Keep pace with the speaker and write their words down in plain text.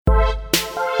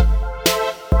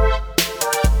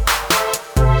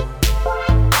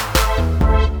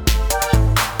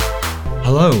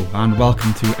Hello and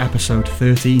welcome to episode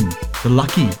 13, the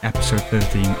lucky episode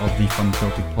 13 of the Fun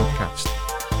Filtered podcast.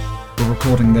 We're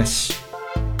recording this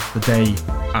the day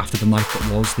after the night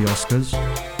that was the Oscars.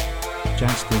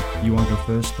 Jess, do you want to go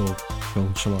first or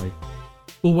shall I?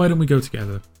 Well, why don't we go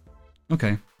together?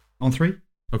 Okay, on three?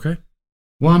 Okay.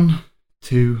 1,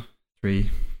 2, 3.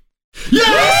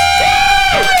 Yes!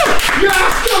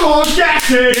 Yes! Come on, get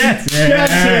it!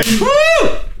 Get it!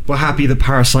 Woo! We're happy that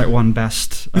Parasite won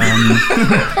Best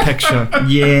Picture.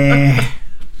 Yeah.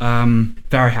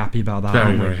 Very happy about that.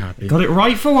 Very, very happy. Got it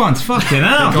right for once. Fucking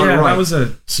hell. Got it right. That was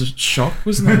a shock,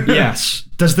 wasn't it? Yes.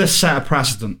 Does this set a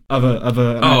precedent of a?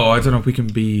 Oh, I don't know if we can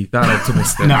be that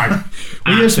optimistic. No.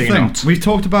 Well, here's the Absolutely thing. not. We've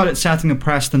talked about it setting a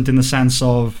precedent in the sense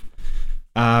of,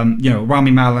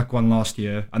 Rami Malek won last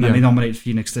year, and then Yeah. they nominated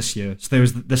Phoenix this year. So there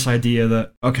was this idea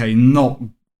that, okay, not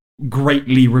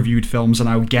greatly reviewed films are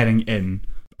now getting in.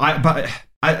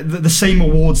 The same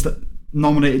awards that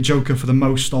nominated Joker for the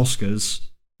most Oscars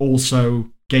also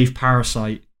gave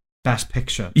Parasite Best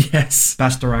Picture, Yes.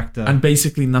 Best Director. And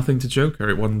basically nothing to Joker.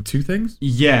 It won two things.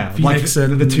 yeah, Phoenix like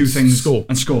the and two things. Score.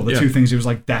 And Score. The Yeah. two things it was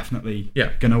like definitely Yeah.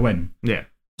 going to win. Yeah.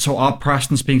 So our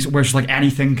precedence being where it's like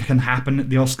anything can happen at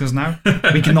the Oscars now.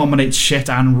 We can nominate shit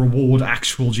and reward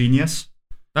actual genius.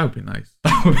 That would be nice.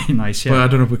 That would be nice, yeah. But I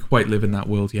don't know if we quite live in that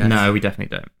world yet. No, we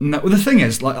definitely don't. No, the thing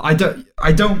is, like, I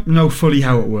don't know fully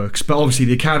how it works, but obviously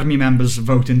the Academy members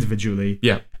vote individually,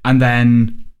 Yeah. and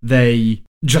then they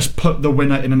just put the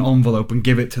winner in an envelope and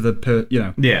give it to the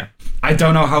Yeah. I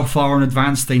don't know how far in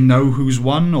advance they know who's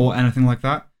won or anything like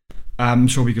that. I'm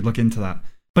sure we could look into that.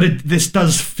 But this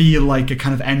does feel like a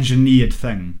kind of engineered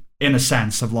thing, in a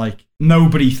sense of like,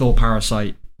 nobody thought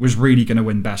Parasite was really going to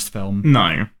win Best Film.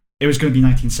 No. It was going to be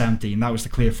 1917. That was the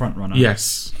clear frontrunner.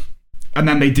 Yes. And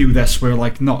then they do this where,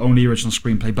 like, not only original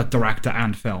screenplay, but director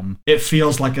and film. It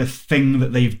feels like a thing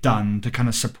that they've done to kind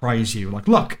of surprise you. Like,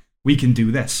 look, we can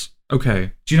do this.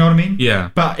 Okay. Do you know what I mean?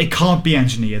 Yeah. But it can't be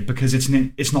engineered because it's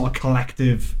not a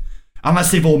collective...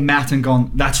 Unless they've all met and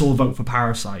gone, let's all vote for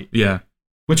Parasite. Yeah.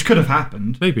 Which could have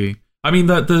happened. Maybe. I mean,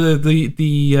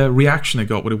 the reaction it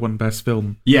got when it won Best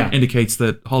Film Yeah. indicates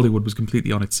that Hollywood was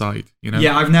completely on its side. You know.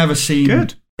 Yeah, I've never seen...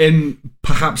 Good. In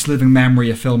perhaps living memory,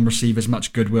 a film receive as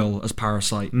much goodwill as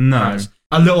Parasite No. has.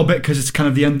 A little bit because it's kind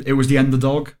of it was the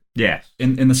underdog. Yeah.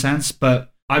 In the sense,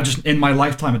 but I've just, in my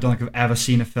lifetime, I don't think I've ever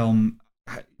seen a film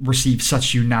receive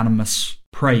such unanimous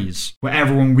praise, where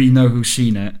everyone we know who's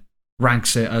seen it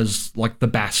ranks it as, like, the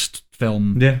best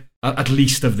film, Yeah. at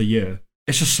least of the year.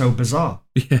 It's just so bizarre.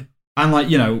 Yeah. And, like,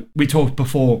 we talked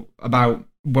before about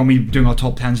when we were doing our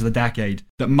top 10s of the decade,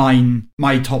 that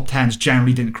my top 10s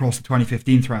generally didn't cross the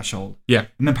 2015 threshold. Yeah.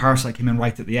 And then Parasite came in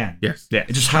right at the end. Yes. Yeah.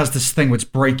 It just has this thing where it's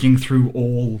breaking through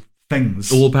all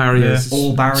things. All barriers. Yeah.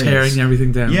 All barriers. Tearing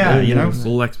everything down. Yeah, all you know. walls,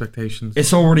 all expectations.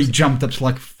 It's already jumped up to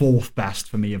like fourth best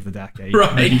for me of the decade.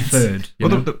 Right. Maybe third. You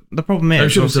Well, know? the problem is... I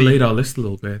should have obviously- delayed our list a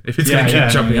little bit. If it's Yeah, going to keep yeah,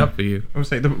 jumping yeah. up for you. I would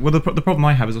say, the problem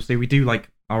I have is obviously we do like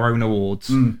our own awards.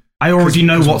 Mm. I already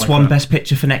know 'Cause we're what's like won that. Best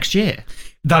Picture for next year.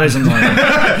 That is annoying.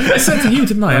 I said to you,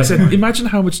 didn't I? I said, imagine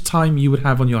how much time you would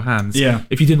have on your hands Yeah.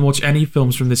 if you didn't watch any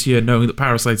films from this year knowing that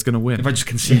Parasite's going to win. If I just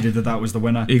conceded that was the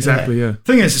winner. Exactly, yeah.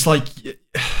 Thing is, it's like,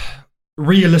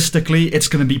 realistically, it's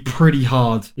going to be pretty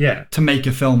hard Yeah. to make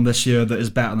a film this year that is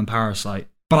better than Parasite.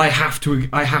 But I have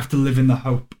to live in the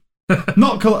hope.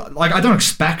 Like, I don't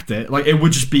expect it. Like, it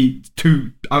would just be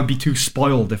I would be too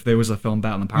spoiled if there was a film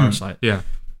better than Parasite. Yeah.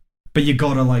 But you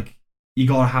gotta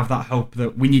have that hope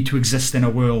that we need to exist in a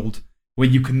world where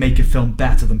you can make a film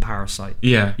better than Parasite.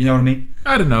 Yeah. You know what I mean?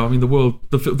 I don't know. I mean, the world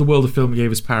of film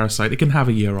gave us Parasite. It can have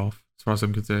a year off, as far as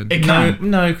I'm concerned. It can.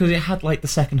 No, because it had like the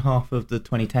second half of the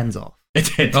 2010s off. It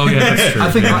did. Oh, yeah, that's true.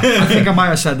 I think I might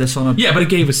have said this on a... Yeah, but it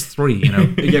gave us 3, you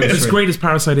know. It gave us As 3. great as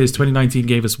Parasite is, 2019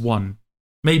 gave us 1.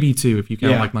 Maybe 2 if you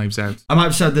count Yeah. like Knives Out. I might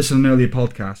have said this in an earlier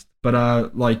podcast,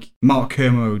 but like Mark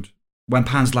Kermode, when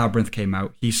Pan's Labyrinth came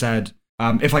out, he said,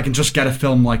 if I can just get a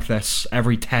film like this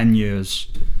every 10 years,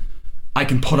 I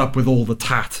can put up with all the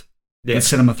tat that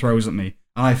cinema throws at me.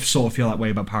 And I sort of feel that way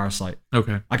about Parasite.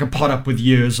 Okay. I can put up with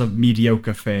years of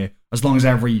mediocre fare as long as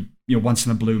every once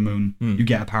in a blue moon you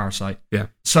get a Parasite. Yeah.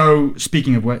 So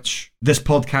speaking of which, this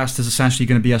podcast is essentially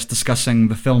going to be us discussing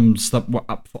the films that were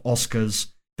up for Oscars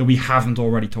that we haven't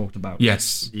already talked about.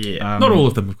 Yes. Yeah. Not all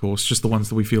of them, of course, just the ones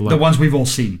that we feel like. The ones we've all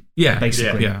seen. Yeah.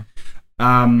 basically. Yeah.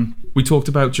 Um, We talked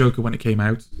about Joker when it came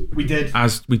out, we did.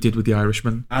 as we did with The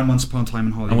Irishman And Once Upon a Time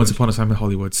in Hollywood. and Once Upon a Time in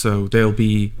Hollywood. So they'll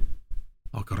be...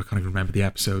 Oh god, I can't even remember the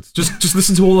episodes. Just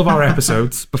listen to all of our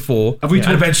episodes before, Have we and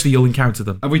talked- eventually you'll encounter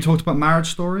them. Have we talked about Marriage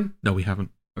Story? No, we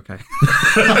haven't.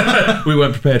 Okay. We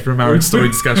weren't prepared for a Marriage Story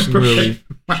discussion, were we?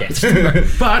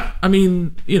 But, I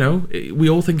mean, you know, we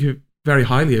all think very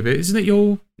highly of it. Isn't it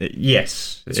your...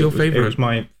 Yes. It's your favourite? It was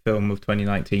my film of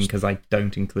 2019 because I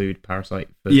don't include Parasite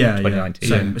for Yeah, 2019.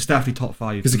 Same. It's definitely top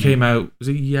 5. Because it came out, was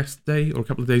it yesterday or a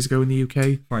couple of days ago in the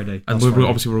UK? Friday. And Last Friday.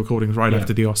 obviously we're recording right Yeah.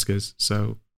 after the Oscars,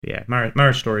 so... Yeah,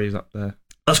 Marriage Story is up there.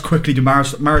 Let's quickly do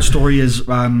Marriage Story is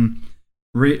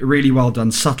really well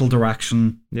done. Subtle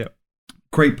direction. Yeah.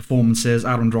 Great performances.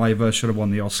 Adam Driver should have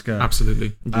won the Oscar.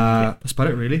 Absolutely. That's about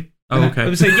it, really. Oh, okay. I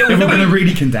would say, yeah, If we're no, going to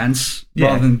really condense, Yeah.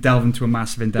 rather than delve into a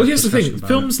massive in-depth Well, here's the discussion thing. about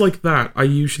Films like that, I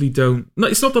usually don't... No,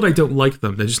 it's not that I don't like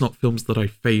them. They're just not films that I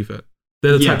favour.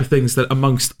 They're the Yeah. type of things that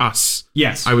amongst us, it.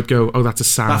 Yes. I would go, oh, that's a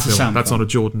Sam That's a film. Sam That's film. not a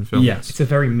Jordan film. Yes. it's a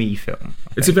very me film.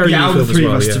 It's a very Yeah, new out of film the three as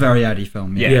well, of us, yeah. it's a very Eddie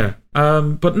film. Yeah.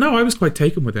 But no, I was quite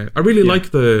taken with it. I really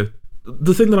like the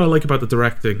thing that I like about the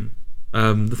directing,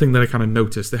 the thing that I kind of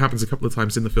noticed, it happens a couple of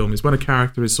times in the film, is when a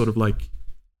character is sort of like,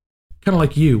 kind of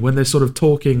like you, when they're sort of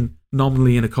talking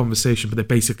nominally in a conversation, but they're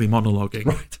basically monologuing.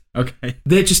 Right. Okay.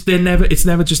 It's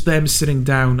never just them sitting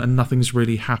down and nothing's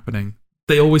really happening.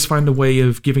 They always find a way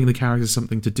of giving the characters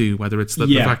something to do, whether it's the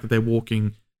fact that they're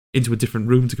walking into a different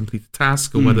room to complete the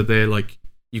task, or whether they're like,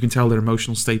 you can tell their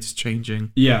emotional state is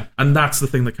changing. Yeah. And that's the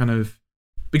thing that kind of...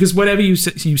 Because whenever you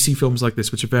see films like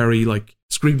this, which are very like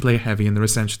screenplay heavy and they're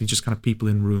essentially just kind of people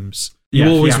in rooms, you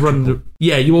always run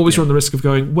the risk of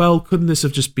going, well, couldn't this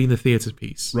have just been a theatre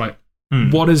piece? Right.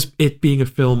 What does it being a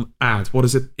film add? What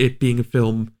does it being a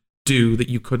film do that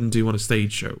you couldn't do on a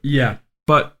stage show? Yeah.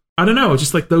 But I don't know,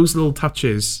 just like those little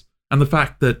touches and the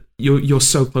fact that you're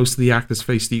so close to the actor's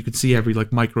face that you can see every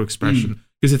like micro expression,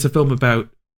 because it's a film about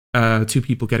two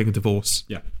people getting a divorce.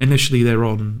 Yeah. Initially, they're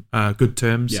on good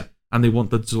terms, Yeah. and they want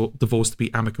the divorce to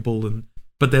be amicable,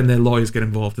 but then their lawyers get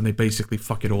involved and they basically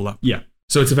fuck it all up. Yeah.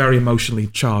 So it's a very emotionally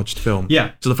charged film.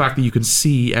 Yeah. So the fact that you can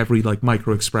see every like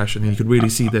micro expression and you can really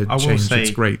see the I will change, say-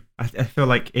 it's great. I feel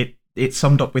like it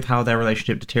summed up with how their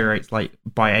relationship deteriorates, like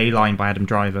by a line by Adam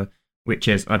Driver, which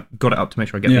is, I got it up to make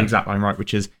sure I get the exact line right,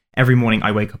 which is, every morning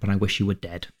I wake up and I wish you were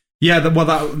dead. Yeah,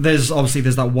 there's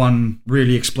that one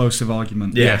really explosive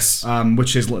argument. Yes.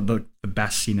 Which is like the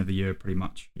best scene of the year, pretty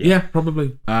much. Yeah,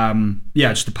 probably.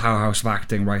 Just the powerhouse of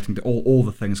acting, writing, all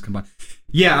the things combined.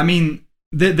 Yeah, I mean,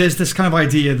 there's this kind of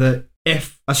idea that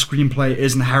if a screenplay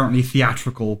is inherently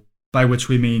theatrical, by which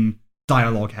we mean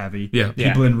dialogue heavy,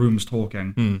 people in rooms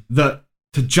talking, that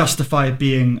to justify it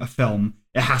being a film,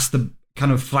 it has to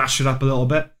kind of flash it up a little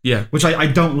bit. Yeah. Which I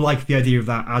don't like the idea of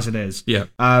that as it is. Yeah.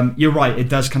 You're right, it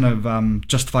does kind of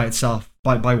justify itself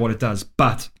by what it does.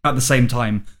 But at the same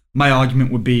time, my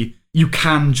argument would be you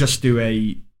can just do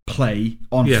a play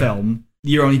on film.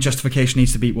 Your only justification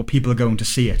needs to be, well, people are going to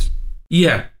see it.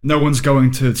 Yeah. No one's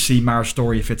going to see Marriage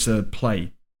Story if it's a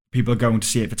play. People are going to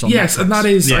see it if it's on Yes, Netflix. and that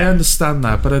is, I understand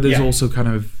that, but it is Yeah. also kind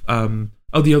of,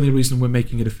 the only reason we're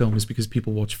making it a film is because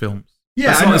people watch films.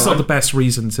 Yeah, That's not the best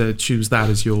reason to choose that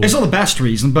as your... It's not the best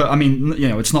reason, but I mean, you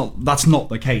know, that's not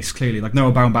the case, clearly. Like,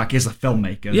 Noah Baumbach is a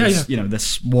filmmaker. Yeah. You know,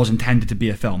 this was intended to be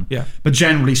a film. Yeah. But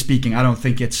generally speaking, I don't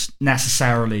think it's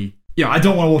necessarily... You know, I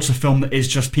don't want to watch a film that is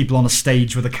just people on a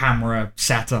stage with a camera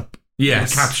set up,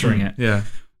 capturing it. Yeah.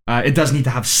 It does need to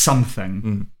have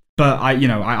something. But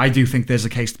I do think there's a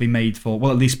case to be made for,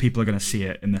 well, at least people are going to see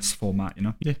it in this format, you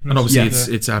know? Yeah. And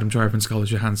obviously it's Adam Driver and Scarlett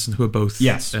Johansson who are both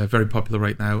very popular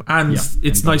right now. And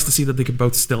it's nice to see that they can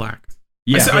both still act.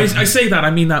 Yeah. I say that,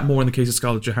 I mean that more in the case of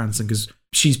Scarlett Johansson, because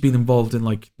she's been involved in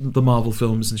like the Marvel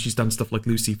films and she's done stuff like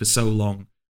Lucy for so long.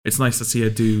 It's nice to see her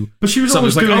do. But she was something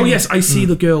always like, doing... oh yes, I see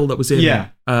the girl that was in Yeah.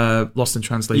 Lost in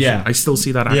Translation. Yeah. I still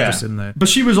see that actress in there. But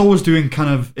she was always doing kind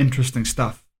of interesting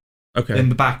stuff Okay. in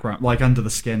the background, like under the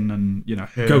skin and, you know,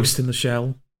 her... Ghost in the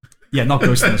Shell. Yeah, not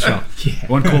Ghost in the Shell. I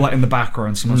won't call that in the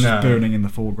background, someone's just burning in the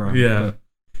foreground. Yeah. But,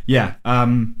 yeah.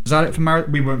 Is that it for marriage?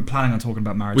 We weren't planning on talking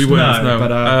about marriage. We weren't, no.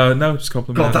 But, no, just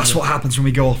compliment. God, that's what happens when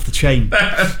we go off the chain.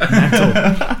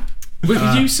 Mental.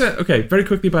 You said, okay, very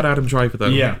quickly about Adam Driver though.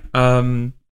 Yeah.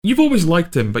 You've always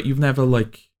liked him, but you've never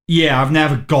like... Yeah, I've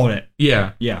never got it.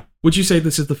 Yeah. Yeah. Would you say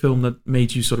this is the film that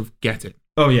made you sort of get it?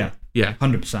 Oh, yeah. Yeah.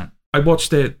 100%. I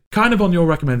watched it kind of on your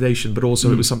recommendation, but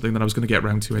also it was something that I was going to get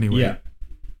around to anyway. Yeah.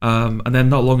 And then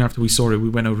not long after we saw it, we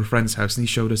went over to a friend's house and he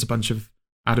showed us a bunch of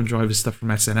Adam Driver's stuff from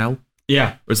SNL.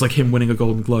 Yeah. It's like him winning a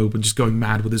Golden Globe and just going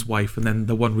mad with his wife, and then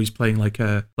the one where he's playing like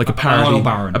a parody, oil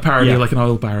baron. a parody Yeah. like an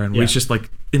oil baron, where Yeah. he's just like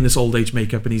in this old age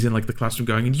makeup and he's in like the classroom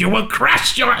going, "You will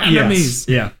crush your enemies." Yes.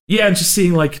 Yeah. Yeah, and just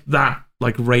seeing like that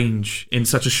like range in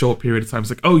such a short period of time, it's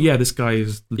like, oh yeah, this guy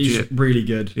is legit. He's really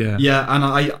good. Yeah. Yeah,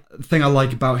 and the thing I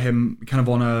like about him, kind of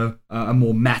on a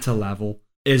more meta level,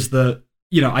 is that,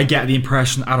 you know, I get the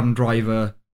impression Adam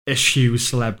Driver eschews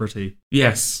celebrity.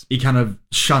 Yes. He kind of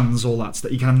shuns all that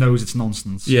stuff. He kind of knows it's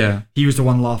nonsense. Yeah. He was the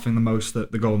one laughing the most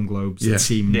at the Golden Globes, Yeah. it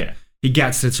seemed. Yeah. He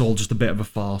gets it's all just a bit of a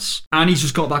farce. And he's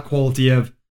just got that quality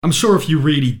of, I'm sure if you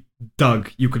really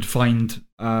dug, you could find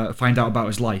out about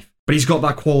his life. But he's got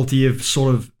that quality of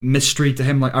sort of mystery to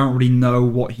him. Like, I don't really know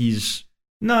what his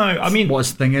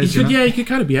thing is. He could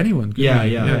kind of be anyone. Yeah, couldn't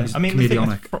he? yeah. I mean, the thing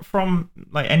comedic. is, from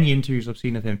like any interviews I've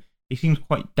seen of him, he seems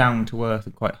quite down to earth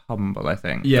and quite humble, I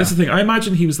think. Yeah. That's the thing. I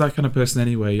imagine he was that kind of person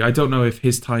anyway. I don't know if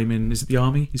his time is it the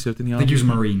army? He served in the army? I think he was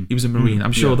a Marine. He was a Marine.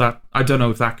 I'm sure that, I don't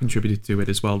know if that contributed to it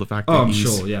as well, the fact that Oh, I'm he's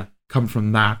sure, yeah. come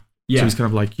from that. Yeah. So he's kind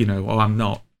of like, I'm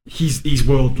not. He's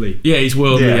worldly. Yeah, he's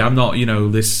worldly. Yeah. I'm not,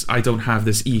 I don't have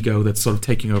this ego that's sort of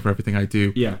taking over everything I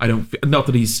do. Yeah. Not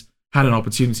that he's had an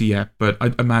opportunity yet, but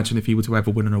I imagine if he were to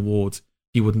ever win an award,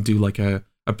 he wouldn't do like a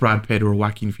Brad Pitt or a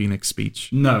Joaquin Phoenix speech.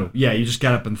 No, yeah, you just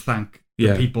get up and thank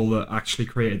Yeah. the people that actually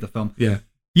created the film. Yeah.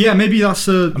 Yeah, maybe that's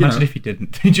Imagine if he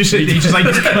didn't. he just like he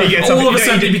gets All up, of a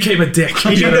sudden he became a dick.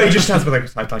 he just has to be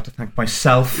like, I'd like to thank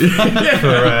myself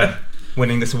for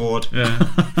winning this award. Yeah.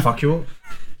 Fuck you all.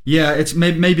 Yeah, it's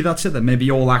maybe that's it then. Maybe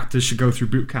all actors should go through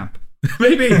boot camp,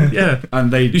 Maybe, yeah.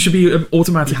 and they You should be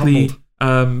automatically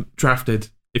humbled. drafted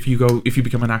if you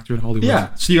become an actor in Hollywood.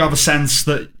 yeah. So you have a sense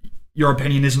that your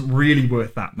opinion isn't really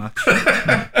worth that much.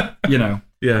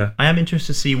 Yeah. I am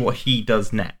interested to see what he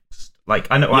does next. Like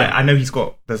I know, Yeah. I know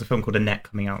there's a film called Annette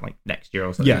coming out like next year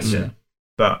or something. Yes. Yeah.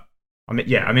 But I'm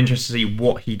interested to see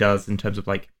what he does in terms of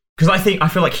like, because I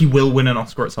feel like he will win an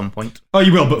Oscar at some point. Oh,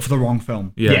 you will, but for the wrong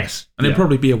film. Yeah. Yes. And it'll Yeah.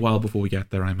 probably be a while before we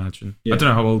get there, I imagine. Yeah. I don't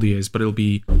know how old he is, but it'll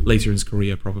be later in his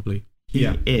career, probably.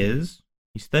 Yeah. He's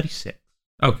 36.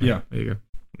 Okay. Yeah. There you go.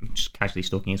 I'm just casually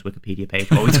stalking his Wikipedia page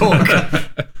while we talk.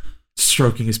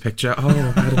 Stroking his picture.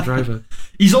 Oh, Adam Driver.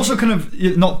 He's also kind of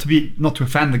not to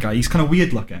offend the guy. He's kind of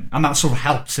weird looking, and that sort of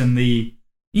helps in the.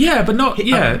 Yeah, but not.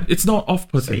 Yeah, it's not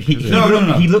off-putting. he, is it?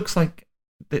 No. he looks like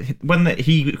because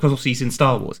obviously he's in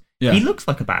Star Wars. Yeah. He looks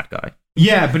like a bad guy.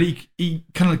 Yeah, but he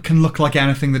kind of can look like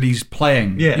anything that he's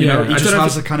playing. Yeah. You know, Yeah, he I just don't know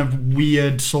has if a kind of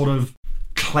weird sort of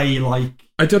clay-like.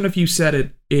 I don't know if you said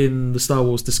it in the Star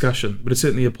Wars discussion, but it's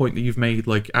certainly a point that you've made,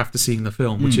 like after seeing the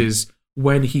film, which is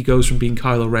when he goes from being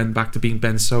Kylo Ren back to being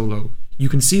Ben Solo. You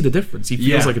can see the difference. He feels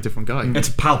Yeah. like a different guy. It's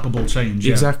a palpable change.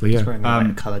 Yeah. Exactly. He's Yeah. wearing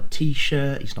a coloured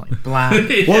T-shirt. He's not in black.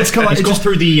 Well, it's kind of like He's it gone just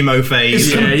through the emo phase.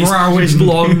 It's kind of he's brow isn't-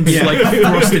 blonde, Yeah. like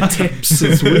frosted tips.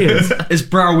 It's weird. his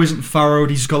brow isn't furrowed.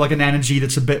 He's got like an energy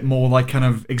that's a bit more like kind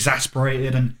of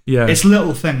exasperated, and Yeah. it's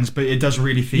little things, but it does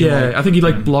really feel. Yeah, like, I think he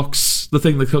like blocks the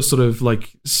thing that sort of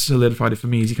like solidified it for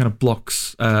me is he kind of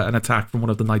blocks an attack from one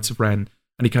of the Knights of Ren,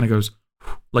 and he kind of goes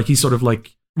like he's sort of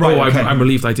like, Right, oh, okay. I'm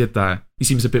relieved I did that. He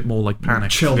seems a bit more like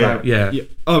panicked, chilled out. Yeah.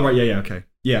 Oh right, yeah, okay,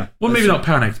 yeah. Well, maybe That's not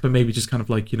panicked, but maybe just kind of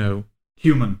like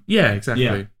human. yeah, exactly.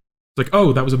 Yeah. It's like,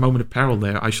 oh, that was a moment of peril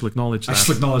there. I shall acknowledge I that. just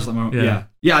acknowledge that moment. Yeah.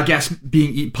 Yeah. I guess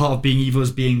part of being evil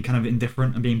is being kind of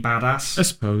indifferent and being badass. I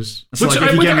suppose. So Which like, if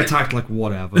I- you get I- attacked, like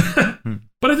whatever.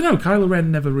 But I don't know. Kylo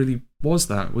Ren never really was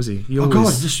that, was he? He Oh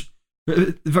always.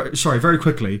 god, very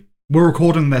quickly. We're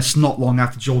recording this not long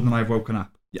after Jordan and I have woken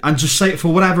up, and just say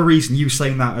for whatever reason you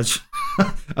saying that as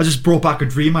I just brought back a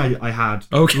dream I had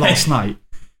Okay. last night,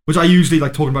 which I usually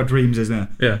like talking about dreams, isn't it?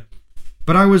 Yeah.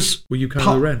 But I was Were you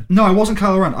Kylo Ren? No, I wasn't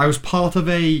Kylo Ren. I was part of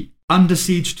a Under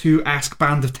Siege 2-esque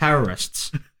band of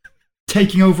terrorists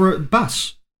taking over a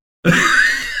bus.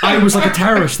 I was like a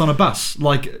terrorist on a bus.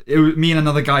 Like it was me and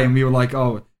another guy, and we were like,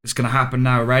 "Oh, it's gonna happen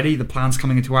now. Ready? The plan's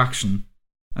coming into action."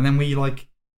 And then we like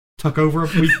took over.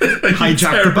 We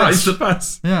hijacked the bus. Terrorised the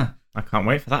bus. Yeah. I can't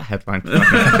wait for that headline.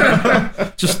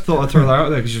 Just thought I'd throw that out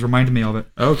there because you just reminded me of it.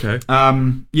 Okay.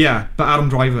 Yeah, but Adam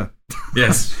Driver,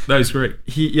 Yes, that was great.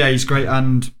 he's great,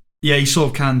 and yeah, he sort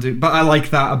of can do. But I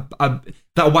like that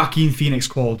that Joaquin Phoenix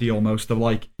quality almost of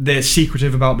like they're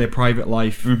secretive about their private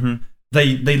life. Mm-hmm.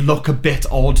 They look a bit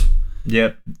odd.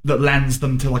 Yep. That lends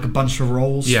them to like a bunch of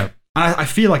roles. Yeah. And I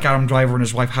feel like Adam Driver and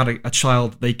his wife had a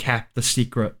child. They kept the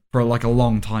secret for like a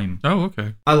long time. Oh,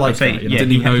 okay. I like say, that. You know? yeah,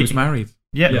 Didn't even know he he- was married.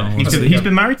 Yep. Yeah, he's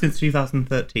been married since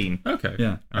 2013. Okay.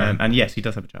 Yeah. And yes, he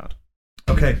does have a child.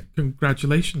 Okay.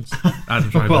 Congratulations, Adam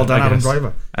Driver. Well done, I Adam guess.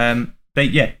 Driver.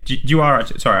 You are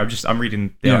actually, sorry. I'm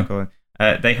reading the Yeah. article.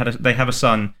 They have a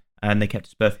son, and they kept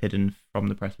his birth hidden from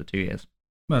the press for 2 years.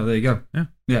 Well, there you go. Yeah.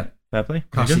 Yeah. Fair play.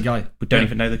 Classy guy. We don't Yeah.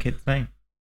 even know the kid's name.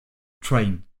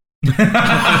 Train.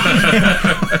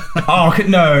 Oh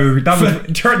no,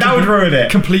 that would ruin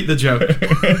it. Complete the joke.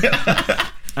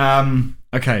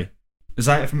 Okay. Is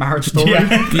that it for Marriage Story?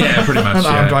 Yeah. Yeah, pretty much. And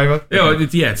Adam Yeah. Driver? Yeah, well,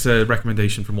 it's a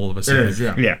recommendation from all of us. It is,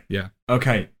 yeah. Yeah. Yeah.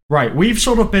 Okay. Right. We've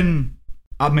sort of been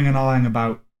umming and ahhing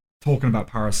about talking about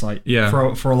Parasite Yeah.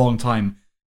 for a long time.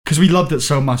 because we loved it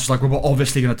so much, it's like, we're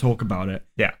obviously going to talk about it.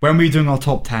 Yeah. When we were doing our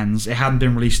top 10s, it hadn't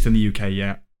been released in the UK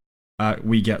yet.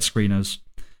 We get screeners.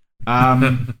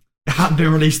 It hadn't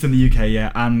been released in the UK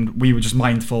yet, and we were just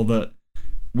mindful that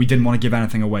we didn't want to give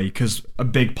anything away, because a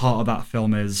big part of that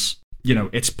film is,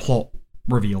 its plot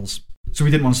reveals. So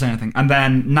we didn't want to say anything. And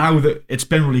then now that it's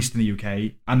been released in the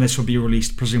UK, and this will be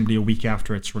released presumably a week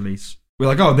after its release, we're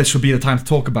like, oh, this would be the time to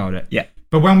talk about it. Yeah.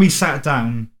 But when we sat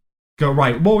down, go,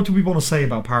 right, what do we want to say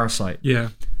about Parasite? Yeah.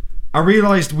 I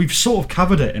realised we've sort of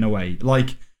covered it in a way.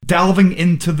 Like, delving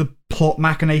into the plot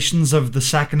machinations of the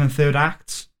second and third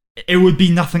acts, it would be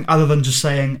nothing other than just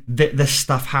saying that this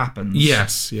stuff happens.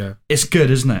 Yes, yeah. It's good,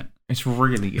 isn't it? It's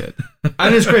really good.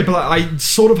 And it's great, but I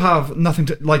sort of have nothing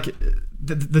to... Like,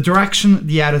 the direction,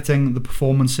 the editing, the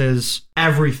performances,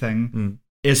 everything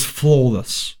is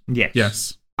flawless.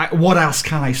 Yes. What else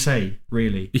can I say,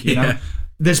 really? You know?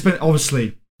 There's been,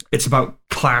 obviously, it's about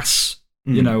class,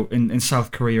 in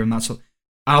South Korea and that sort.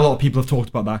 And a lot of people have talked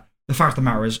about that. The fact of the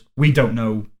matter is, we don't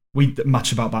know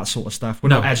much about that sort of stuff. We're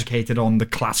not educated on the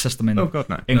class system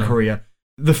in Korea.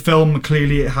 The film,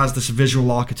 clearly, it has this visual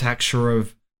architecture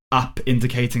of up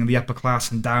indicating the upper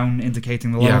class and down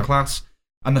indicating the lower class.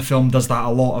 And the film does that a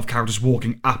lot, of characters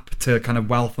walking up to kind of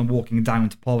wealth and walking down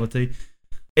to poverty.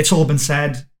 It's all been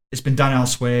said. It's been done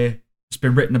elsewhere. It's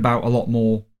been written about a lot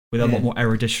more, with a lot more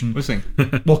erudition.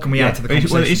 What can we add to the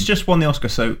conversation? Well, it's just won the Oscar,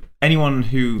 so anyone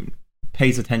who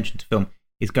pays attention to film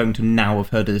is going to now have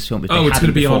heard of this film. It's going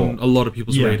to be on a lot of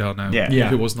people's radar now. Yeah.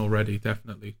 If it wasn't already,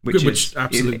 definitely. Which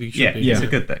absolutely should be. It's a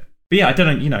good thing. But yeah, I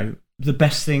don't know, the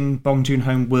best thing Bong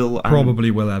Joon-ho will... probably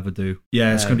will ever do.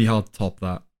 Yeah, it's going to be hard to top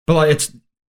that. But like, it's...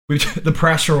 the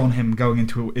pressure on him going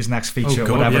into his next feature,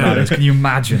 whatever that is. Can you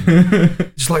imagine?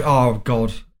 Just like, oh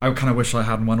god, I kind of wish I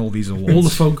hadn't won all these awards. All the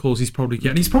phone calls he's probably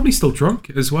getting. He's probably still drunk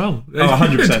as well.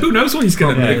 100%. Who knows what he's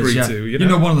going to agree to? You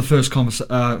know, one of the first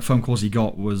phone calls he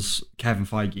got was Kevin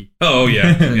Feige. Oh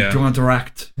yeah. Do you want to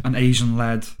direct an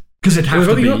Asian-led? Because it has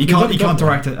to be. You can't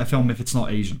direct a film if it's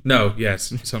not Asian. No, yes,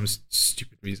 for some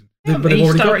stupid reason. Yeah, but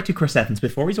he's directed Chris Evans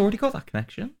before. He's already got that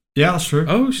connection. Yeah, that's true.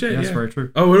 Oh shit, that's very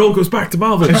true. Oh, it all goes back to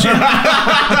Marvel. Film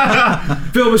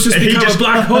has just become a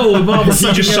black hole. And Marvel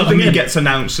he just suddenly gets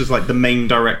announced as like the main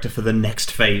director for the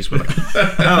next phase. We're like,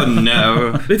 oh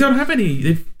no, they don't have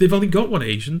any. They've only got one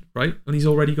Asian, right? And he's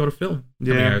already got a film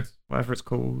coming out. Whatever it's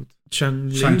called,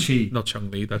 Shang-Chi. Not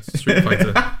Chung-Li. That's Street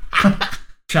Fighter.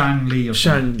 Shang-Li or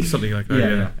something like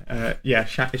that.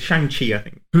 It's Shang-Chi, I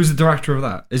think. Who's the director of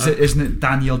that? Isn't it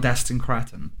Daniel Destin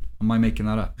Cretton? Am I making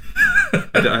that up? I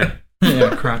don't know.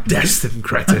 Yeah, Cretton. Destin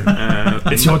Cretton.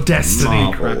 It's your destiny,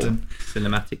 Marvel Cretton.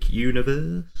 Cinematic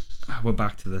Universe. We're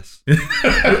back to this.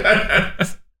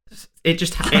 It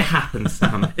happens,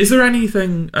 Sam. Is there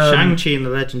anything... Shang-Chi and the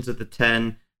Legends of the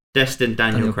Ten, Destin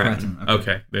Daniel Cretton.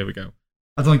 Okay, there we go.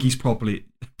 I don't think he's properly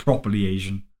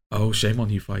Asian. Oh, shame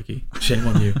on you, Feige. Shame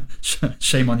on you.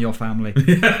 Shame on your family. No,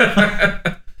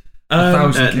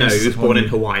 he was born in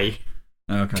Hawaii.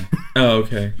 Okay. Oh,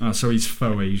 okay. So he's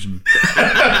faux Asian.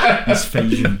 He's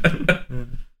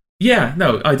Phasian. Yeah,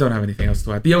 no, I don't have anything else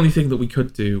to add. The only thing that we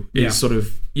could do is sort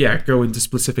of, go into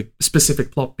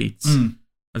specific plot beats and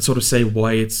sort of say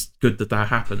why it's good that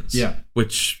happens. Yeah.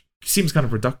 Which seems kind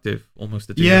of reductive almost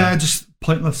to do. Yeah, just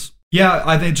pointless. Yeah,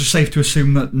 I think it's just safe to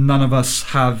assume that none of us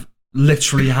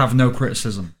literally have no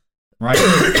criticism. Right?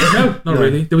 No, not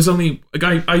really. There was only a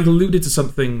guy. I alluded to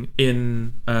something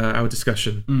in our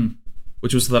discussion,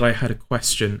 which was that I had a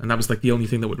question, and that was like the only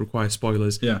thing that would require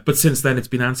spoilers. Yeah. But since then, it's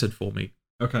been answered for me.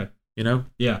 Okay. You know?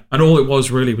 Yeah. And all it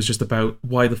was really was just about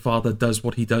why the father does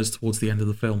what he does towards the end of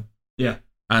the film. Yeah.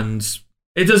 And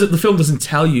the film doesn't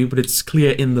tell you, but it's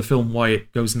clear in the film why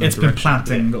it goes in that direction. It's been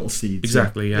planting little seeds.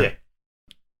 Exactly. Yeah.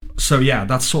 So yeah,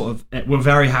 that's sort of it. We're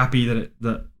very happy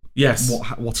that yes,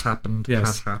 what's happened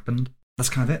has happened. That's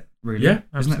kind of it, really. Yeah,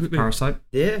 isn't absolutely. it? Parasite.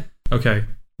 Yeah. Okay.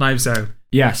 Knives Out.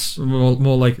 Yes.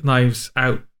 More like Knives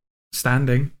Out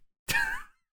standing.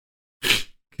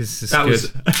 Because it's good.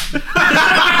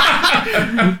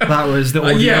 That was the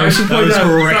audio. I should point out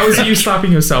that was you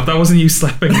slapping yourself. That wasn't you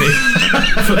slapping me.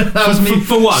 That was me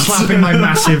for once slapping my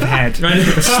massive head.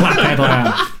 The slap head I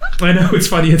am. I know it's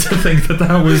funnier to think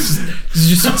that was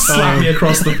just slap me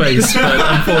across the face, but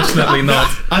unfortunately not.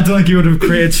 I don't think you would have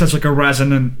created such like a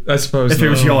resonant. I suppose if it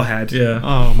was your head. Yeah.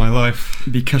 Oh my life.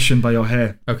 Be cushioned by your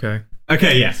hair. Okay.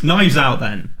 Okay. Yes. Knives Out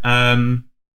then.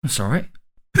 That's all right.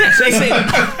 Yes.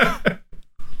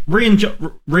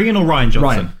 Rian or Ryan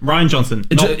Johnson? Ryan Johnson.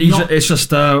 It's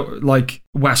just like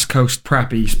West Coast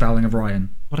preppy spelling of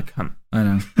Ryan. What a cunt. I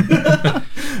know.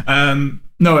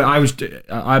 No,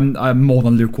 I'm more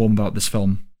than lukewarm about this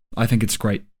film. I think it's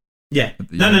great. Yeah.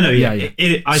 No. Yeah.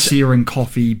 Searing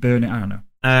coffee, burning. I don't know.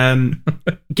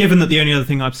 Given that the only other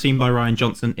thing I've seen by Rian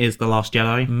Johnson is The Last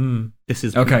Jedi, this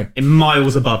is Okay.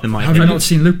 miles above in my Have you opinion. not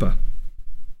seen Looper?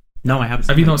 No, I haven't.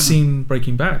 Have you not Looper. seen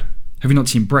Breaking Bad? Have you not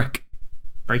seen Brick?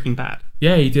 Breaking Bad?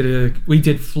 Yeah, we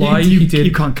did Fly. You he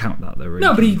did. can't count that though. Really.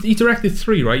 No, but he directed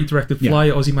 3, right? He directed Fly,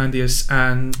 Ozymandias,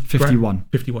 and 51.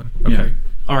 51. Okay. Yeah.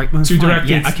 All right, well, So fine. directed-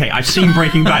 Yeah, okay, I've seen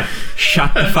Breaking Bad.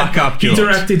 Shut the fuck up, He George.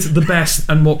 directed the best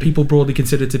and what people broadly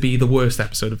consider to be the worst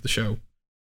episode of the show.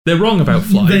 They're wrong about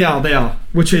Fly. They are.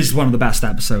 Which is one of the best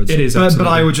episodes. It is, But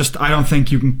absolutely. I don't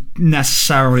think you can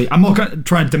necessarily. I'm not going to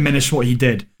try and diminish what he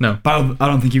did. No. But I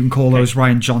don't think you can call those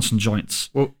Rian Johnson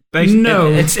joints. Well,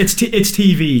 No. It's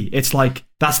TV. It's like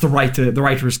that's the writer. The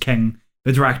writer is king.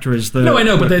 The director is the. No, I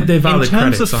know, but they're valid in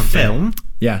terms credits, of aren't they? film,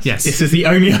 Yes. Yes. this is the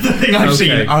only other thing I've Okay,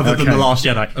 seen other than okay. The Last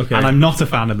Jedi. Okay. And I'm not a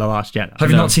fan of The Last Jedi. Have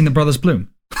you No. not seen The Brothers Bloom?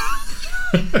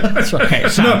 That's right. Okay,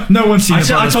 so No one's seen I The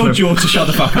said- I Brothers told Bloom. George to shut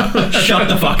the fuck up. Shut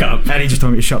the fuck up. Eddie just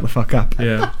told me to shut the fuck up.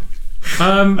 Yeah.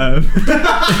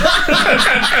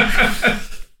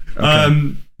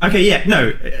 Okay, yeah,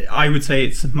 no, I would say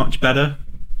it's much better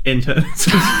in terms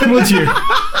of... Would you?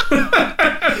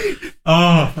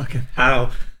 Oh, fucking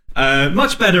hell.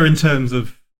 Much better in terms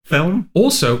of film.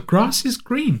 Also, grass is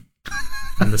green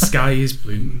and the sky is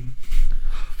blue.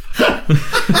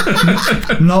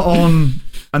 Not on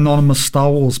anonymous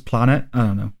Star Wars planet. I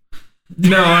don't know.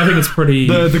 No, I think it's pretty.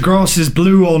 The grass is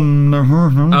blue on.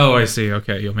 Oh, I see.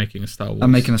 Okay, you're making a Star Wars.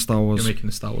 I'm making a Star Wars. You're making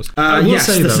a Star Wars. I will Yes,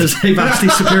 say, this though, is a vastly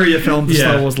superior film to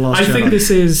Star Wars: The Last I Jedi. think this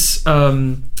is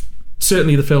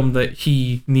certainly the film that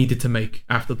he needed to make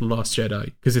after The Last Jedi,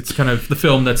 because it's kind of the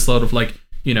film that's sort of like,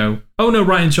 you know, oh no,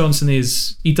 Rian Johnson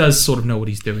he does sort of know what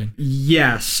he's doing.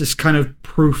 Yes, it's kind of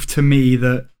proof to me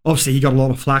that obviously he got a lot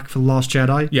of flack for The Last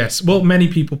Jedi. Yes, well, many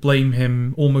people blame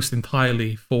him almost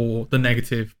entirely for the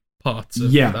negative parts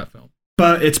of that film.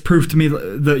 But it's proof to me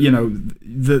that you know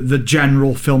the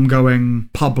general film going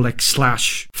public /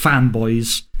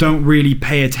 fanboys don't really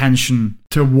pay attention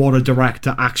to what a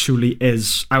director actually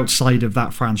is outside of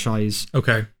that franchise.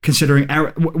 Okay. Considering,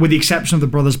 with the exception of The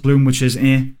Brothers Bloom, which is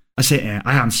I say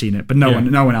I haven't seen it, but no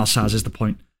one else has. Is the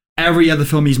point? Every other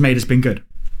film he's made has been good.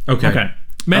 Okay.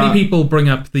 Many people bring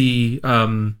up the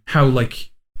how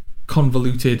like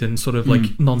convoluted and sort of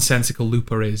like nonsensical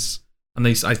Looper is, and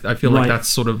I feel like that's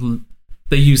sort of,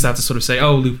 they use that to sort of say,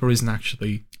 oh, Looper isn't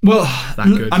actually that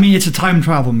good. I mean, it's a time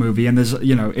travel movie, and there's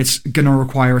it's going to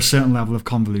require a certain level of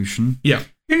convolution. Yeah.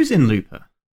 Who's in Looper?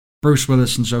 Bruce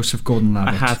Willis and Joseph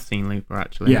Gordon-Levitt. I have seen Looper,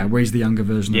 actually. Yeah, where he's the younger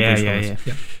version of Bruce Willis.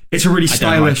 Yeah. It's a really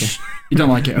stylish. You don't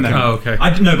like it? Okay. Oh, okay.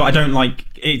 But I don't like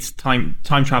it's time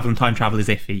travel, and time travel is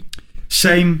iffy.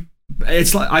 Same.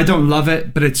 It's like I don't love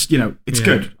it, but it's it's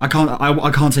good. I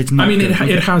can't say it's not. I mean, good.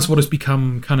 it has what has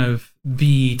become kind of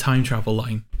the time travel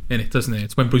line in it, doesn't it?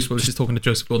 It's when Bruce Willis is talking to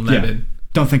Joseph Gordon-Levitt. Yeah.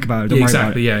 Don't think about it. Don't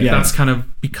Exactly. worry about it. Yeah. That's kind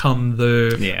of become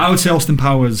the. Yeah. I would say Austin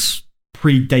Powers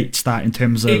predates that in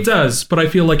terms of. It does, but I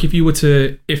feel like if you were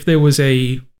to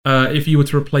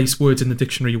replace words in the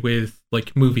dictionary with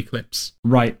like movie clips,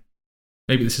 right.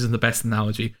 Maybe this isn't the best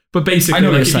analogy, but basically, I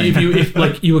know like, what you're if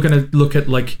like you were going to look at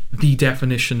like the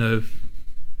definition of,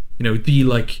 the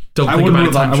like, don't I think wouldn't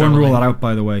about rule it. I wouldn't rule that out,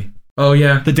 by the way. Oh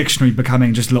yeah, The dictionary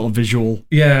becoming just a little visual.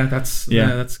 yeah, that's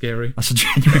scary. That's a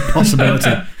genuine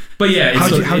possibility. But yeah,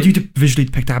 How do you visually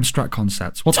depict abstract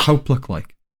concepts? What's hope look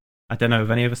like? I don't know.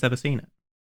 Have any of us ever seen it?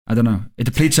 I don't know. It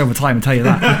depletes over time, I'll tell you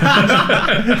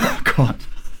that. God.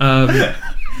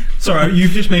 Sorry,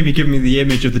 you've just maybe given me the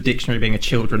image of the dictionary being a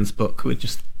children's book with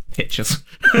just pictures.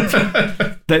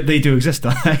 They do exist,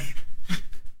 don't they?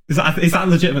 Is that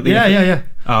legitimately? Yeah.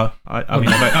 Oh, I mean,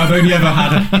 I've only ever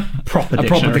had a proper A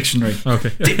dictionary. proper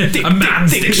dictionary. Okay, a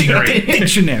man's dictionary.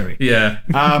 Dictionary. Yeah.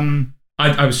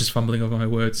 I was just fumbling over my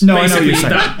words. No, I know what basically, you're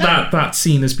saying. that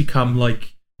scene has become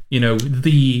like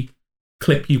the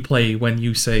clip you play when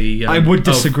you say. I would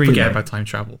disagree, Forget though. about time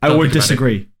travel. I Don't would think about it.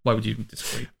 disagree. Why would you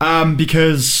disagree?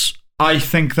 Because I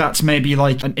think that's maybe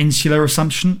like an insular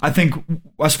assumption. I think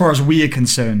as far as we are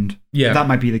concerned, that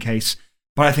might be the case.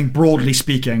 But I think broadly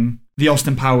speaking, the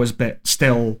Austin Powers bit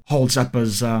still holds up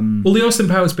as... Well, the Austin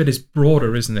Powers bit is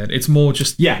broader, isn't it? It's more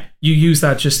just... Yeah. You use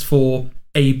that just for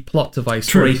a plot device,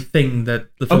 for a thing that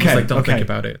the film's like, don't think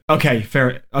about it. Okay,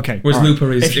 fair. Okay. Whereas all right.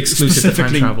 Looper is If exclusive to time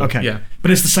specifically- travel. Okay. Yeah.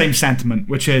 But it's the same sentiment,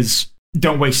 which is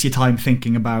don't waste your time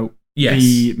thinking about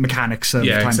the mechanics of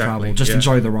time travel. Just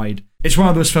enjoy the ride. It's one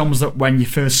of those films that when you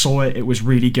first saw it, it was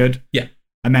really good. Yeah.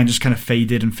 And then just kind of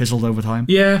faded and fizzled over time.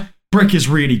 Yeah. Brick is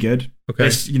really good. Okay.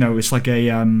 It's, it's like a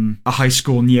high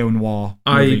school neo-noir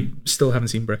movie. I still haven't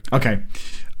seen Brick. Okay.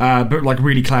 But like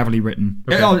really cleverly written.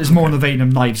 Okay. It's more in the vein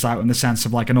of Knives Out in the sense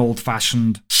of like an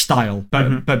old-fashioned style,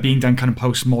 but being done kind of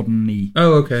postmodern-y.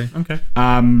 Oh, okay. Okay.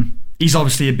 He's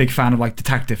obviously a big fan of like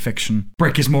detective fiction.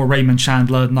 Brick is more Raymond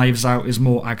Chandler. Knives Out is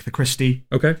more Agatha Christie.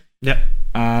 Okay. Yeah.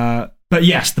 But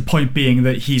yes, the point being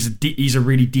that he's a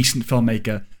really decent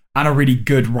filmmaker and a really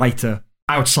good writer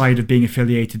outside of being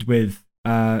affiliated with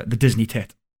the Disney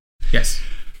tit. Yes.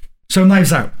 So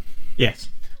Knives Out. Yes.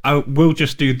 I will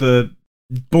just do the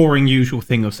boring usual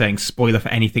thing of saying spoiler for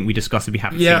anything we discuss if you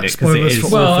haven't Yeah, seen it, because spoilers it for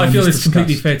is. all Well, I feel films it's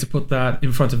completely discussed. fair to put that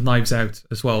in front of Knives Out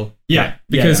as well. Yeah.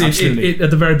 Because absolutely. it, at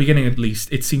the very beginning, at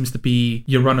least, it seems to be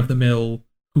your run-of-the-mill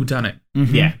whodunit,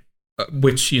 Mhm. Yeah.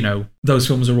 which, those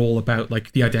films are all about,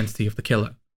 like, the identity of the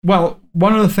killer. Well,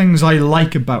 one of the things I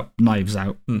like about Knives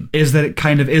Out is that it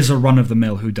kind of is a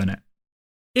run-of-the-mill whodunit.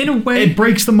 In a way... It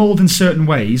breaks the mold in certain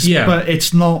ways, Yeah. but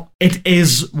it's not. It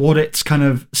is what it's kind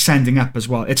of sending up as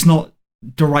well. It's not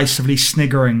derisively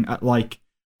sniggering at like,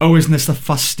 oh, isn't this a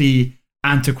fusty,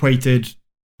 antiquated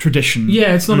tradition?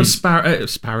 Yeah, it's not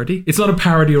a parody. It's not a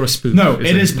parody or a spoof. No,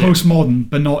 it is Yeah. postmodern,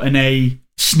 but not in a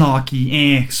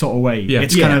snarky sort of way. Yeah.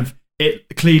 It's kind of,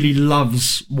 it clearly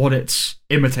loves what it's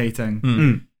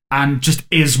imitating and just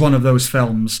is one of those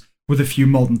films with a few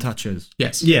modern touches.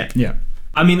 Yes. Yeah. Yeah.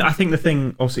 I mean, I think the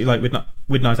thing, obviously, like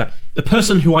with Knives Out, the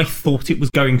person who I thought it was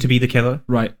going to be the killer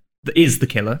Right. is the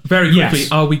killer. Very quickly,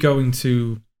 Yes. are we going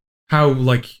to... How,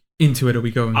 like, into it are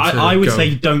we going to I would go?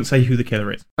 say don't say who the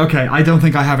killer is. Okay, I don't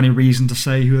think I have any reason to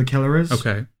say who the killer is.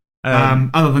 Okay.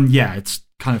 Other than, it's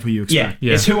kind of who you expect.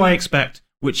 Yeah. It's who I expect,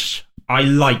 which I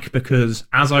like because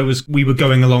as we were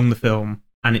going along the film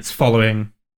and it's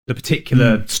following the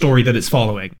particular story that it's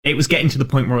following, it was getting to the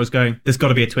point where I was going, there's got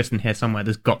to be a twist in here somewhere,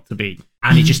 there's got to be.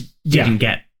 And it just didn't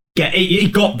get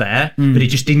it got there, but it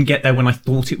just didn't get there when I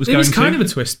thought it was It going is kind to. of a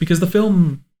twist because the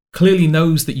film clearly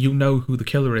knows that you know who the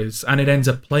killer is, and it ends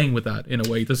up playing with that in a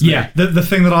way, doesn't Yeah, it? the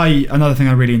thing another thing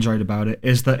I really enjoyed about it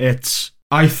is that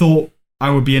I thought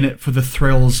I would be in it for the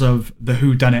thrills of the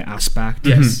whodunit aspect.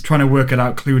 Yes. Trying to work it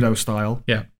out Cluedo style.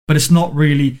 Yeah. But it's not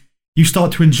really, you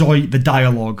start to enjoy the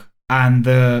dialogue and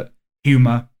the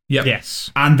humour. Yeah.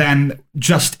 Yes. And then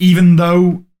just, even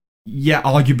though,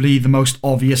 arguably the most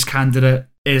obvious candidate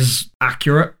is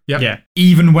accurate, Yep. Yeah.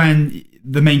 even when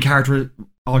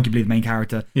arguably the main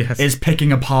character, Yes. is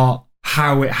picking apart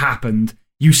how it happened,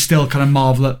 you still kind of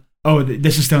marvel at, oh,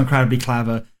 this is still incredibly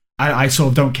clever. I sort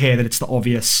of don't care that it's the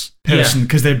obvious person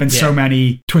because there have been so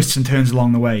many twists and turns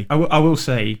along the way. I will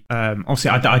say, obviously,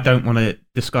 I don't want to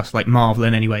discuss like Marvel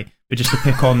in any way, but just to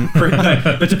pick on,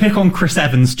 but to pick on Chris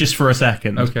Evans just for a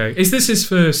second. Okay. Is this his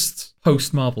first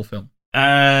post-Marvel film?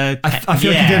 I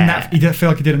feel like he feel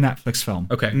like he did a Netflix film.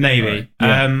 Okay. Maybe. All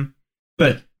right.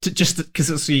 But just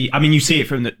because you see it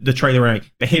from the trailer, right?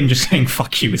 But him just saying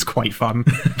 "fuck you" is quite fun.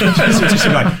 just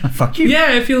like "fuck you."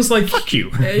 Yeah, it feels like Fuck you.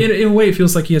 In a way, it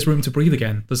feels like he has room to breathe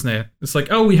again, doesn't it? It's like,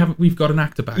 oh, we've got an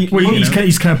actor back. Well, you know?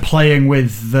 he's kind of playing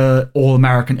with the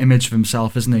all-American image of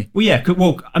himself, isn't he? Well, yeah.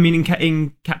 Well, I mean,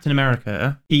 in Captain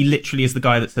America, he literally is the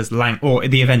guy that says or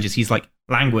in the Avengers, he's like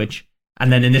language,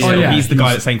 and then in this film, he's the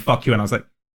guy that's saying "fuck you," and I was like,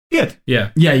 good. Yeah.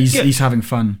 Yeah, he's having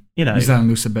fun. You know, He's letting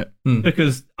loose a bit.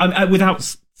 because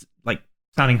without like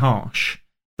sounding harsh,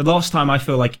 the last time I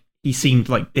feel like he seemed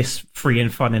like this free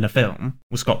and fun in a film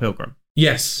was Scott Pilgrim.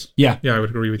 Yes. Yeah. Yeah, I would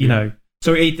agree with you. You know,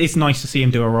 so it's nice to see him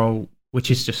do a role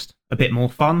which is just a bit more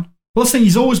fun. Well, that's the thing,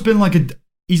 he's always been like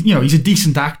he's a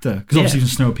decent actor because obviously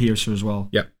he's a Snowpiercer as well.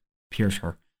 Yeah.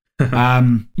 Piercer.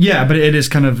 But it is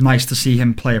kind of nice to see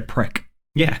him play a prick.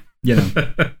 Yeah, You know,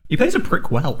 he plays a prick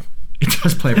well. he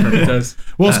does play a prick. It does.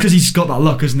 Well, it's because he's got that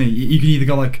look, isn't he? You can either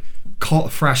go like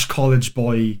fresh college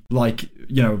boy, like,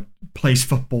 plays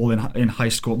football in high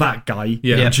school, that guy,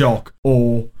 Yeah. jock,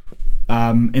 or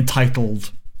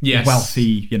entitled, Yes.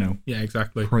 wealthy, Yeah,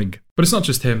 exactly. prig. But it's not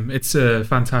just him. It's a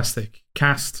fantastic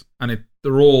cast, and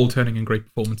they're all turning in great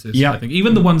performances. Yeah. I think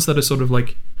even the ones that are sort of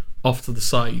like off to the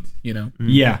side.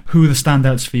 Yeah. Who are the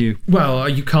standouts for you? Well,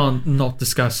 you can't not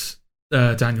discuss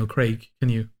Daniel Craig, can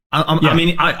you? I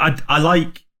mean, I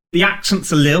like the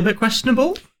accent's a little bit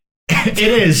questionable. It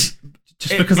is.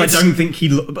 Just because I don't think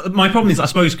but my problem is, I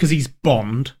suppose, because he's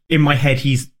Bond, in my head,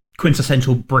 he's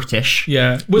quintessential British.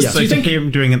 Yeah. So Do you to think? hear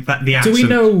him doing the Do accent. we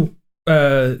know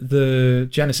the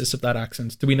genesis of that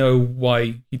accent? Do we know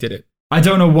why he did it? I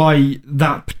don't know why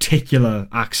that particular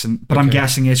accent, but I'm Okay.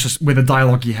 guessing it's just with the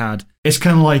dialogue he had. It's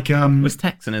kind of like It's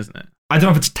Texan, isn't it? I don't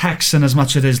know if it's Texan as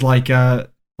much as it is like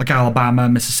Alabama,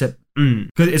 Mississippi.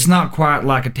 Because it's not quite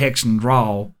like a Texan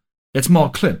drawl. It's more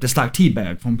clipped. It's like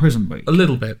Teabag from Prison Break. A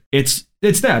little bit. It's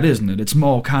It's that, isn't it? It's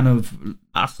more kind of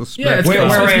That's the split. Yeah, it's where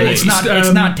got-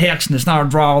 it's not text and it's not a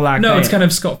draw like No, that. it's kind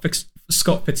of Scott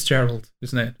Fitzgerald,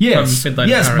 isn't it? Yes, From Midnight in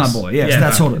yes, my Paris. boy. Yes,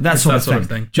 that sort of it's that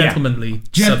thing. Yeah. Gentlemanly,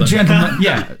 southern. Gentleman,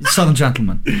 yeah, southern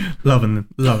gentleman, Loving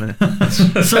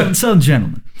it. southern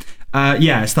gentleman.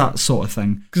 Yeah, it's that sort of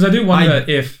thing. Because I do wonder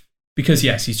if, because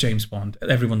yes, he's James Bond.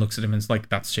 Everyone looks at him and it's like,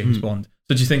 that's James Bond.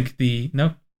 So do you think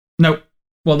no?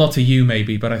 Well, not to you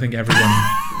maybe, but I think everyone.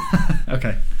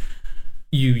 Okay.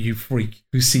 You freak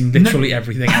who's seen literally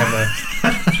everything ever.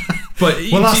 But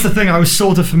Well, that's the thing. I was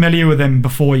sort of familiar with him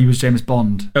before he was James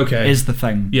Bond. Okay. Is the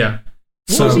thing. Yeah.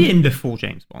 What was he in before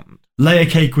James Bond? Layer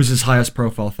Cake was his highest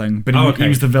profile thing, but he, Oh, okay. he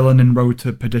was the villain in Road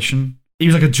to Perdition. He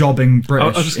was like a jobbing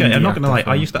British. I was just gonna, I'm indie not going to actor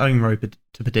lie. I film. used to own Road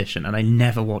to Perdition, and I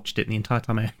never watched it the entire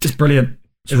time I owned it. It's brilliant.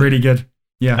 It's really good.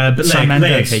 Yeah. But Sam Layer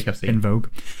Mendes Cake I've seen. in Vogue.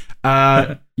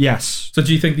 Yes. So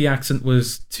do you think the accent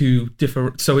was to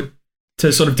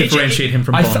sort of differentiate him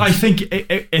from Bond? I think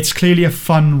it's clearly a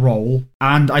fun role,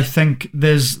 and I think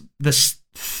there's this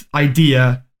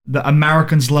idea that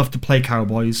Americans love to play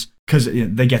cowboys because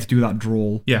they get to do that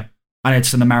drawl. Yeah. And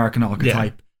it's an American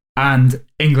archetype. And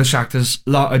English actors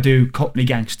like to do Cockney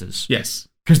gangsters. Yes.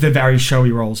 Because they're very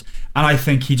showy roles. And I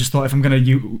think he just thought, if I'm going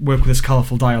to work with this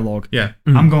colourful dialogue, Yeah.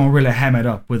 I'm going to really hem it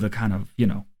up with a kind of,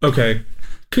 Okay.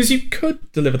 Because you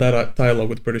could deliver that dialogue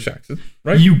with British accent,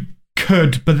 right? You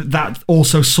could, but that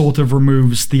also sort of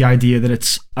removes the idea that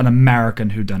it's an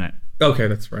American who done it. Okay,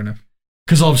 that's fair enough.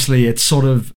 Because obviously it's sort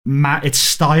of, its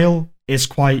style is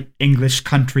quite English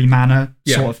country manor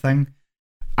sort of thing.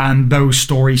 And those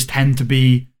stories tend to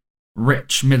be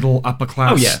rich, middle, upper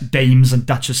class dames and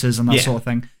duchesses and that sort of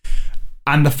thing.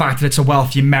 And the fact that it's a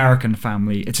wealthy American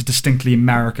family, it's a distinctly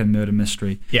American murder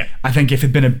mystery. Yeah. I think if it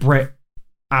had been a Brit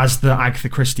as the Agatha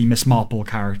Christie Miss Marple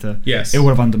character, Yes. it would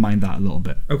have undermined that a little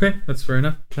bit. Okay, that's fair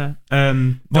enough.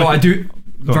 Though I do,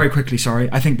 very quickly, sorry,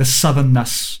 I think the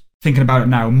southernness, thinking about it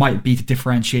now, might be to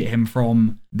differentiate him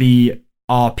from the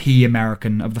RP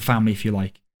American of the family, if you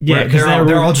like. Yeah, Where 'cause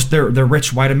they're all just they're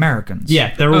rich white Americans.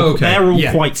 Yeah, they're all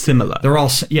Yeah. quite similar. They're all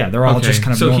just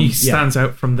kind of so he norm- stands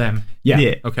out from them.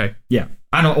 yeah. Okay. Yeah.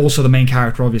 And also the main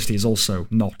character obviously is also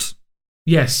not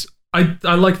Yes, I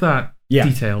like that Yeah.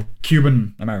 detail.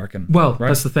 Cuban American. Well, right?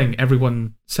 that's the thing.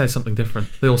 Everyone says something different.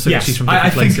 They all say Yes, she's from I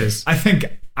different think places. I think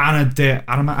Ana de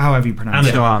Armas, however you pronounce Anna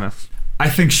it. de Armas. I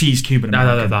think she's Cuban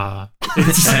American.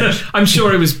 I'm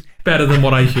sure it was better than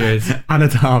what I heard. Anna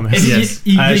de Armas. Yes.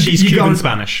 She's you Cuban gotta-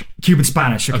 Spanish. Cuban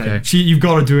Spanish. Okay. Okay. You've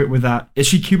got to do it with that. Is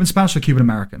she Cuban Spanish or Cuban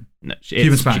American? No,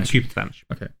 Cuban Spanish. Cuban Spanish.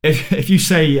 Okay. If you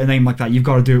say a name like that, you've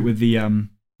got to do it with the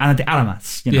Ana de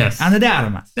Armas. You know? Yes. Ana de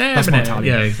Armas. That's more Italian.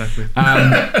 Yeah, exactly.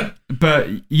 But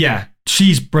yeah,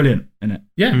 she's brilliant in it.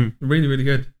 Yeah, really, really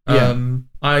good. Yeah.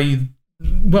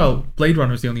 Blade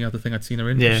Runner is the only other thing I'd seen her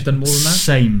in. Yeah. She's done more than that.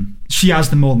 Same. She has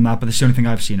done more than that, but it's the only thing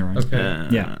I've seen her in. Okay.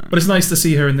 Yeah. But it's nice to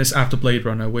see her in this after Blade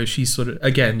Runner, where she's sort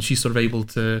of able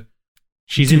to.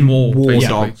 She's do in more, War basically.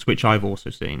 Dogs, which I've also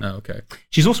seen. Oh, okay.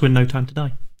 She's also in No Time to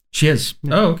Die. She is.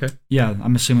 Oh, okay. Yeah,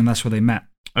 I'm assuming that's where they met.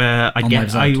 I On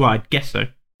guess. Lives Out. I'd guess so.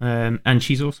 And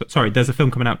she's also there's a film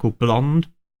coming out called Blonde.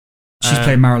 She's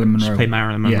played Marilyn Monroe. She's played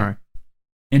Marilyn Monroe.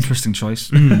 Interesting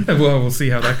choice. Well, we'll see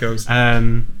how that goes.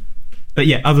 But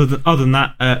yeah, other than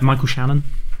that, Michael Shannon.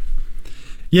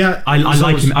 Yeah, I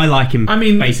like him. I like him. I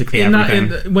mean, basically in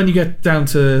everything. when you get down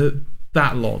to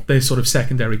that lot, they're sort of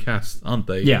secondary cast, aren't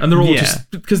they? Yeah. and they're all Yeah.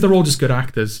 just because they're all just good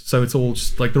actors. So it's all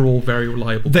just like they're all very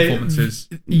reliable performances.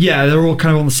 Yeah, they're all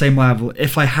kind of on the same level.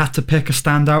 If I had to pick a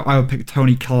standout, I would pick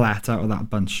Toni Collette out of that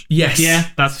bunch. Yes. Yeah,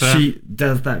 that's fair. She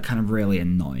does that kind of really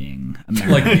annoying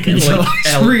Like, American. like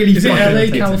It's really is it fucking LA,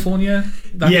 irritating. California?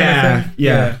 That Yeah, kind of thing?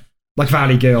 yeah. Like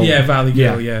Valley Girl. Yeah, Valley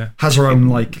Girl, yeah. Has her own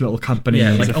like little company.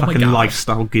 Yeah, He's like, a oh my fucking God.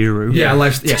 lifestyle guru. yeah,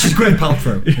 she's Gwyneth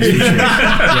Paltrow. is who she is.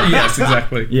 Yes,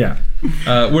 exactly. Yeah.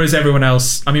 Whereas everyone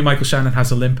else, I mean, Michael Shannon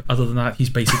has a limp. Other than that, he's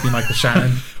basically Michael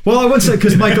Shannon. Well, I wouldn't say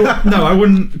because Michael. No, I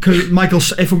wouldn't. Because Michael.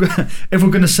 If we're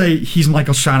gonna say he's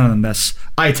Michael Shannon in this,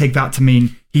 I take that to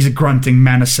mean he's a grunting,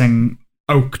 menacing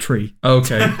oak tree.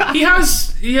 Okay, he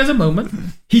has a moment.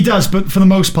 He does, but for the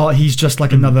most part, he's just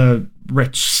like another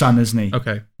rich son, isn't he?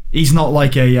 Okay, He's not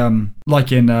like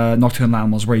like in Nocturnal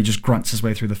Animals where he just grunts his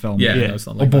way through the film. yeah, Yeah. No, it's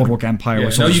not Or like that. Boardwalk Empire. Yeah,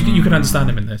 Which no, also- you can understand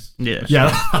him in this. Yeah.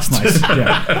 Yeah, that's nice.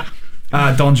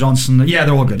 Yeah. Don Johnson. Yeah,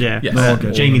 they're all good. Yeah. Yes. They're all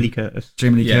good. Jamie Lee Curtis.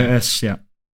 Jamie Lee Yeah. Curtis. Yeah.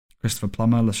 Christopher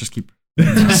Plummer. Let's just keep.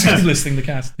 Listing the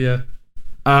cast. Yeah,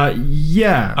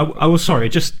 Yeah. I was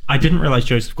sorry. I didn't realize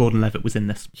Joseph Gordon-Levitt was in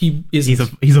this. he is.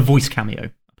 He's a voice cameo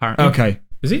apparently. Okay.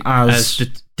 Is he? As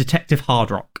As Detective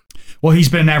Hardrock. well, he's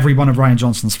been in every one of Ryan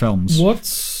Johnson's films.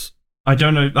 What's I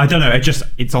don't know.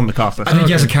 It's on the cast list. I think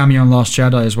he has a cameo in Last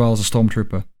Jedi as well as a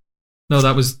stormtrooper. No,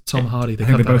 that was Tom Hardy. I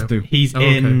think they both do. He is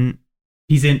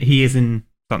in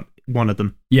one of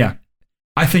them. Yeah.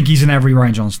 I think he's in every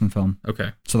Rian Johnson film,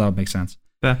 Okay. so that would make sense.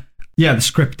 Fair. Yeah, the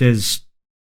script is...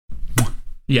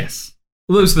 Yes.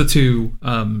 Well, those are the two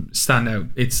stand out.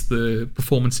 It's the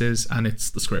performances and it's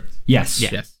the script. Yes. Yeah.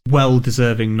 Yes. Well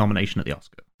deserving nomination at the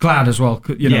Oscar. Glad as well.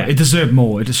 You know, Yeah. it deserved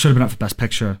more. It should have been up for Best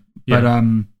Picture. Yeah. But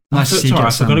nice to see Sorry, get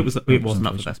I forgot some it wasn't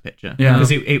up for Best Picture. Yeah.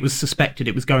 Because it was suspected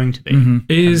it was going to be. Mhm.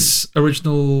 Is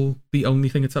original the only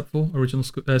thing it's up for? Original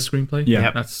screenplay? Yeah.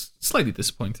 Yep. That's slightly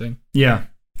disappointing. Yeah.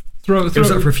 Throw It was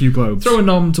up for a few Globes. throw a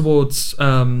nom towards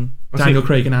Daniel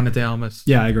Craig and Anna de Armas.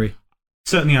 Yeah, I agree.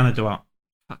 Certainly Anna de Armas.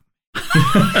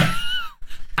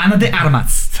 Anna de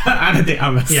Armas. Anna de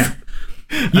Armas. Yeah.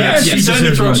 Yeah, she she's,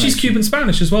 deserves only more. she's Cuban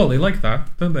Spanish as well. They like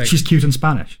that, don't they? She's cute in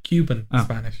Spanish. Cuban Oh.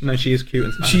 Spanish. No, she is cute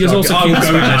and Spanish. She is also I'll cute and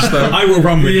go with Spanish, that. though. I will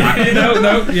run with that.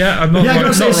 No, yeah, I'm not, Yeah, I wrong,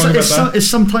 gotta say, not wrong about that. it's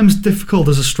sometimes difficult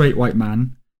as a straight white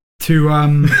man to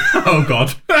Oh,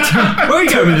 God. Where are you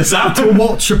going with this out? to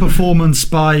watch a performance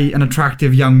by an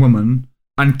attractive young woman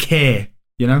and care,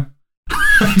 you know?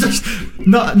 just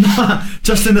not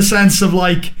just in the sense of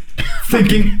like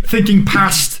thinking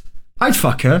past I'd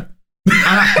fuck her and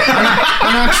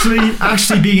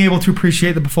actually being able to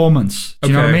appreciate the performance. Do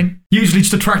you know what I Okay. mean? Usually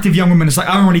just attractive young women, it's like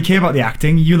I don't really care about the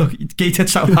acting. You look gay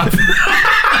tits out of that.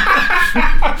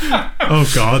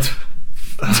 Oh, God.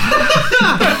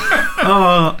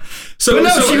 So, But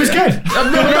no, she was good.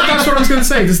 That's what I was going to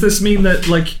say. Does this mean that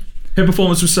like her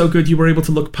performance was so good you were able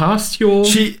to look past your?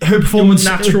 Her performance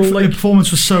natural, her like-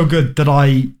 performance was so good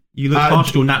that You look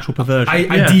past your natural perversion. I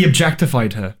Yeah.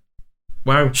 de-objectified her.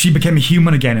 Wow. She became a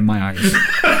human again in my eyes.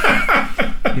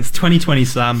 It's 2020,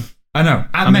 Sam. I know.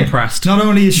 I'm impressed. Not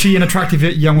only is she an attractive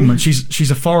young woman, she's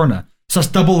a foreigner. So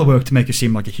that's double the work to make her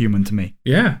seem like a human to me.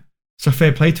 Yeah. So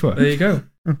fair play to her. There you go.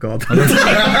 Oh, God. Maybe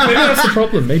that's the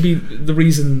problem. Maybe the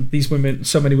reason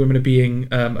so many women are being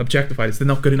objectified is they're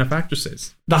not good enough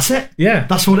actresses. That's it. Yeah.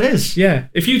 That's what it is. Yeah.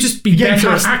 If you just be Yeah, better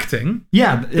at cast- acting,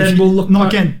 Yeah. Then if we'll you're look not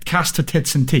back- getting cast to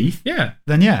tits and teeth, yeah.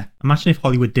 then yeah. Imagine if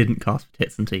Hollywood didn't cast for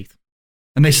tits and teeth.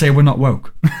 And they say we're not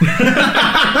woke.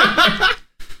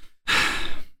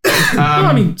 Well,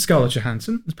 I mean, Scarlett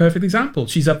Johansson is a perfect example.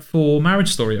 She's up for Marriage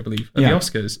Story, I believe, at Yeah. the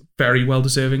Oscars. Very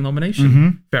well-deserving nomination.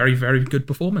 Mhm. Very, very good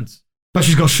performance. But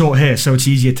she's got short hair, so it's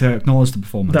easier to acknowledge the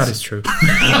performance. That is true.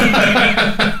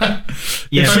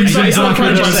 Yeah, If she's but like can I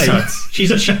one of just those say, cuts.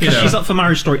 she's up for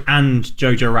Marriage Story and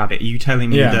Jojo Rabbit. Are you telling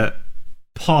me Yeah. that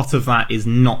part of that is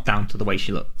not down to the way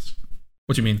she looks?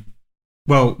 What do you mean?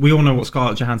 Well, we all know what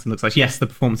Scarlett Johansson looks like. Yes, the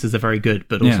performances are very good,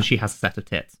 but also Yeah. she has a set of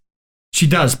tits. She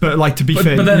does, but like to be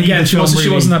fair, But then neither again, she film wasn't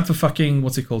really- up for fucking,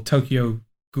 what's it called? Tokyo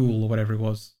Ghoul or whatever it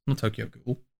was. Not Tokyo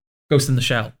Ghoul. Ghost in the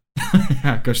Shell.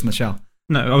 Yeah, Ghost in the Shell.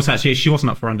 No, also actually, she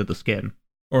wasn't up for Under the Skin.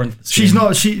 Or Into the She's Skin.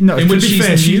 not. She no. In to which be she's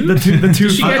fair, nude? the two.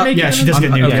 Does she get naked yeah, in she does it?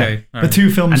 get nude. Okay, yeah. all The right. two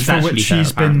And films it's for actually which her,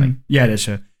 she's apparently. been. Yeah, it is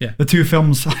her. Yeah. The two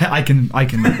films I can. I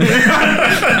can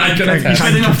You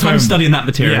spent enough time studying that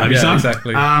material, Yeah, have you, Yeah, Sam?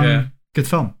 exactly. Yeah. Good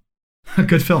film.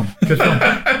 Good film. Good film.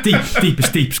 Deep. It's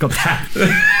deep. It's got depth.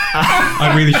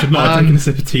 I really should not have drinking a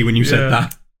sip of tea when you yeah. said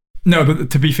that. No, but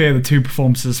to be fair, the two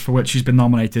performances for which she's been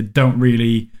nominated don't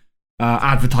really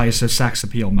advertise her sex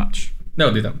appeal much. No,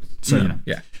 they don't. So No. you know.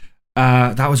 Yeah.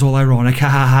 That was all ironic. Ha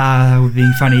ha ha. We're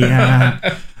being funny.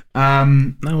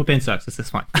 No, we're being sexist, it's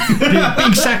fine.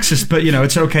 Being sexist, but you know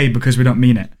it's okay because we don't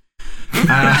mean it.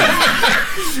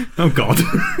 Oh, God.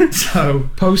 So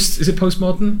Is it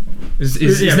postmodern?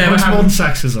 Is yeah, never postmodern having,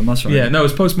 sexism. That's right. Yeah, no,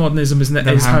 it's postmodernism is Never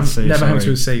having to say never having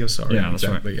sorry. to say you're sorry. Yeah, that's right.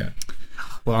 exactly, yeah.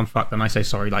 Well, I'm fucked, and I say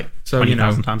sorry like So,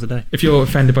 20,000 times a day. If you're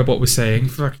offended by what we're saying,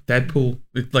 fuck Deadpool.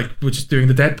 Like, we're just doing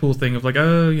the Deadpool thing of like,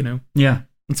 oh, you know. Yeah.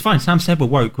 It's fine. Sam said we're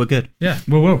woke. We're good. Yeah.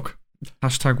 We're woke.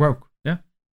 Hashtag woke. Yeah.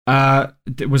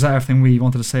 Was that everything we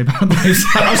wanted to say about this?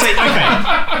 I'll say,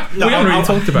 okay. No, we haven't really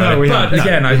talked about no, it. we But haven't.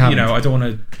 again, No, we I haven't. don't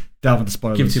want to Delve into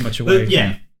spoilers. give too much away.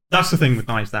 Yeah, that's the thing with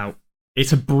Knives Out.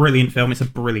 It's a brilliant film. It's a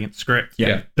brilliant script.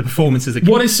 Yeah. The performances are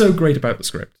What is so great about the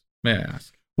script? May I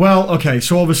ask? Well, okay,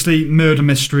 so obviously murder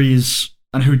mysteries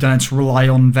and whodunits rely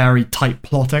on very tight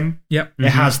plotting. Yep. It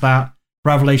has that.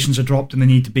 Revelations are dropped and they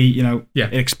need to be, you know, Yeah.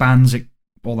 it expands,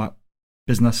 all that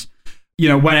business. You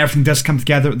know, when everything does come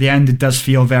together at the end, it does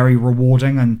feel very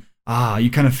rewarding and, you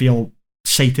kind of feel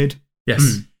sated.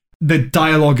 Yes. The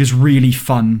dialogue is really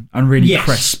fun and really Yes.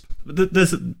 crisp. But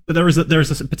there is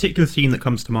a particular scene that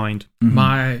comes to mind.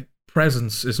 My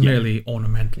presence is merely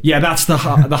ornamental. Yeah, that's the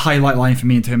highlight line for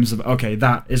me in terms of, okay,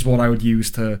 that is what I would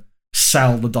use to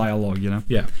sell the dialogue, you know?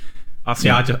 Yeah.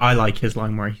 I like his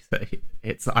line where he said,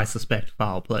 "It's I suspect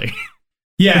foul play."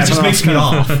 Yeah, It just but makes me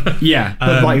laugh. Yeah,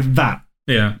 but like that.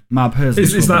 Yeah. My person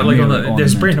Is that like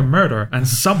there's been a brain? murder and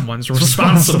someone's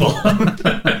responsible?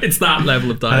 It's that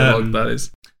level of dialogue that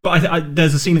is. But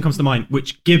there's a scene that comes to mind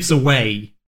which gives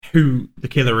away who the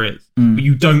killer is, but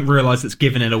you don't realise it's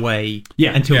given it away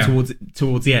until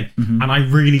towards the end. And I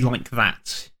really like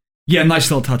that. Yeah, nice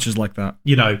little touches like that.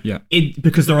 You know, Yeah.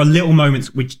 Because there are little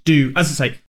moments which do, as I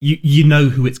say, you know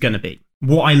who it's going to be.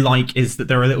 What I like is that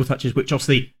there are little touches which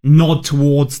obviously nod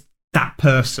towards that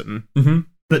person,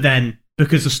 but then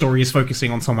because the story is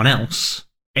focusing on someone else,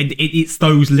 it's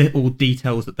those little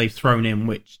details that they've thrown in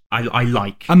which I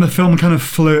like. And the film kind of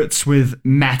flirts with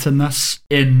meta-ness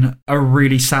in a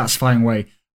really satisfying way.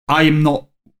 I am not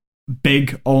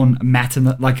big on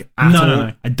meta, like, at all.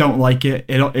 No. I don't like it.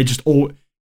 It just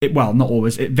well, not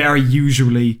always. It very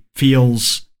usually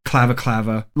feels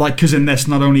clever. Like, because in this,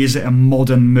 not only is it a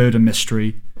modern murder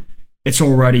mystery, it's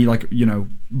already, like, you know,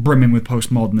 brimming with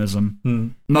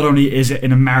postmodernism. Not only is it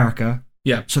in America,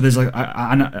 so there's like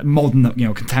a modern, you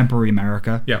know, contemporary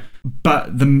America,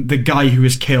 but the guy who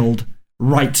is killed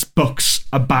writes books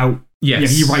about,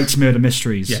 he writes murder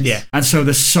mysteries, and so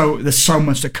there's so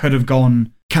much that could have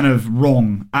gone kind of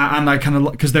wrong, and I kind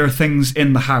of, because there are things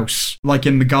in the house, like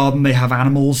in the garden they have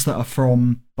animals that are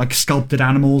from, like, sculpted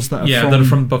animals that are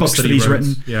from books that he's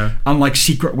written, and like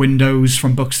secret windows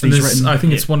from books that he's written. I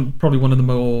think it's probably one of the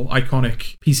more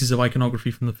iconic pieces of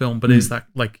iconography from the film, but is that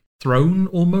like throne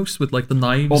almost with like the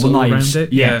knives all around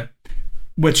it,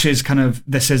 which is kind of,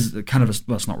 this is kind of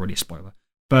well, it's not really a spoiler,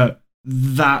 but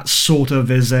that sort of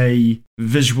is a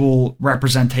visual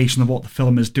representation of what the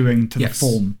film is doing to the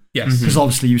form. Because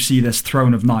obviously you see this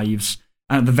throne of knives,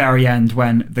 and at the very end,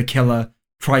 when the killer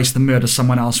tries to murder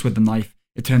someone else with the knife,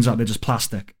 it turns out they're just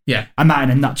plastic. And that,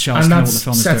 in a nutshell, is and kind of that's what the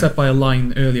film is set doing. up by a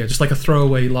line earlier, just like a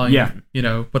throwaway line, you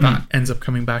know, but that ends up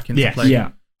coming back into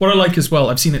play. What I like as well,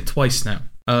 I've seen it twice now.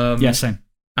 Same.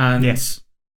 And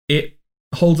it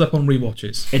holds up on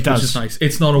rewatches. It does. Which is nice.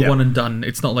 It's not a one and done.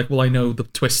 It's not like, well, I know the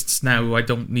twists now, I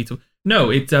don't need to. No,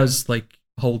 it does, like,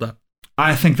 hold up.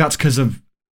 I think that's because of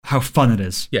how fun it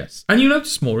is. Yes. And you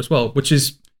notice more as well, which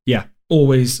is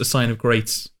always a sign of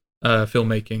great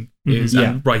filmmaking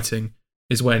and writing,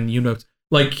 is when you note,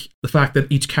 like, the fact that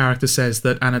each character says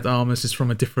that Ana de Armas is from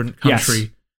a different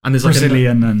country. And there's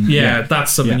Brazilian like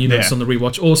that's something you notice on the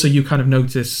rewatch. Also, you kind of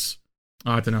notice,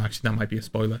 I don't know, actually, that might be a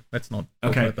spoiler. Let's not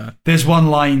talk about that. There's one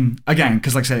line, again,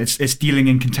 because like I said, it's dealing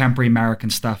in contemporary American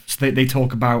stuff. So they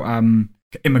talk about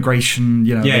immigration,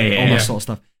 you know, all that sort of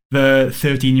stuff. The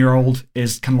 13-year-old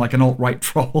is kind of like an alt-right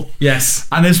troll. Yes.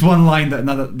 And there's one line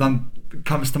that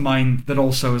comes to mind that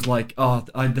also is like,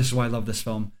 this is why I love this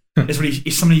film. It's when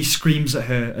somebody screams at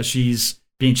her as she's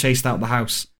being chased out of the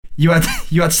house. You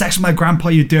had sex with my grandpa,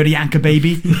 you dirty anchor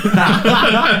baby.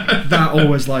 That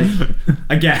always, like,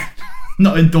 again,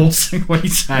 not endorsing what he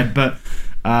said, but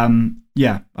I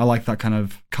like that kind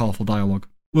of colourful dialogue.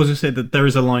 Well, as I said, that there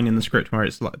is a line in the script where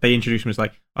it's like, they introduce him as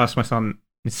like, that's my son,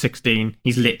 he's 16,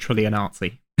 he's literally a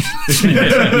Nazi. It's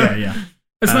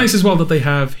nice as well that they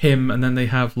have him and then they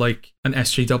have like an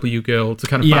SJW girl to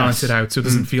kind of balance it out, so it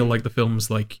doesn't feel like the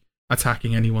film's like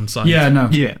attacking anyone's side.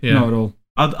 Not at all.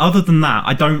 Other than that,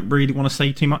 I don't really want to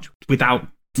say too much without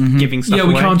giving stuff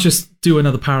away. We can't just do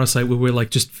another Parasite where we're like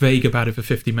just vague about it for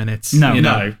 50 minutes.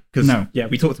 No, because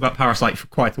we talked about Parasite for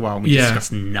quite a while and we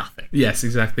discussed nothing. Yes,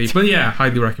 exactly. But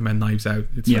highly recommend Knives Out.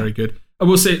 It's very good. I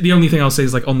will say, the only thing I'll say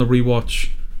is, like, on the rewatch,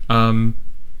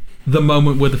 the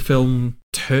moment where the film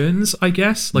turns, I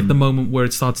guess, like the moment where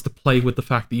it starts to play with the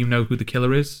fact that you know who the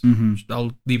killer is.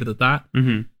 I'll leave it at that.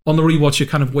 On the rewatch, you're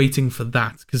kind of waiting for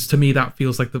that, because to me that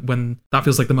feels like the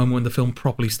moment when the film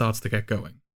properly starts to get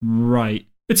going. Right.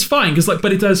 It's fine, because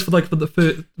but it does for the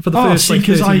first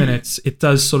 30 minutes. It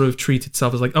does sort of treat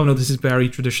itself as like, oh no, this is very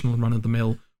traditional and run of the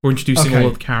mill. We're introducing all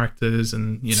of the characters,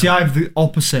 and See, I have the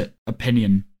opposite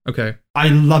opinion. Okay. I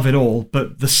love it all,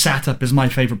 but the setup is my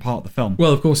favourite part of the film.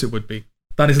 Well, of course it would be.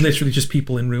 That is literally just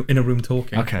people in a room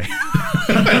talking. Okay.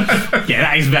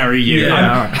 That is very you.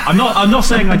 Yeah. I'm not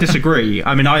saying I disagree.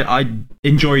 I mean, I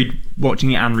enjoyed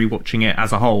watching it and rewatching it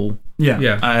as a whole.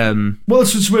 Yeah. Well,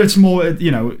 it's more, you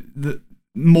know,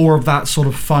 more of that sort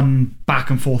of fun back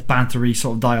and forth bantery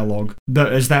sort of dialogue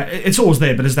that is there. It's always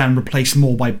there, but is then replaced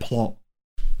more by plot.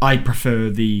 I prefer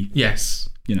the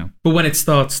you know. But when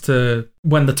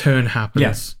the turn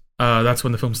happens, that's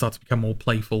when the film starts to become more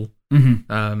playful.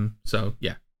 So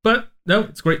yeah, but no,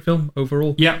 it's a great film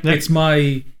overall. It's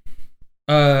my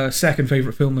second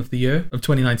favorite film of the year, of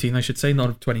 2019, I should say, not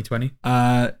of 2020.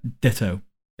 Ditto.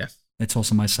 Yes, it's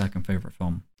also my second favorite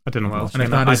film. I don't know what else. And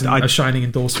if that isn't a shining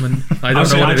endorsement, I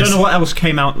don't know what what else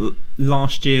came out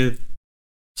last year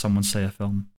someone say a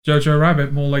film. Jojo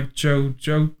Rabbit, more like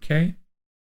Jojo K.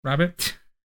 Rabbit.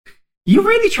 You're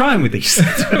really trying with these.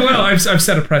 Well, I've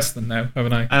set a precedent now,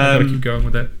 haven't I? I've got to keep going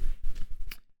with it.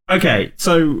 Okay,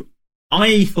 so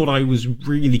I thought I was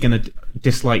really going to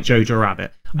dislike Jojo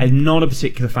Rabbit. I'm not a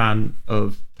particular fan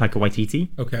of Taika Waititi.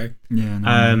 Okay. Yeah. No.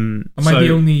 Am I the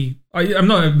only... I'm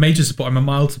not a major supporter, I'm a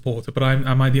mild supporter, but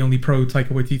am I the only pro Taika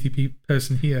Waititi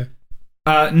person here?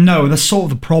 No, that's sort of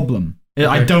the problem. I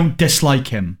Okay. don't dislike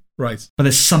him, Right. but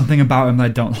there's something about him that I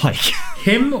don't like.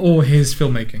 Him or his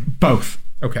filmmaking? Both.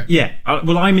 Okay. Yeah,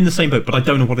 well, I'm in the same boat, but I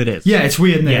don't know what it is. Yeah, it's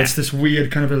weird, isn't it? Yeah. It's this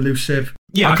weird kind of elusive...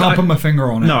 Yeah, I can't put my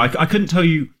finger on it. No, I couldn't tell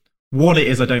you what it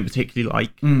is I don't particularly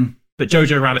like. But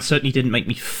Jojo Rabbit certainly didn't make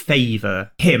me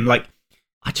favour him. Like,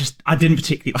 I didn't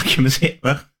particularly like him as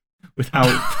Hitler.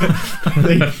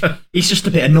 He's just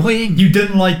a bit annoying. You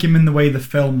didn't like him in the way the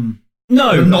film...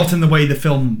 No, but not in the way the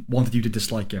film wanted you to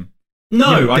dislike him.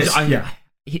 No, Yeah,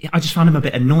 I just found him a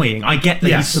bit annoying. I get that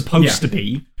Yes, he's supposed yeah. to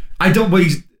be. I don't... Well,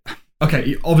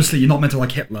 okay, obviously you're not meant to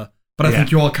like Hitler, but I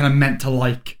think you are kind of meant to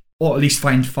like, or at least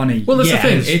find funny. Well, that's Yeah, the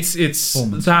thing. his It's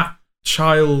performance. that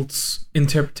child's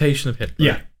interpretation of Hitler.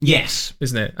 Yeah. Yes.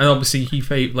 Isn't it? And obviously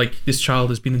this child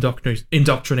has been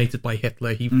indoctrinated by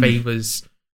Hitler. He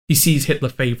sees Hitler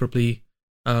favorably.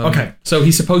 Okay. So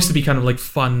he's supposed to be kind of like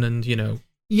fun and,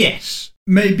 Yes.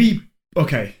 Maybe...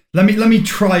 Okay, let me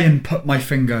try and put my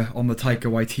finger on the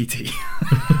Taika Waititi.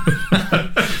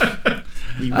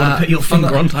 You want to put your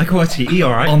finger on Taika Waititi,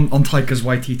 all right? on Taika's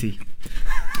Waititi.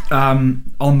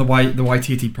 On the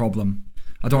Waititi problem.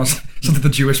 I don't want to something the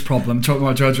Jewish problem. Talking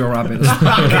about Jojo Rabbit.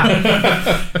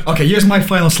 Okay, here's my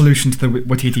final solution to the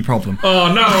Waititi problem.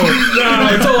 Oh, no,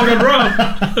 it's all gone wrong.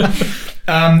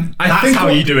 That's how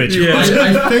you do it, George.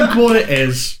 I think what it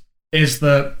is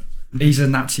that he's a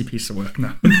Nazi piece of work.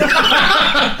 No.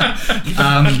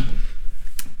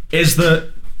 Is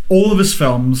that all of his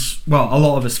films, well, a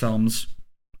lot of his films,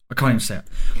 I can't even say it.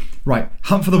 Right,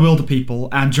 Hunt for the Wilder People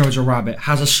and Jojo Rabbit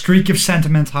has a streak of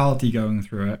sentimentality going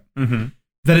through it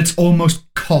that it's almost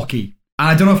cocky. And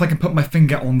I don't know if I can put my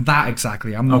finger on that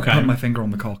exactly. I'm not putting my finger on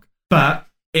the cock. But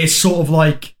it's sort of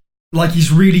like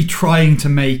he's really trying to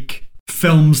make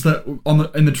films that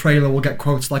in the trailer will get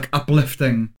quotes like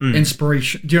uplifting,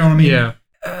 inspiration. Do you know what I mean? Yeah.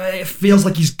 It feels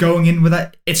like he's going in with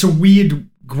that. It's a weird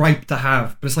gripe to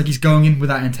have, but it's like he's going in with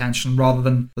that intention rather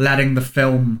than letting the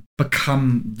film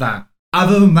become that.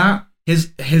 Other than that,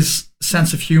 his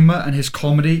sense of humor and his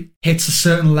comedy hits a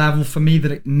certain level for me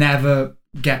that it never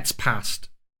gets past.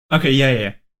 Okay,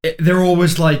 yeah. They're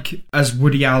always like, as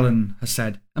Woody Allen has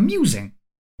said, amusing.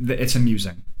 It's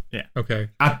amusing. Yeah. Okay.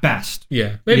 At best.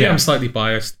 Yeah. Maybe Yeah. I'm slightly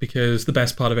biased because the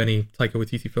best part of any Taika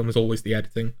Waititi film is always the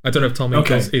editing. I don't know if Tom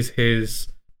Eagles is his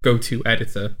go-to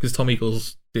editor because Tom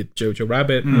Eagles did Jojo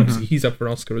Rabbit and obviously he's up for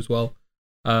an Oscar as well.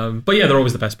 But yeah, they're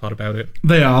always the best part about it.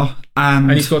 They are.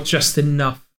 And he's got just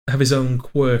enough of his own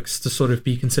quirks to sort of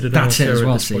be considered an That's it auteur as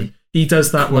well, at this see. point. He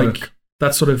does that Quirk.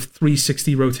 that sort of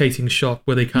 360 rotating shot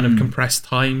where they kind of compress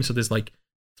time, so there's like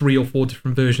 3 or 4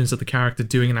 different versions of the character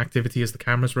doing an activity as the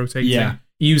camera's rotating. Yeah.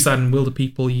 He used that in Wilder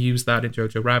People, he used that in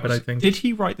Jojo Rabbit, I think. Did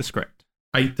he write the script?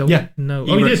 I don't know.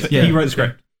 He Oh, he wrote, did? Yeah. He wrote the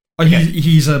script.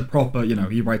 He's a proper,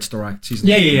 he writes, directs. He's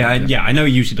Yeah. I know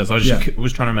he usually does. I was just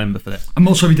was trying to remember for this. I'm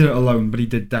not sure if he did it alone, but he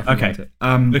did definitely Okay.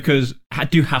 write it. Because I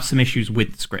do have some issues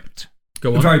with the script.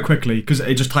 Go on. Very quickly, because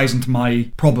it just ties into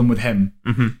my problem with him.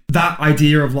 That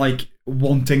idea of like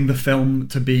wanting the film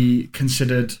to be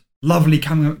considered lovely,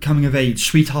 coming of age,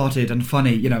 sweethearted and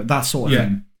funny, that sort of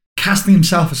thing. Casting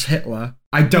himself as Hitler,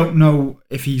 I don't know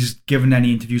if he's given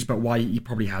any interviews about why he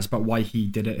probably has, but why he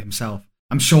did it himself.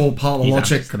 I'm sure part of the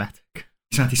logic.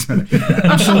 He's anti-Semitic.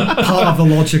 I'm sure part of the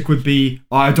logic would be,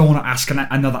 I don't want to ask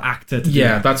another actor to do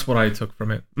Yeah, it. that's what I took from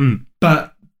it.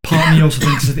 But part of me also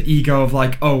thinks of the ego of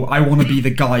like, I want to be the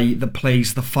guy that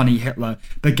plays the funny Hitler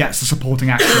that gets the supporting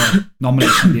actor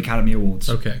nomination at the Academy Awards.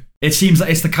 Okay. It seems like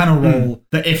it's the kind of role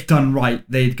that if done right,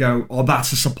 they'd go,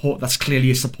 that's clearly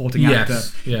a supporting actor.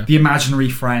 Yeah. The imaginary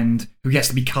friend who gets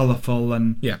to be colourful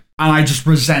and Yeah. I just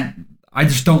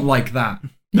don't like that.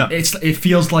 No. It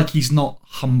feels like he's not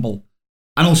humble.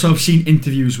 And also I've seen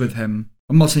interviews with him.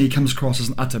 I'm not saying he comes across as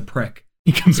an utter prick.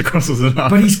 He comes across as an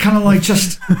But he's kind of like,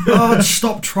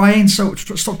 stop trying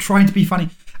to be funny.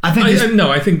 I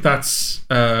think that's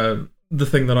the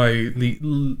thing that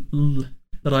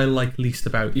I like least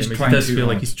about him. He's Is he trying does too feel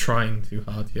like hard. he's trying too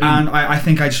hard. Yeah. and I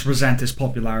think I just resent his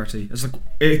popularity. It's like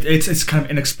it's kind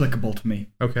of inexplicable to me.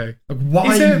 Okay. Like,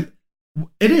 why? Is it?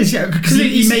 It is, yeah, because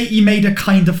he made a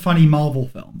kind of funny Marvel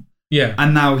film, Yeah.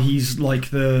 and now he's like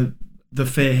the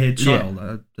fair-haired child.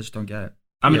 I just don't get it.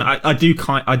 I mean, I do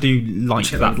like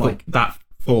Which I would like. that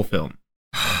Thor film.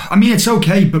 I mean, it's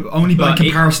okay, but only by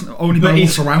comparison, only by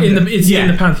what's around it. It's in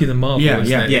the pantheon of Marvel, Yeah,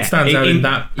 isn't it? yeah. It stands out in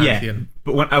that pantheon.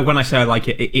 But when I say I like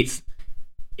it, it's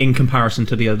in comparison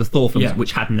to the other Thor films,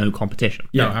 which had no competition.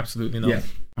 No, absolutely not. Yeah.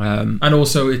 And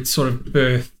also, it sort of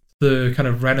birthed the kind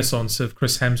of renaissance of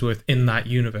Chris Hemsworth in that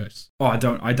universe. Oh, I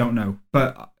don't know,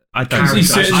 but I don't.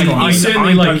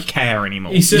 certainly like, don't care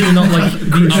anymore. He's certainly not like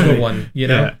the other one, you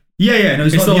know. Yeah. No,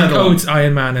 it's not like one. it's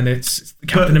Iron Man and it's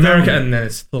Captain America and then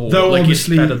it's Thor. Though like,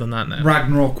 obviously, it's better than that now.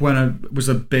 Ragnarok was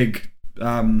a big,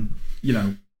 went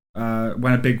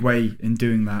a big way in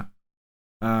doing that.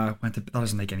 That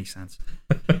doesn't make any sense.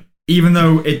 Even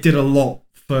though it did a lot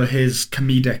for his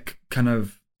comedic kind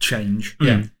of change.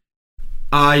 Yeah.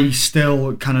 I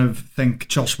still kind of think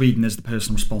Joss Whedon is the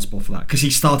person responsible for that because he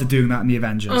started doing that in the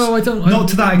Avengers. Oh, not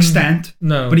to that extent.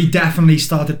 No, but he definitely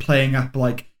started playing up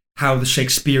like how the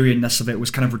Shakespeareanness of it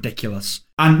was kind of ridiculous.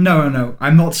 And no,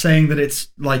 I'm not saying that it's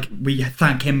like we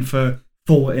thank him for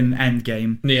Thor in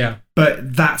Endgame. Yeah,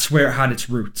 but that's where it had its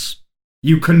roots.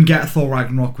 You couldn't get Thor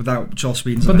Ragnarok without Joss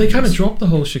Whedon's But Avengers. they kind of dropped the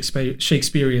whole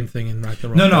Shakespearean thing in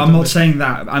Ragnarok. No, I'm not saying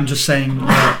that. I'm just saying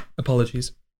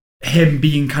apologies. Him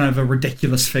being kind of a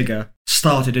ridiculous figure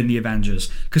started in the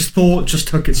Avengers because Thor just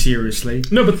took it seriously.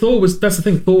 No, but that's the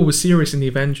thing. Thor was serious in the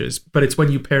Avengers, but it's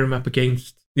when you pair him up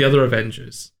against the other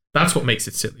Avengers that's what makes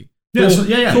it silly.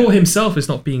 Thor himself is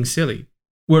not being silly,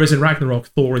 whereas in Ragnarok,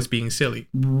 Thor is being silly.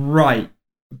 Right,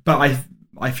 but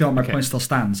I feel like my point still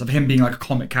stands of him being like a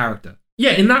comic character.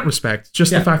 Yeah, in that respect,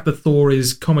 just the fact that Thor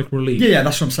is comic relief. Yeah,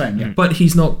 that's what I'm saying. Yeah, but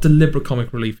he's not deliberate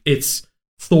comic relief. It's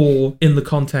Thor in the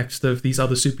context of these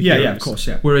other superheroes. Yeah, of course,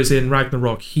 yeah. Whereas in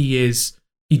Ragnarok, he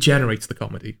generates the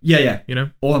comedy. Yeah. You know?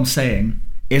 All I'm saying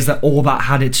is that all that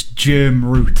had its germ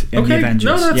root in the Avengers.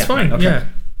 No, that's fine. Okay. Yeah.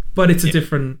 But it's a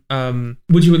different...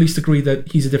 would you at least agree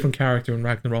that he's a different character in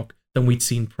Ragnarok than we'd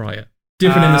seen prior?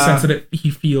 Different in the sense that he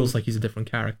feels like he's a different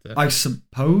character. I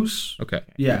suppose. Okay.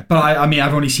 Yeah, but I mean,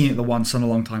 I've only seen it the once and a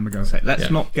long time ago. So let's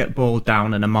not get boiled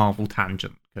down in a Marvel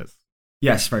tangent.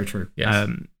 Yes, very true. Yes.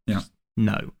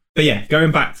 No. But yeah,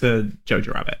 going back to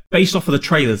Jojo Rabbit. Based off of the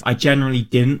trailers, I generally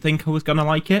didn't think I was going to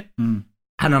like it. Mm.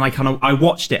 And then I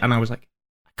watched it and I was like,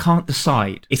 I can't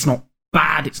decide. It's not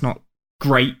bad. It's not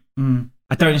great. Mm.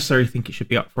 I don't necessarily think it should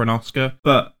be up for an Oscar,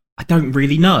 but I don't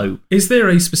really know. Is there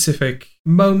a specific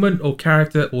moment or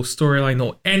character or storyline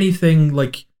or anything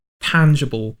like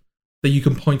tangible that you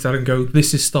can point out and go,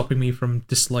 this is stopping me from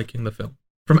disliking the film?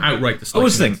 From outright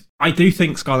disliking it? I do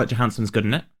think Scarlett Johansson's good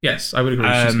in it. Yes, I would agree.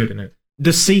 She's good in it.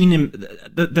 The scene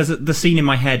there's the scene in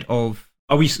my head of...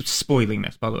 Are we spoiling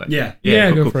this, by the way?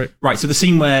 Yeah, cool. For it. Right, so the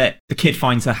scene where the kid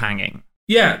finds her hanging.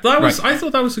 Yeah, that was. Right. I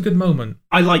thought that was a good moment.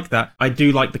 I like that. I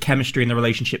do like the chemistry and the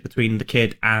relationship between the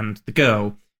kid and the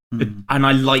girl. And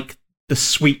I like the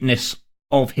sweetness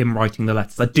of him writing the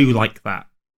letters. I do like that.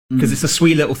 Because it's a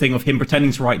sweet little thing of him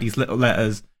pretending to write these little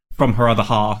letters from her other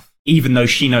half, even though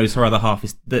she knows her other half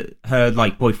is her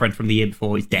like boyfriend from the year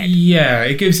before is dead. Yeah,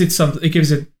 it gives it something. It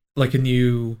gives it like a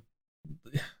new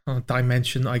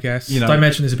dimension, I guess. You know,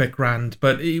 dimension is a bit grand,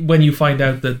 but when you find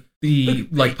out that the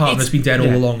partner's been dead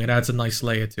all along, it adds a nice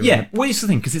layer to it. Yeah, well, it's the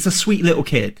thing, because it's a sweet little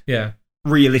kid. Yeah.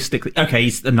 Realistically, okay,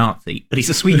 he's a Nazi, but he's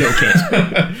a sweet little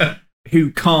kid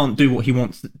who can't do what he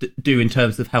wants to do in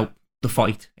terms of help the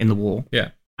fight in the war. Yeah.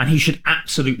 And he should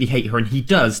absolutely hate her, and he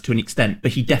does to an extent,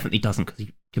 but he definitely doesn't because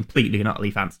he completely and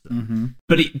utterly fancies her. Mm-hmm.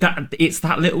 But it's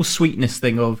that little sweetness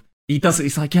thing of, he does it,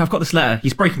 he's like, yeah, I've got this letter,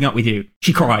 he's breaking up with you.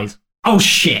 She cries. Oh,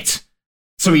 shit!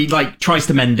 So he, tries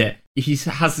to mend it. He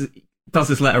does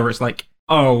this letter where it's like,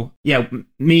 oh, yeah,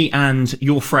 me and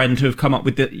your friend who have come up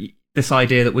with this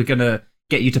idea that we're going to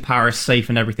get you to Paris safe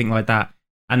and everything like that.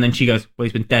 And then she goes, well,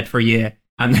 he's been dead for a year.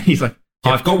 And then he's like,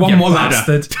 I've got one more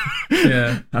letter.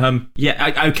 Yeah.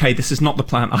 Okay, this is not the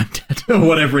plan. I'm dead. Or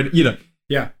whatever,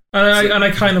 Yeah. And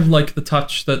I kind of like the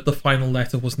touch that the final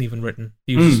letter wasn't even written.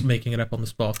 He was just making it up on the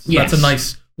spot. So that's a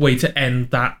nice way to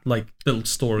end that little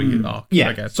story arc,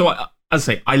 I guess. So as I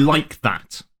say, I like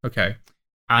that. Okay.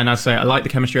 And as I say, I like the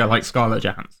chemistry. I like Scarlett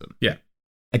Johansson. Yeah.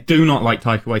 I do not like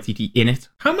Taika Waititi in it.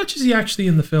 How much is he actually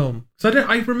in the film? Because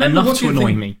I remember enough to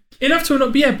annoy me. Enough to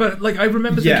annoy, yeah. But I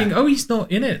remember thinking, oh, he's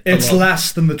not in it. It's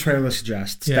less than the trailer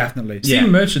suggests, definitely.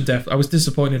 Stephen Merchant, I was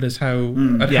disappointed as how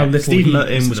little Steve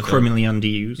Merchant was criminally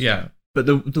underused. Yeah. But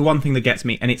the one thing that gets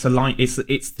me, and it's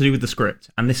to do with the script,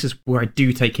 and this is where I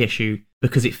do take issue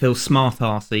because it feels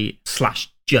smart-arsey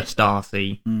 / just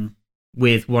arsey,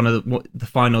 with one of the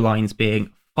final lines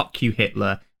being "fuck you,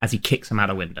 Hitler" as he kicks him out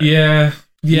a window. Yeah.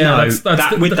 Yeah, No,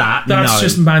 that's no.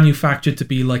 just manufactured to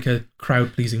be like a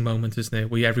crowd-pleasing moment, isn't it?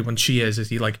 Where everyone cheers as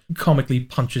he like comically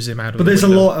punches him out of But the there's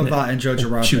window. a lot of that in Jojo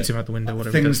Rabbit. Shoots him out the window,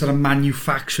 whatever. Things that are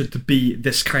manufactured to be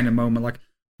this kind of moment, like,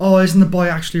 oh, isn't the boy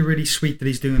actually really sweet that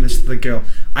he's doing this to the girl?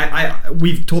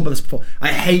 We've talked about this before. I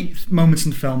hate moments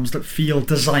in films that feel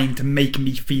designed to make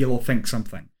me feel or think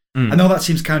something. I know that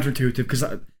seems counterintuitive because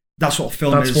that's what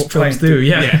film is. That's what trying films to do,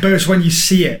 yeah. But it's when you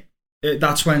see it,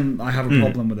 that's when I have a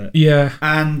problem with it. Yeah.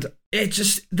 And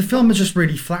the film is just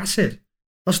really flaccid.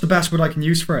 That's the best word I can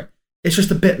use for it. It's just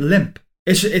a bit limp.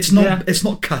 It's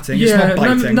not cutting. It's not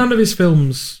biting. None of his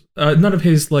films, none of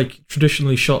his like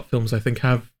traditionally shot films, I think,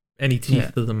 have any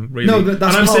teeth to them. Really. No,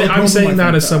 that's and part of the I'm saying problem,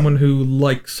 that I as think, someone who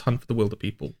likes Hunt for the Wilder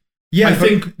People. Yeah, I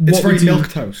think it's what we very do-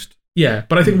 milquetoast. Yeah,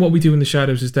 but I think what we do in the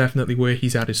shadows is definitely where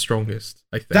he's at his strongest.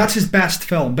 I think That's his best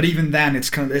film, but even then, it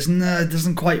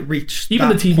doesn't quite reach. even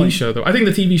that the TV point. show though. I think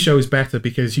the TV show is better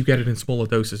because you get it in smaller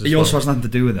doses. As It well. also has nothing to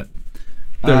do with it.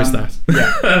 There is that.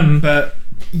 Yeah, but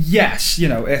yes,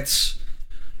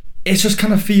 it just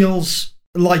kind of feels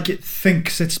like it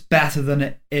thinks it's better than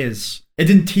it is. It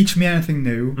didn't teach me anything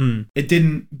new. It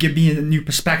didn't give me a new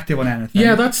perspective on anything.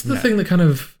 Yeah, that's the thing that kind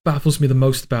of baffles me the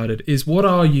most about it is what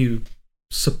are you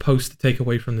supposed to take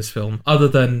away from this film other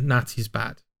than Nazi's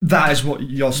bad? That is what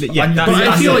you're. Yeah, and, that- but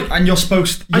I I feel feel like- and you're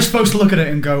supposed to look at it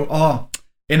and go, oh,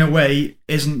 in a way,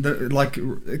 isn't the like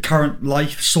current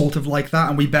life sort of like that?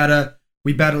 And we better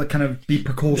kind of be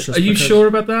precautious. Are you because- sure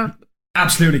about that?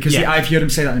 Absolutely, because Yeah. I've heard him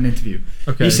say that in an interview.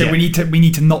 Okay, He said yeah. we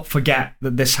need to not forget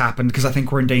that this happened because I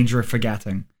think we're in danger of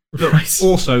forgetting. Right.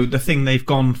 Also, the thing they've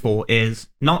gone for is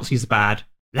Nazis are bad.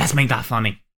 Let's make that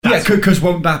funny. Yeah, because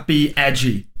won't that be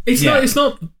edgy? It's Yeah. not. It's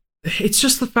not. It's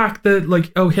just the fact that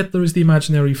like, oh, Hitler is the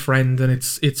imaginary friend, and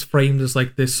it's framed as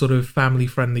like this sort of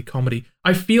family-friendly comedy.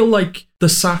 I feel like the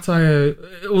satire,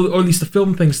 or at least the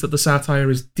film thinks that the satire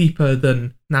is deeper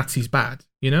than Nazis bad.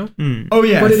 You know? Oh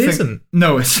yeah, But it isn't.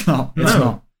 No, it's not. It's No.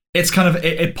 not. It's kind of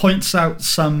it points out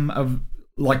some of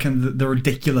like the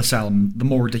ridiculous element, the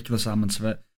more ridiculous elements of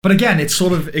it. But again, it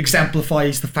sort of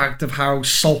exemplifies the fact of how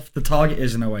soft the target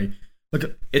is in a way.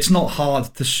 Like, it's not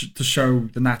hard to show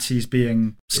the Nazis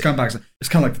being scumbags. It's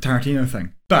kind of like the Tarantino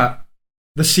thing. But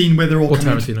the scene where they're all Or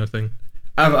coming Tarantino thing.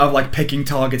 of like picking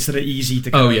targets that are easy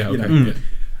to kind Oh of, yeah. Okay. know, yeah.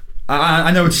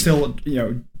 I know it's still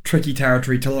tricky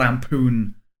territory to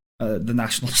lampoon the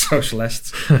National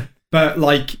Socialists, but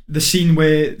like the scene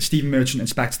where Stephen Merchant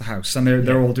inspects the house and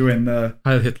they're all doing the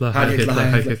Heil Hitler. Heil Hitler.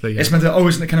 Heil Hitler. Yeah. It's meant to,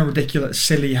 isn't it kind of ridiculous,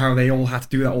 silly how they all had to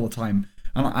do that all the time?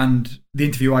 And the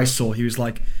interview I saw, he was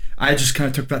like, I just kind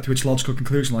of took that to its logical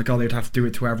conclusion, like, oh, they'd have to do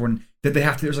it to everyone. Did they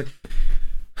have to? It was like,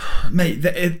 mate,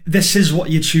 this is what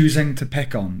you're choosing to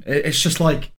pick on. It's just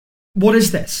like, what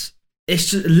is this? It's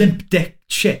just limp dick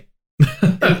shit.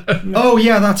 Oh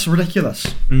yeah, that's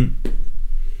ridiculous.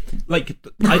 Like,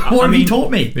 What I have mean, you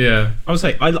taught me? Yeah. I would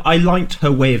say I liked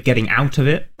her way of getting out of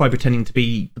it by pretending to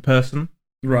be the person.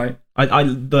 Right. I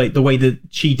like the way that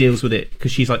she deals with it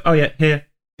because she's like, oh yeah, here,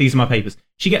 these are my papers.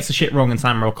 She gets the shit wrong, and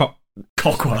Sam Rockwell.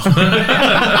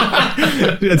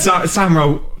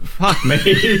 Sam fuck me.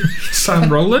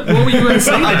 Sam Rowland. What were you going to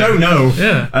say? I don't know.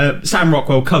 Yeah. Sam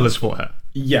Rockwell covers for her.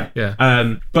 Yeah. Yeah.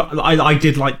 But I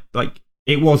did like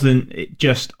it wasn't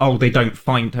just they don't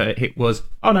find her. It was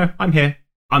no, I'm here.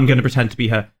 I'm going to pretend to be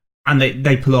her, and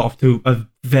they pull it off to a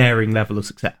varying level of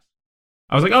success.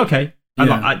 I was like, okay,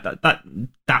 Yeah.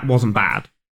 that wasn't bad.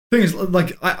 Thing is,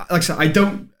 like I said, I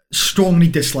don't strongly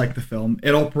dislike the film.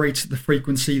 It operates at the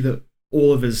frequency that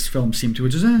all of his films seem to,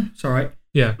 which is it's all right.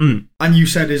 Yeah. And you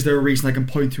said, is there a reason I can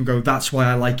point to and go, that's why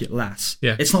I like it less?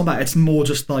 Yeah. It's not that. It's more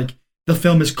just like the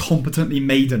film is competently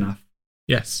made enough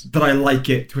Yes. that I like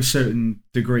it to a certain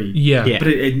degree. Yeah. Yeah. But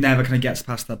it never kind of gets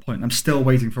past that point. I'm still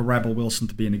waiting for Rebel Wilson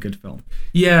to be in a good film.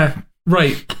 Yeah.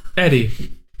 Right. Eddie,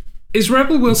 is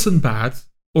Rebel Wilson bad,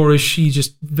 or is she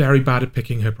just very bad at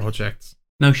picking her projects?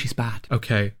 No, she's bad.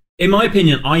 Okay. In my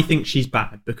opinion, I think she's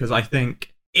bad because I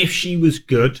think if she was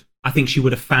good, I think she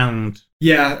would have found.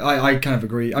 Yeah, I kind of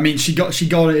agree. I mean, she got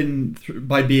it in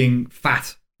by being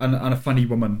fat and a funny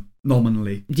woman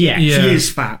nominally. Yeah, Yeah. She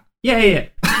is fat, yeah.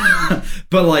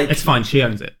 but like, It's fine. She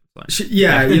owns it. It's fine.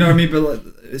 yeah, you know what I mean. But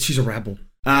like, she's a rebel.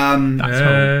 That's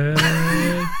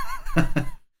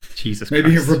Jesus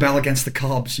Maybe Christ. rebel against the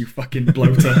carbs, you fucking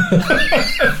bloater.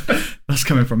 That's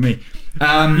coming from me.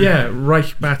 yeah.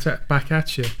 Right back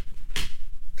at you.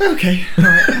 Okay.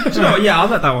 Oh, yeah, I'll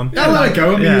let that one. I'll let it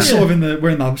go. I mean, Yeah. we're sort of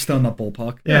we're still in that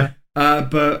ballpark. Yeah.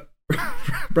 But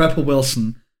Rebel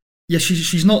Wilson, yeah,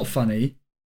 she's not funny.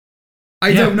 I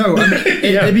Yeah. don't know. I mean,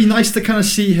 Yeah. it'd be nice to kind of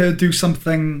see her do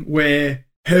something where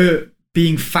her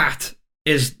being fat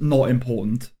is not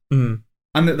important. Mm.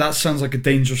 And that sounds like a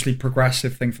dangerously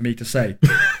progressive thing for me to say.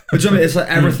 But you know, it's like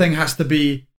everything has to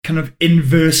be kind of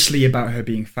inversely about her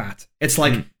being fat. It's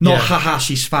like, not haha,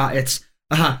 she's fat. It's,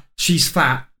 aha, she's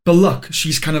fat. But look,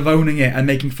 she's kind of owning it and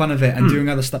making fun of it and doing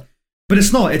other stuff. But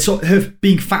it's not. It's her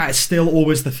being fat is still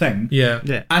always the thing.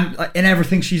 Yeah. And in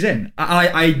everything she's in.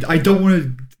 I don't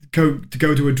want to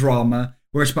go to a drama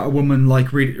where it's about a woman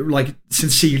like really, like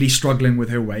sincerely struggling with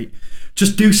her weight.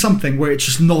 Just do something where it's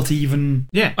just not even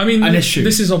I mean, an issue.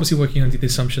 This is obviously working under the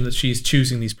assumption that she's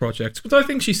choosing these projects, but I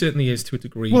think she certainly is to a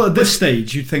degree. Well, at this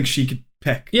stage, you'd think she could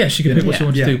pick. Yeah, she could pick what she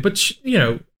wants to Yeah. do. But,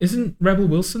 isn't Rebel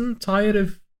Wilson tired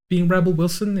of being Rebel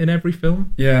Wilson in every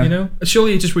film? Yeah. You know?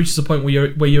 Surely it just reaches a point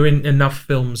where you're in enough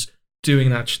films doing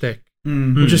that shtick.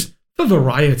 Or just for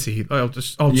variety, I'll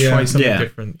try something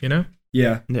different, you know?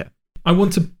 Yeah. I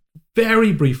want to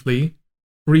very briefly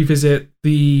revisit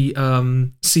the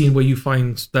scene where you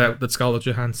find that Scarlett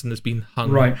Johansson has been hung.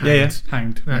 Right.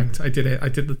 Hanged. I did it. I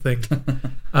did the thing.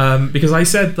 Because I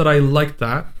said that I liked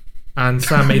that, and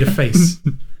Sam made a face.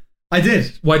 I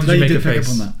did. Why did you make a pick face?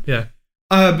 up on that.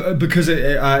 Yeah. Because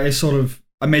it sort of...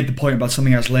 I made the point about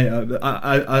something else later.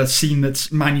 A scene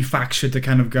that's manufactured to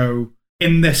kind of go...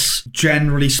 In this,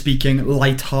 generally speaking,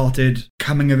 light-hearted,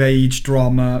 coming-of-age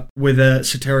drama with a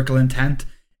satirical intent,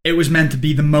 it was meant to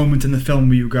be the moment in the film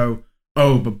where you go,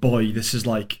 oh, but boy, this is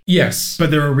like... Yes.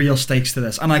 But there are real stakes to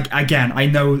this. And I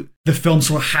know the film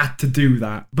sort of had to do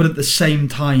that, but at the same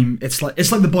time, it's like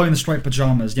the boy in the striped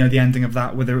pajamas, the ending of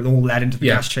that where they're all led into the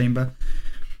gas chamber.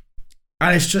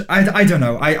 And it's just, I don't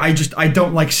know. I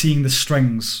don't like seeing the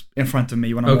strings in front of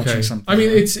me when I'm watching something. I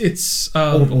mean, it's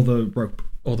or the rope.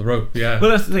 Or the rope, yeah. Well,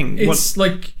 that's the thing. It's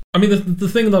like, I mean, the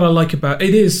thing that I like about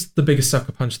it is the biggest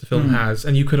sucker punch the film has,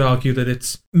 and you could argue that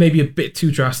it's maybe a bit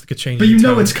too drastic a change. But you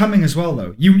know it's coming as well,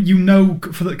 though. You know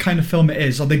for the kind of film it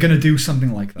is, are they going to do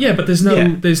something like that? Yeah, but there's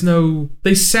no.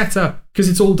 They set up because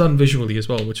it's all done visually as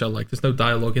well, which I like. There's no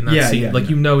dialogue in that scene.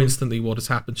 You know instantly what has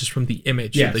happened just from the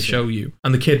image that they show you,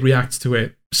 and the kid reacts to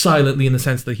it silently in the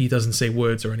sense that he doesn't say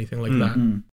words or anything like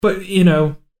that. But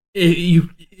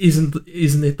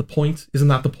isn't it the point? Isn't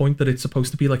that the point that it's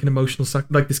supposed to be like an emotional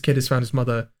like this kid has found his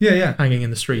mother hanging in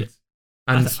the street,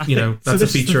 and that's a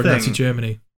feature of Nazi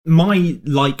Germany. My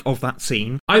like of that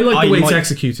scene, I like the way it's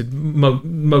executed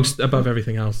most above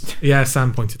everything else. Yeah,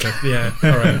 Sam pointed out. Yeah,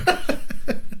 all right.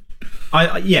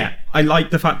 I like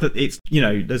the fact that it's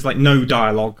there's like no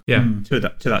dialogue to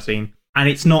that scene. And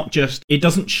it's not just... It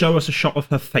doesn't show us a shot of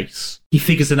her face. He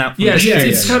figures it out from the shoes.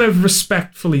 It's kind of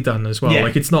respectfully done as well.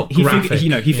 Like, it's not graphic.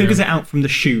 He figures it out from the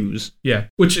shoes. Yeah.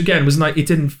 Which, again, was like...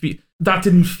 That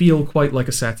didn't feel quite like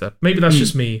a setup. Maybe that's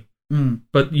just me.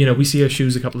 But, we see her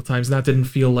shoes a couple of times, and that didn't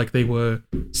feel like they were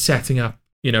setting up,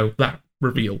 that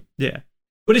reveal. Yeah.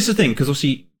 But it's the thing, because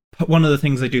obviously... One of the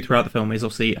things they do throughout the film is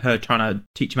obviously her trying to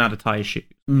teach him how to tie his shoes.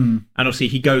 And obviously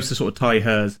he goes to sort of tie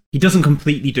hers. He doesn't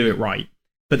completely do it right.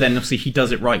 But then obviously he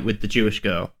does it right with the Jewish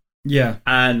girl. Yeah.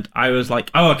 And I was like,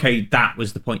 oh, okay, that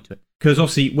was the point to it. Because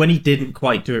obviously when he didn't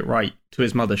quite do it right to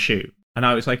his mother's shoe, and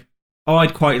I was like, oh,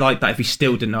 I'd quite like that if he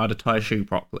still didn't know how to tie a shoe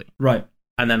properly. Right.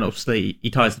 And then obviously he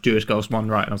ties the Jewish girl's one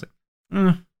right, and I was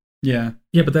like, Yeah.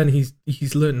 Yeah, but then he's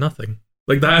learned nothing.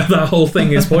 Like that whole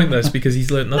thing is pointless because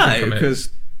he's learned nothing from it. No, because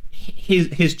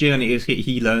his journey is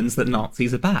he learns that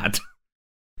Nazis are bad.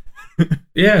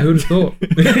 Yeah, who'd have thought?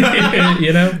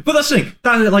 But that's the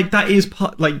thing. That is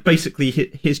part, basically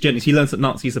his journey. He learns that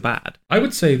Nazis are bad. I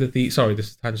would say that sorry, this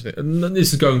is tangent.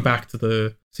 This is going back to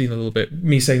the scene a little bit.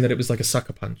 Me saying that it was like a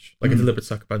sucker punch, like a deliberate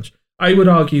sucker punch. I would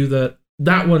argue that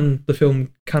one the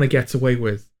film kind of gets away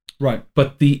with. Right.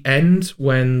 But the end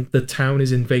when the town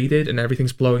is invaded and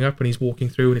everything's blowing up and he's walking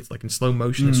through and it's like in slow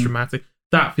motion, it's dramatic.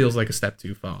 That feels like a step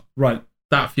too far. Right.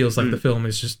 That feels like the film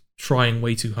is just trying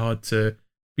way too hard to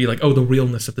be like, oh, the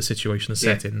realness of the situation is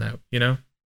set in now,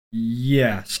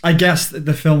 Yes. I guess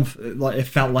the film, it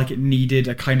felt like it needed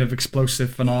a kind of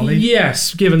explosive finale.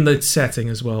 Yes, given the setting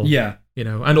as well. Yeah.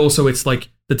 And also it's like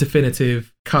the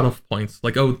definitive cut-off point.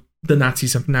 Like, oh, the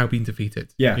Nazis have now been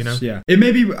defeated. Yes, yeah. It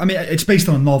may be, I mean, it's based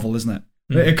on a novel, isn't it?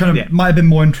 It kind of might have been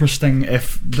more interesting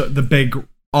if the big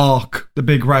arc, the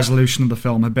big resolution of the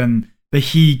film had been that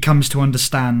he comes to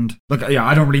understand. Look,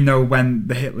 I don't really know when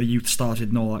the Hitler Youth started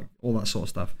and all that sort of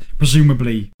stuff.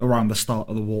 Presumably around the start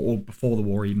of the war or before the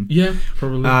war, even. Yeah,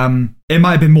 probably. It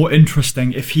might have been more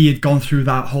interesting if he had gone through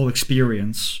that whole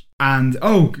experience and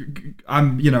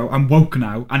I'm woke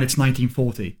now and it's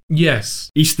 1940. Yes,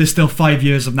 there's still 5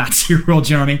 years of Nazi rule.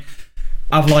 Do you know what I mean?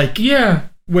 Of like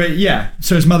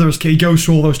so his mother he goes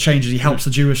through all those changes. He helps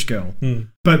the Jewish girl,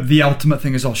 but the ultimate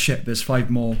thing is, oh shit, there's 5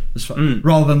 more.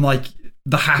 Rather than like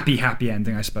the happy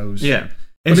ending, I suppose. Yeah.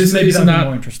 But isn't that'd be that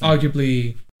more interesting.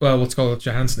 arguably what Scarlett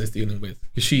Johansson is dealing with?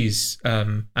 Because she's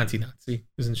anti-Nazi,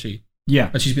 isn't she? Yeah.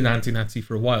 And she's been anti-Nazi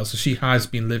for a while, so she has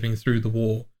been living through the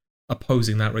war,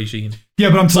 opposing that regime. Yeah,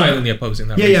 but I'm silently opposing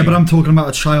that regime. Yeah, but I'm talking about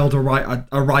a child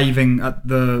arriving at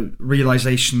the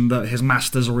realization that his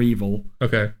masters are evil.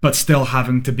 Okay. But still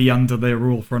having to be under their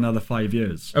rule for another 5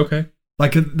 years. Okay.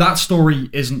 Like, that story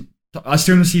isn't... As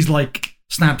soon as he's, like,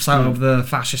 snaps out of the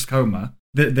fascist coma,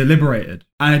 they're liberated.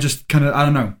 And I just kind of... I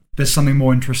don't know. There's something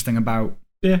more interesting about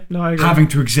Yeah, no, I agree. having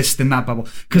to exist in that bubble.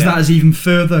 Because that is even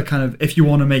further kind of... If you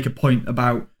want to make a point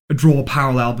about... Draw a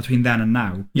parallel between then and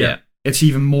now. Yeah. It's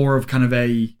even more of kind of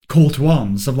a call to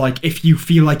arms of, like, if you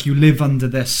feel like you live under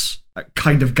this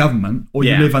kind of government, or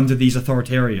you live under these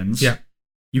authoritarians,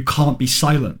 you can't be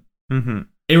silent. Mm-hmm.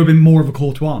 It would have been more of a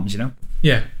call to arms, you know?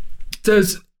 Yeah.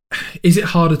 Is it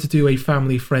harder to do a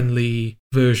family-friendly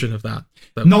version of that?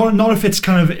 Not if it's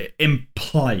kind of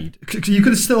implied. You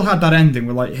could have still had that ending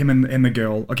with, like, him and the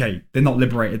girl. Okay, they're not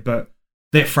liberated, but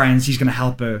they're friends. He's going to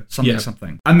help her,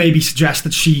 something. And maybe suggest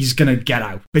that she's going to get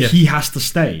out, but he has to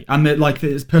stay. And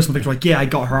his personal things like, I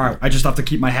got her out. I just have to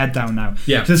keep my head down now.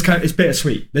 Yeah. So it's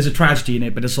bittersweet. There's a tragedy in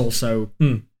it, but it's also,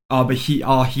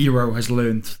 our hero has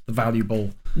learned the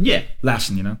valuable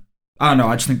lesson, you know? I don't know.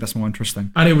 I just think that's more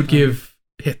interesting. And it would give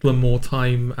Hitler more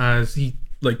time as he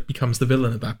becomes the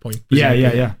villain at that point.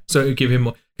 Yeah. So it would give him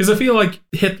more. Because I feel like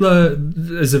Hitler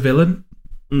as a villain,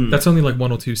 that's only like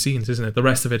 1 or 2 scenes, isn't it? The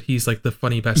rest of it, he's like the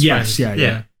funny best friend.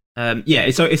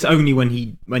 Yes, So it's only when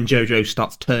Jojo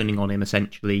starts turning on him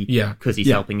essentially, because he's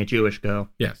helping a Jewish girl.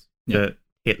 Yes, that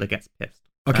Hitler gets pissed.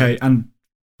 Okay, and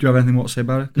do you have anything more to say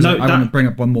about it? No, I want to bring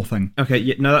up one more thing.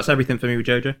 Okay, that's everything for me with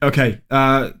Jojo. Okay,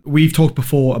 we've talked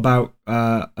before about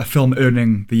a film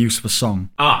earning the use of a song.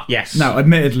 Ah, yes. Now,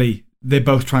 admittedly, they're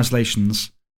both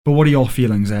translations. But what are your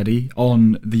feelings, Eddie,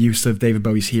 on the use of David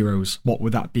Bowie's Heroes? What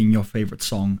would that being your favourite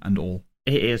song and all?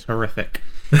 It is horrific.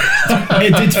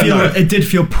 It did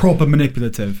feel proper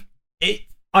manipulative. It's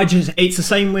the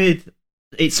same with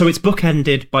it's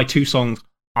bookended by 2 songs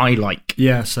I like.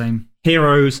 Yeah, same.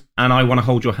 Heroes and I Want to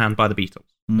Hold Your Hand by the Beatles.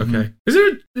 Mm-hmm. Okay. Is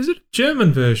there a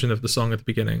German version of the song at the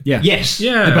beginning? Yeah. Yes.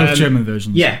 Yeah. They're both German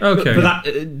versions. Yeah. Okay. But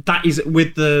that is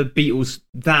with the Beatles.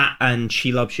 That and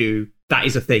She Loves You. That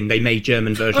is a thing. They made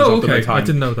German versions of them at the time. I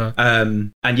didn't know that.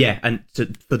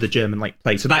 For the German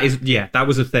play. So that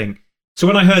was a thing. So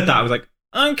when I heard that, I was like,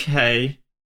 okay,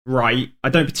 right. I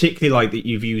don't particularly like that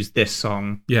you've used this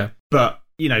song. Yeah. But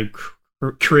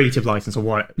creative license or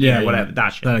whatever. Whatever that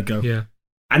shit. Let it go. Yeah.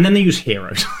 And then they use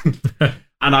Heroes,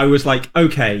 and I was like,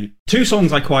 okay, 2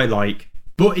 songs I quite like,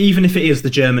 but even if it is the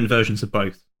German versions of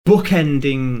both,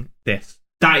 bookending this,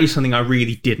 that is something I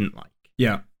really didn't like.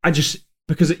 Yeah.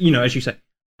 Because, as you said,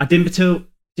 I didn't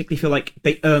particularly feel like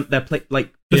they earned their place.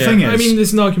 Like, the thing is, I mean,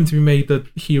 there's an argument to be made that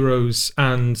Heroes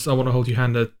and I Want to Hold Your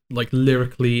Hand are like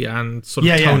lyrically and sort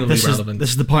of tonally relevant. This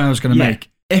is the point I was going to make.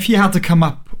 If you had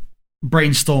to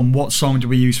brainstorm what song do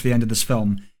we use for the end of this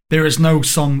film, there is no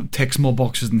song that ticks more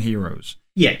boxes than Heroes.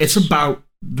 Yeah. It's about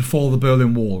the fall of the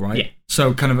Berlin Wall, right? Yeah.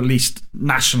 So kind of at least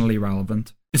nationally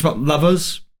relevant. It's about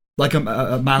lovers, like a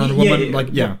man and a woman.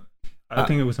 I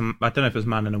think it was. I don't know if it was a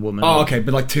man and a woman. Oh, okay,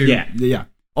 but like 2. Yeah.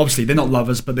 Obviously, they're not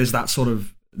lovers, but there's that sort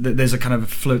of. There's a kind of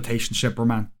flirtationship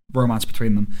romance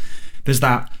between them. There's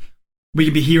that. We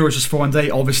can be heroes just for one day.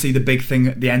 Obviously, the big thing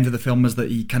at the end of the film is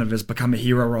that he kind of has become a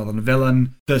hero rather than a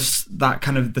villain. There's that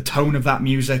kind of the tone of that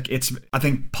music. It's, I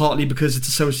think, partly because it's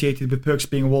associated with Perks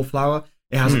being a wallflower.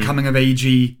 It has a coming of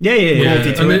agey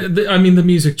quality to it. I mean, the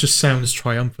music just sounds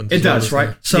triumphant. It does,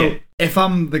 right? So if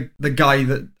I'm the guy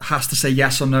that has to say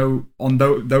yes or no on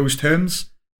those terms,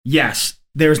 yes,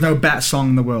 there is no better song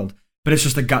in the world. But it's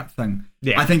just a gut thing.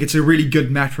 Yeah. I think it's a really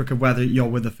good metric of whether you're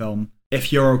with a film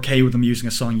if you're okay with them using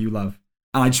a song you love.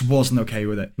 And I just wasn't okay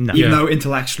with it. No. Even though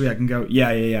intellectually I can go,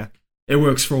 yeah. It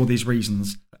works for all these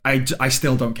reasons. I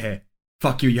still don't care.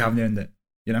 Fuck you, you haven't earned it.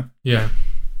 You know? Yeah.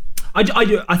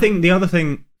 I think the other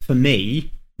thing for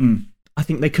me, I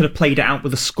think they could have played it out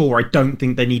with a score. I don't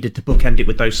think they needed to bookend it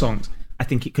with those songs. I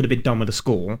think it could have been done with a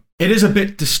score. It is a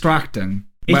bit distracting.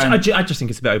 I just think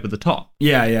it's a bit over the top.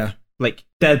 Yeah. Like,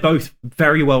 they're both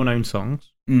very well-known songs.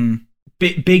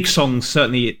 Big songs,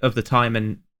 certainly, of the time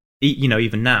and,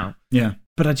 even now. Yeah.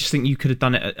 But I just think you could have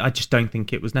done it. I just don't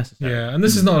think it was necessary. Yeah, and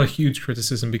this is not a huge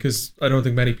criticism because I don't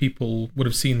think many people would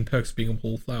have seen Perks Being a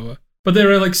Wallflower. But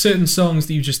there are like certain songs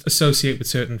that you just associate with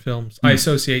certain films. I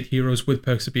associate Heroes with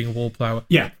Perks of Being a Wallflower.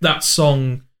 Yeah. That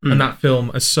song and that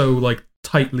film are so like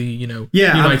tightly,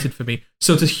 Yeah, united for me.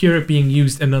 So to hear it being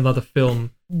used in another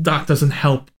film, that doesn't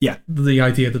help the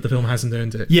idea that the film hasn't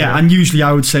earned it. Yeah, and usually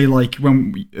I would say, like,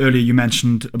 earlier you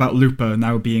mentioned about Looper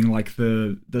now being like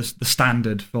the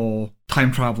standard for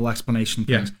time travel explanation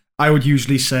things. I would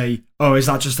usually say, oh, is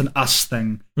that just an us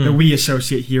thing that we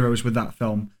associate heroes with that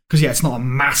film? Because it's not a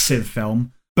massive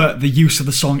film, but the use of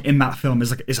the song in that film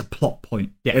is a plot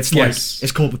point. Yeah, it's like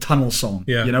it's called the Tunnel Song.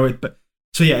 Yeah,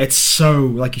 it's so,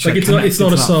 like you said, it's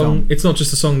not a song. Film. It's not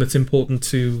just a song that's important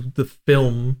to the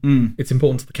film. It's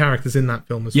important to the characters in that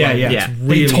film as well. Yeah.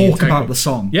 Really they talk about the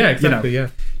song. Yeah, exactly.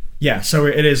 Yeah. So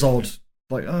it is odd.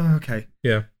 Like, oh, okay.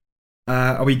 Yeah.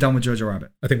 Are we done with Jojo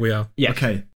Rabbit? I think we are. Yeah.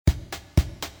 Okay.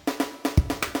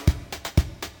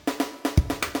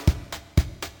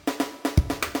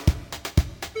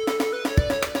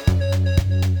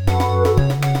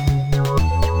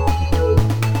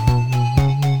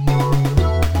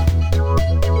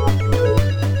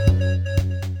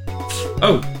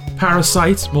 Oh,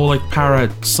 Parasite, more like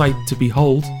Parasite to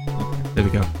behold. There we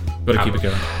go. Gotta keep it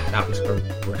going. That was great.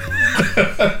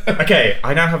 Okay,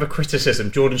 I now have a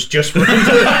criticism. Jordan's just won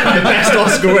the best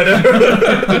Oscar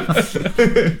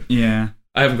winner. Yeah.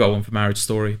 I haven't got one for Marriage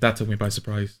Story. That took me by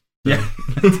surprise. Yeah.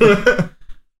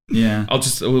 Yeah.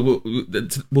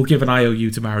 We'll give an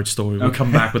IOU to Marriage Story. We'll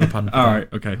come back with a pun. All right,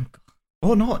 okay.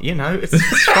 Or not,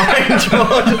 it's fine,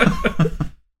 Jordan.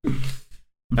 I'm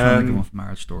trying to think of one for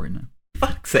Marriage Story now.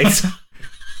 Fuck's sake.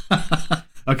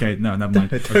 Okay, no, never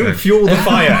mind. Don't fuel the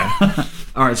fire.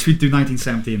 All right, so we do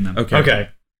 1917 then. Okay.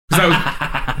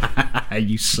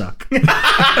 You suck.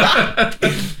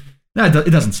 No, it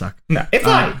doesn't suck. No, it's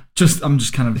I'm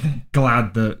just kind of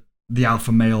glad that the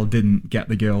alpha male didn't get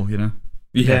the girl,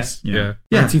 Yes. Yeah.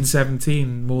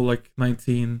 1917, more like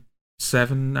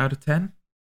 19.7 out of 10.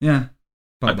 Yeah.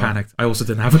 I panicked. I also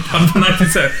didn't have a pun for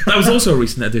 1917. That was also a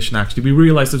recent addition, actually. We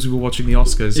realised as we were watching the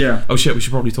Oscars, oh shit, we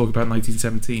should probably talk about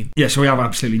 1917. Yeah, so we have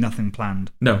absolutely nothing planned.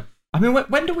 No. I mean,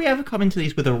 when do we ever come into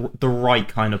these with the right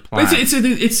kind of plan? It's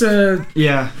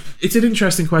an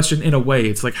interesting question in a way.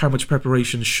 It's like, how much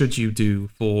preparation should you do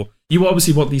for... You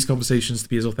obviously want these conversations to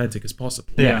be as authentic as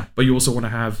possible. Yeah. But you also want to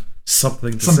have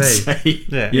something to say.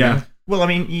 Yeah. Well, I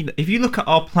mean, if you look at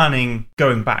our planning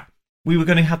going back, we were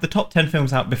going to have the top 10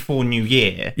 films out before New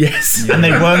Year. Yes. And they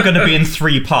weren't going to be in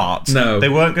 3 parts. No. They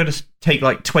weren't going to take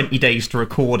like 20 days to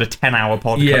record a 10-hour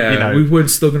podcast. Yeah, we were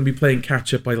still going to be playing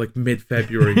catch up by like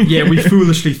mid-February. Yeah, we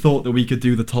foolishly thought that we could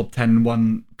do the top 10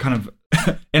 one kind of,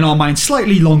 in our minds,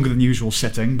 slightly longer than usual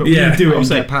sitting, but we would do it and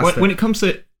get past it. When it comes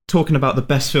to talking about the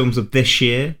best films of this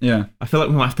year, I feel like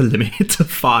we might have to limit it to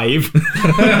 5.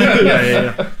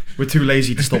 Yeah. We're too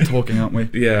lazy to stop talking, aren't we?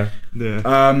 Yeah.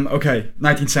 Okay,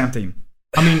 1917.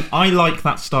 I mean, I like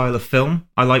that style of film.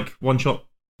 I like one shot.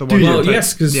 Well,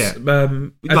 yes, because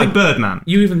like Birdman.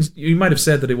 You might have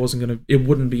said that it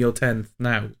wouldn't be your 10th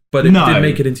now, but it did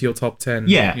make it into your top 10.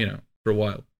 Yeah. For a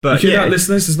while. But if you're not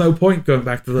listeners, there's no point going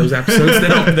back to those episodes.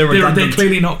 They're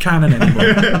clearly not canon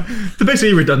anymore. They're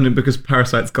basically redundant because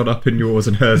Parasite's got up in yours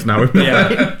and hers now.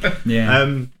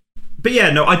 Yeah. But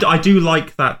yeah, no, I do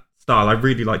like that style. I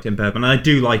really liked it in Birdman, and I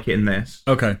do like it in this.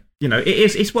 Okay.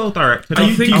 It's well directed. Do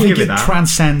you think it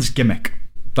transcends gimmick?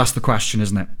 That's the question,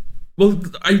 isn't it? Well,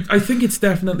 I think it's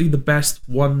definitely the best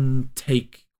one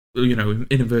take, in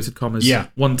inverted commas,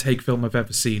 one take film I've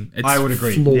ever seen. It's I would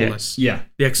agree. Flawless. Yeah.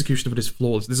 The execution of it is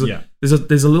flawless. There's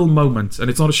a little moment, and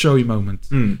it's not a showy moment,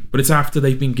 but it's after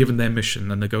they've been given their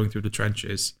mission and they're going through the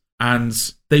trenches,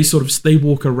 and they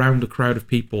walk around a crowd of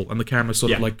people, and the camera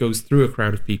sort of like goes through a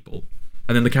crowd of people,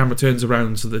 and then the camera turns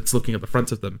around so that it's looking at the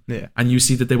front of them, and you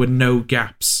see that there were no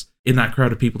gaps in that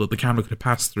crowd of people that the camera could have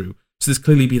passed through. So there's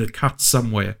clearly been a cut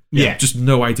somewhere. Yeah. Just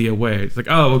no idea where. It's like,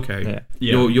 oh, okay.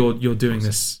 Yeah. You're doing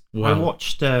this well. I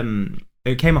watched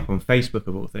it came up on Facebook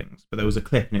of all things, but there was a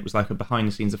clip and it was like a behind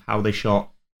the scenes of how they shot.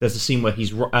 There's a scene where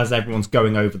as everyone's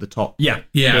going over the top. Yeah,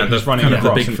 he's running kind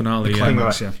across of the big finale.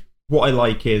 What I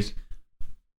like is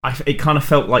it kind of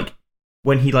felt like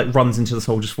when he like runs into the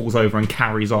soldiers, falls over and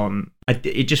carries on.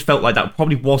 It just felt like that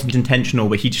probably wasn't intentional,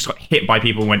 but he just got hit by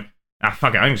people and went,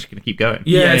 fuck it, I'm just going to keep going.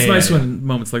 Yeah, it's nice when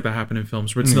moments like that happen in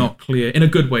films where it's not clear, in a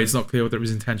good way, it's not clear whether it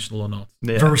was intentional or not.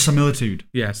 Yeah. Verisimilitude.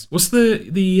 Yes. What's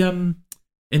the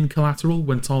in Collateral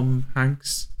when Tom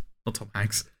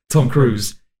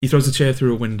Cruise, he throws a chair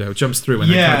through a window, jumps through, and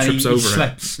then kind of trips over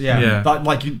slips. Yeah.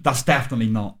 That's definitely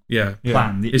not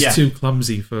planned. It's too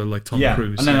clumsy for like Tom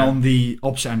Cruise. And then on the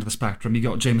opposite end of the spectrum, you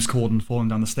got James Corden falling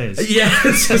down the stairs. Yeah,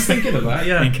 just thinking of that.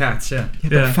 Yeah, in Cats.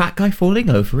 But fat guy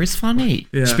falling over is funny.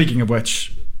 Yeah. Speaking of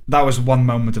which, that was one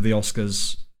moment of the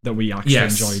Oscars that we actually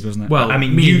enjoyed, wasn't it? Well, I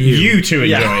mean, you two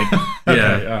enjoyed.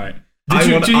 Okay, all right.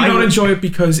 Did you I not would- enjoy it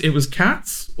because it was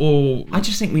Cats, or I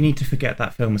just think we need to forget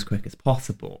that film as quick as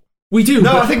possible. we do?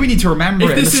 No, but I think we need to remember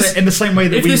if it in this is- in the same way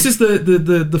that if we. this is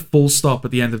the full stop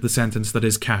at the end of the sentence that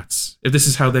is Cats, if this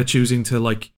is how they're choosing to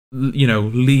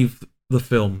leave the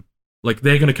film, like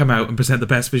they're going to come out and present the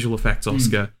best visual effects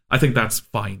Oscar, I think that's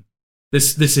fine.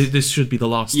 This should be the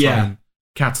last time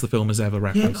Cats the film has ever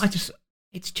Yeah, referenced.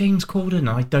 it's James Corden.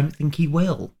 I don't think he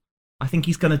will. I think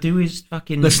he's going to do his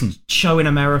fucking Listen. show in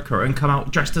America and come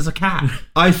out dressed as a cat.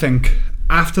 I think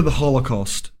after the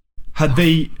Holocaust, had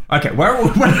they Okay, where are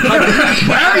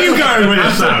you going with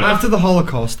this? after the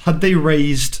Holocaust, had they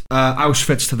razed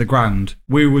Auschwitz to the ground,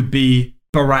 we would be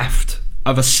bereft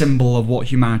of a symbol of what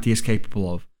humanity is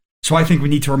capable of. So I think we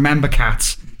need to remember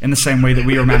Cats in the same way that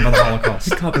we remember the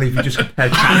Holocaust. I can't believe you just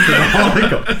compared Cats to the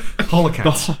Holocaust.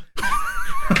 Holocaust.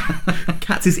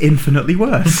 Cats is infinitely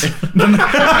worse.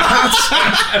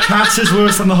 Cats is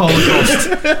worse than the Holocaust.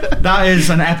 That is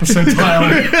an episode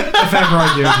title, if ever I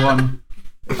heard one.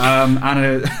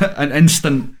 And an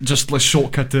instant, just a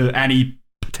shortcut to any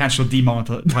potential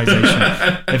demonetization,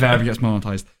 if it ever gets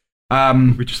monetized.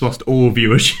 We just lost all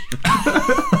viewership.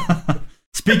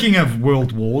 Speaking of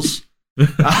world wars,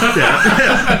 Let's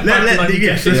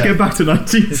go back to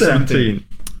 1917.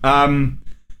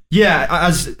 Yeah,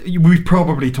 as we've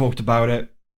probably talked about it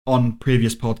on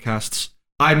previous podcasts,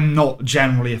 I'm not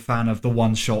generally a fan of the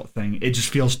one-shot thing. It just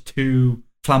feels too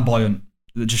flamboyant,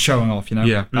 just showing off,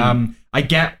 Yeah. I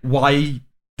get why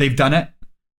they've done it.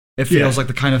 It feels like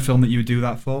the kind of film that you would do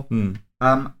that for.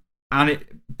 But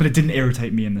it didn't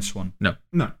irritate me in this one. No.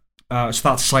 So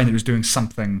that's a sign that it was doing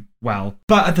something well.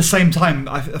 But at the same time,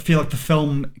 I feel like the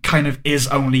film kind of is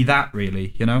only that,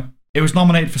 really. It was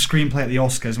nominated for screenplay at the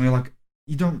Oscars, and we were like,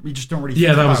 you just don't really. Yeah,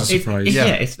 think that about was a it.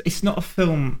 surprise. It's not a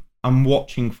film I'm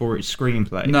watching for its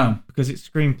screenplay. No. because its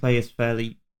screenplay is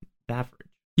fairly average.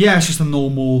 Yeah, it's just a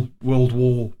normal World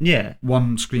War Yeah,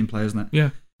 One screenplay, isn't it? Yeah.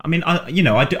 I mean,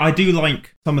 I do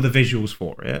like some of the visuals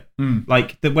for it,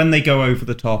 like when they go over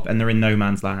the top and they're in no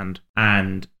man's land,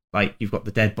 and like you've got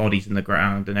the dead bodies in the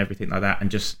ground and everything like that, and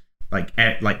just like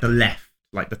the left,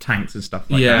 like the tanks and stuff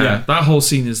like that. That whole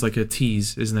scene is like a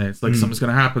tease, isn't it? It's like something's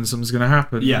going to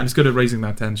happen. Yeah. And it's good at raising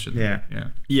that tension. Yeah.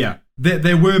 Yeah.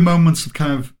 There were moments of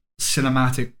kind of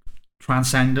cinematic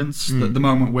transcendence. The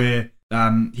moment where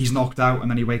he's knocked out and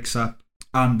then he wakes up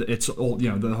and it's all,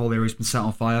 the whole area's been set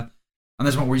on fire. And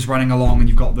there's one where he's running along and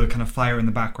you've got the kind of fire in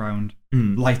the background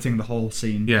lighting the whole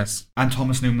scene. Yes. And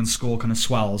Thomas Newman's score kind of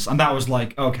swells. And that was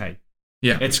like, okay.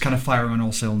 Yeah. It's kind of firing on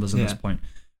all cylinders at this point.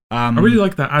 I really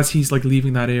like that as he's like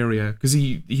leaving that area, because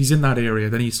he's in that area,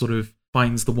 then he sort of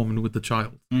finds the woman with the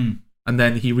child. And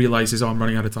then he realizes, I'm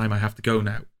running out of time, I have to go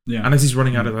now. Yeah. And as he's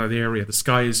running out of that area, the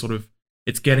sky is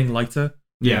it's getting lighter.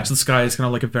 Yeah. So the sky is kind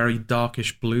of like a very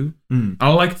darkish blue. I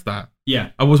liked that.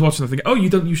 Yeah. I was watching that thinking, you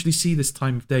don't usually see this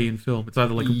time of day in film. It's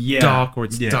either like dark or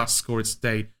it's dusk or it's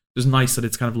day. It's nice that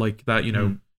it's kind of like that,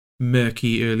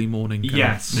 murky early morning kind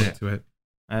of look to it.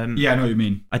 Yeah, I know what you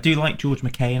mean. I do like George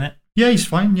McKay in it. Yeah, he's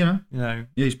fine, You know, Yeah,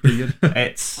 he's pretty good.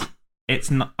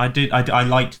 it's not. I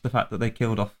liked the fact that they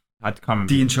killed off. I can't remember.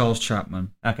 Dean Charles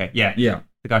Chapman. Okay, yeah, Yeah.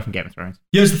 the guy from Game of Thrones.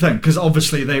 Here's the thing, because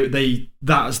obviously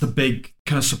that is the big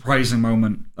kind of surprising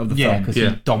moment of the Yeah, film. because he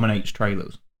dominates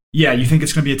trailers. Yeah, you think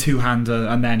it's going to be a two-hander,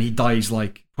 and then he dies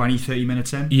like 20, 30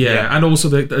 minutes in. Yeah, and also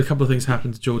a couple of things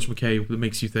happen to George McKay that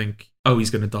makes you think, he's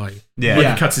going to die. Yeah. Like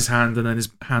Yeah. he cuts his hand and then his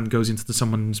hand goes into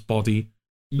someone's body.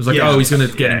 It's like, Yeah. he's going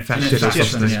to get Yeah, infected It's or just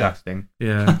Infection, something. disgusting.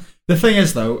 Yeah. The thing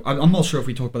is, though, I'm not sure if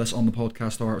we talk about this on the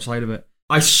podcast or outside of it.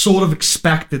 I sort of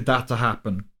expected that to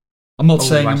happen. I'm not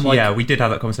saying I'm like... yeah, we did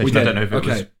have that conversation. I don't know if it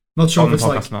was. Not sure on if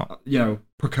the it's podcast like, or not.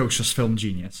 precocious film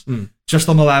genius. Just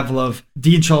on the level of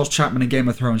Dean Charles Chapman in Game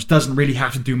of Thrones doesn't really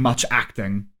have to do much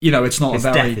acting. It's not His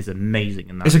a very... death is amazing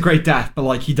in that. It's a great death, but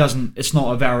like it's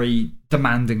not a very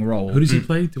demanding role. Who does he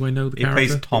play? Do I know the He character?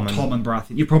 plays Tom. Tom and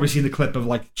Baratheon. You've probably seen the clip of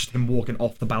like just him walking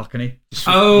off the balcony.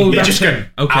 Oh, Yeah, that's just him.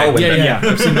 Okay. ow, Yeah.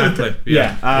 I've seen that clip.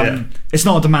 Yeah. It's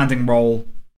not a demanding role.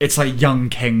 It's like young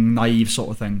king, naive sort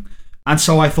of thing. And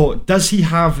so I thought, does he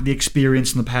have the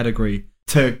experience and the pedigree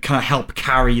to kind of help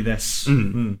carry this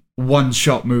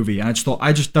one-shot movie? And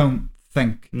I just don't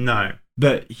think No.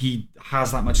 that he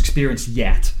has that much experience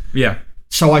yet. Yeah.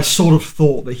 So I sort of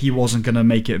thought that he wasn't going to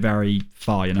make it very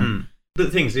far, But the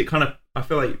thing is, I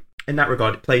feel like in that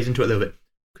regard, it plays into it a little bit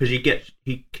because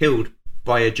he killed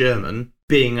by a German,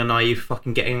 being a naive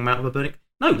fucking getting him out of a burning.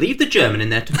 No, leave the German in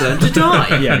there to burn to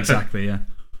die. Yeah, exactly, yeah.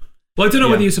 Well, I don't know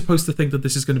Yeah. whether you're supposed to think that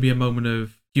this is going to be a moment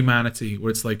of humanity where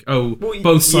it's like, Well,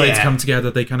 both sides yeah. come together.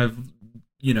 They kind of,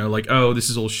 like, this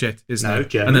is all shit, isn't No, it?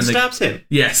 German and then stabs him.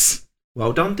 Yes.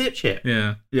 Well done, dipshit.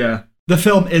 Yeah. Yeah. the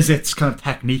film is its kind of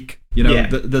technique. You know, Yeah.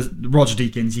 the Roger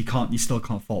Deakins, you still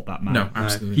can't fault that man. No,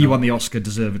 absolutely. He not. won the Oscar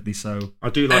deservedly so. I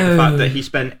do like the fact that he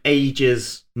spent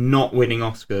ages not winning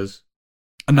Oscars.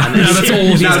 And And Yeah, that's all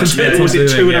he's now, content was it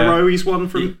with 2 doing, in yeah. a row he's won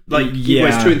from? Like, Yeah.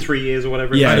 it's 2 in 3 years or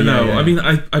whatever. Yeah, I don't know. yeah. I mean,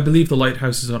 I believe The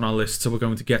Lighthouse is on our list, so we're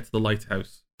going to get to The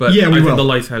Lighthouse. But Yeah, we I think will. The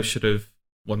Lighthouse should have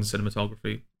won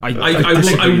cinematography. I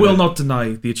disagree will with not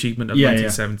deny the achievement of Yeah,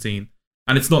 1917.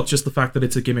 And it's not just the fact that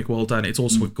it's a gimmick well done, it's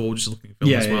also a gorgeous looking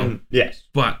film Yeah, as well. yeah. Yes.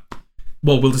 But,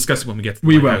 well, we'll discuss it when we get to The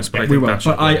We will. Lighthouse. But I We think will. that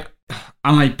should But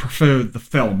I prefer the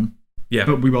film. Yeah.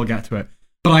 But we will get to it.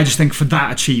 But I just think for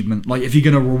that achievement, like if you're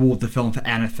going to reward the film for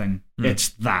anything, it's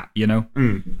that, you know?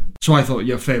 So I thought,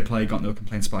 fair play, got no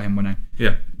complaints about him winning.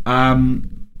 Yeah.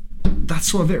 That's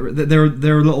sort of it. They're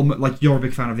a little, like, you're a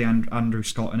big fan of the Andrew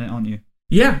Scott in it, aren't you?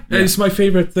 Yeah, it's my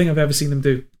favourite thing I've ever seen him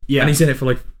do. Yeah. And he's in it for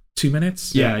like 2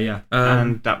 minutes. Yeah.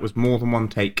 And that was more than one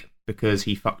take because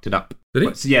he fucked it up. Did he?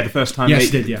 But, yeah, the first time Yes, he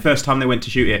did, yeah. the first time they went to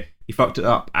shoot it, he fucked it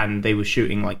up, and they were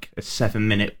shooting like a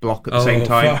 7-minute block at the Oh, same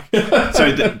time.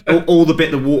 So all the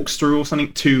bit that walks through or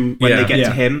something to when Yeah. they get Yeah.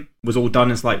 to him was all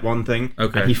done as like one thing.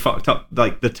 Okay. And he fucked up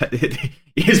like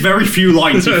his very few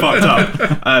lines he fucked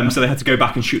up. So they had to go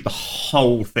back and shoot the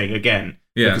whole thing again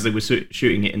Yeah. because they were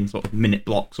shooting it in sort of minute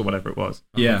blocks or whatever it was.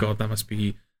 Yeah. Oh God, that must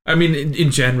be. I mean,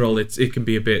 in general, it can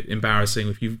be a bit embarrassing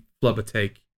if you flub a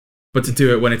take, but to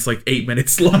do it when it's like 8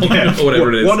 minutes long or whatever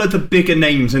it is. One of the bigger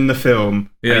names in the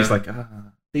film. Yeah. And he's like,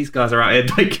 these guys are out here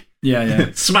like Yeah.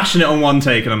 smashing it on one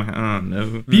take, and I'm like, oh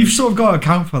no. But you've sort of got to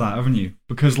account for that, haven't you?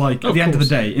 Because, like, at Of the end of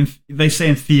the course. day, they say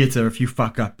in theatre, if you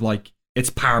fuck up, like, it's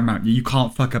paramount. You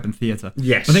can't fuck up in theatre.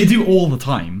 Yes. But they do all the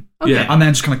time. Yeah. And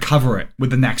then just kind of cover it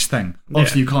with the next thing.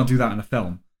 Obviously, you can't do that in a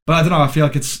film. But I don't know, I feel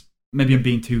like it's, maybe I'm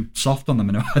being too soft on them.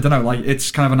 I don't know, like,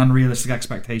 it's kind of an unrealistic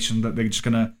expectation that they're just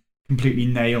going to completely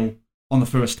nail on the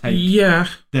first take Yeah,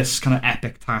 this kind of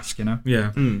epic task, you know?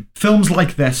 yeah. Films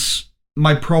like this,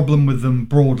 my problem with them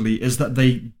broadly is that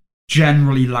they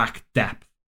generally lack depth.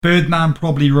 Birdman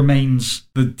probably remains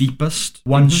the deepest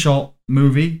one-shot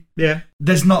movie. Yeah.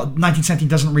 1917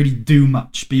 doesn't really do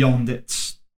much beyond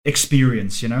its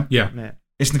experience, you know? Yeah.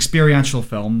 It's an experiential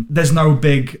film. There's no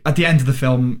big... At the end of the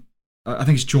film, I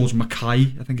think it's George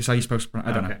Mackay, I think is how you're supposed to pronounce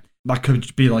it. I don't know. That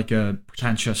could be like a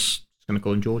pretentious... Just gonna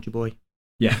call him Georgie boy.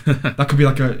 Yeah, that could be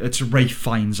like it's Ray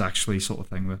Fiennes actually sort of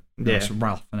thing with it's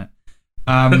Ralph in it.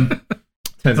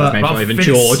 Turns out his name's not even Fiennes-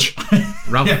 George.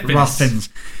 Ralph yeah, Fiennes. Ralph Fiennes.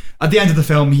 At the end of the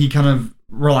film, he kind of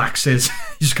relaxes.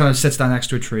 He just kind of sits down next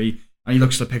to a tree and he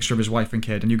looks at a picture of his wife and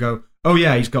kid, and you go, "Oh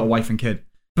yeah, he's got a wife and kid."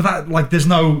 But that, like,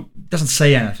 doesn't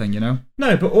say anything, you know?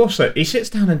 No, but also he sits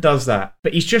down and does that,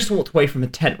 but he's just walked away from a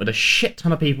tent with a shit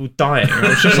ton of people dying. And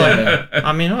it's just like,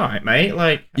 I mean, all right, mate,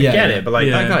 like, I Yeah, get yeah. it, but like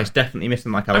Yeah. that guy's definitely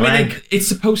missing like a I leg. mean, it's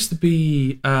supposed to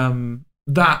be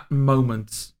that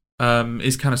moment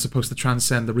is kind of supposed to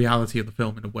transcend the reality of the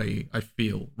film in a way. I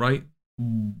feel right.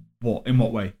 What? In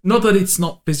what way? Not that it's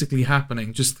not physically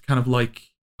happening, just kind of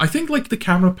like I think like the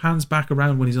camera pans back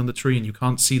around when he's on the tree and you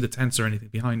can't see the tents or anything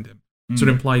behind him. So it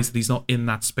implies that he's not in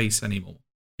that space anymore.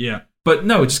 Yeah. But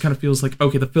no, it just kind of feels like,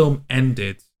 okay, the film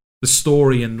ended. The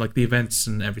story and like the events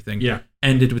and everything Yeah.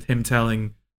 ended with him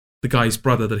telling the guy's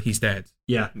brother that he's dead.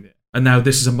 Yeah. And now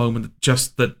this is a moment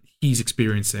that he's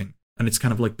experiencing. And it's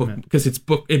kind of like because it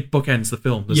bookends the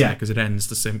film, doesn't it? Because it ends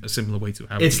a similar way to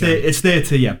how It's there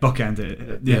to bookend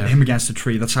it. Yeah. Him against a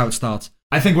tree. That's how it starts.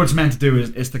 I think what it's meant to do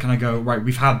is to kind of go, right,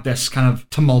 we've had this kind of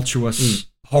tumultuous,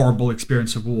 horrible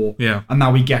experience of war. Yeah. And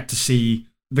now we get to see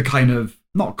the kind of,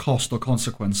 not cost or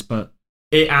consequence, but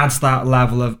it adds that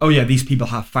level of, oh yeah, these people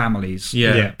have families.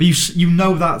 Yeah. But you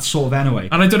know that sort of anyway.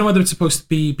 And I don't know whether it's supposed to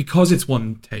be because it's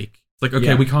one take. Like, okay,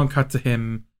 Yeah. we can't cut to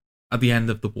him at the end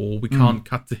of the war. We can't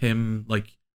cut to him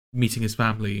like meeting his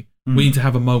family. We need to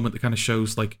have a moment that kind of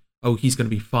shows like, oh, he's going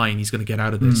to be fine. He's going to get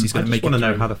out of this. He's I going to just make it. want to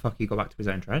know through. how the fuck he got back to his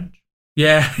own trench.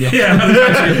 Yeah.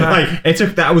 Like it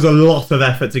took that was a lot of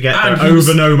effort to get And there he was-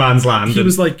 over no man's land. He and-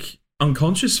 was like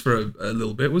unconscious for a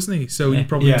little bit, wasn't he? So he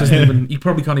probably Yeah. doesn't even. He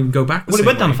probably can't even go back. The well, he same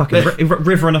went down a way. fucking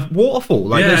river and a waterfall.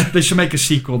 Like, Yeah. They should make a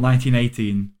sequel,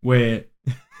 1918, where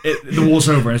the war's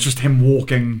over and it's just him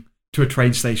walking to a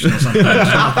train station or something.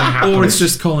 Just nothing happens. Or it's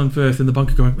just Colin Firth in the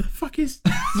bunker going, "Where the fuck is?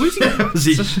 Where's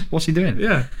he?" What's he doing?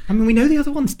 Yeah. I mean, we know the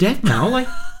other one's dead now. Like,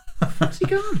 where's he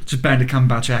gone? Just Benedict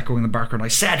Cumberbatch echoing in the background. I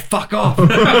said, "Fuck off."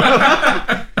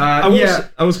 I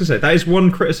was gonna say that is one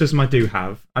criticism I do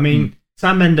have. I mean,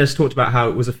 Sam Mendes talked about how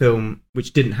it was a film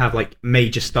which didn't have like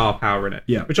major star power in it.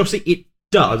 Yeah. Which obviously it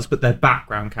does, but they're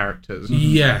background characters.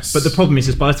 Yes. But the problem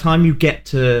is by the time you get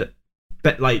to,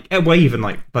 even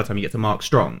like by the time you get to Mark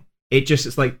Strong,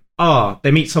 it's like,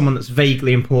 they meet someone that's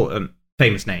vaguely important,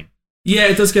 famous name. Yeah,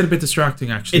 it does get a bit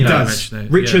distracting, actually. It now you does. mention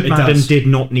it. Richard it Madden does. did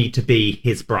not need to be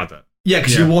his brother. Yeah,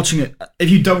 because Yeah. you're watching it. If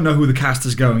you don't know who the cast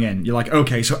is going in, you're like,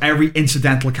 okay, so every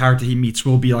incidental character he meets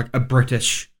will be like a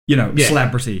British, Yeah.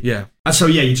 celebrity. Yeah. And so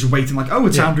you're just waiting like, oh,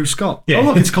 it's Andrew Scott. Yeah. Oh,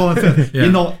 look, it's Colin Firth. Yeah.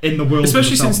 You're not in the world.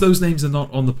 Especially of the since film. those names are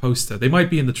not on the poster. They might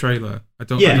be in the trailer. I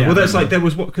don't Yeah, know. well, there's there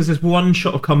was because there's one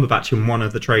shot of Cumberbatch in one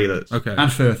of the trailers. Okay.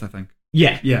 And Firth, I think.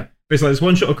 Yeah, Yeah. but it's like there's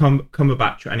one shot of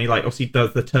Cumberbatch, and he like obviously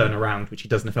does the turn around, which he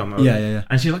does in the film. Yeah.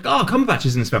 And she's like, "Oh, Cumberbatch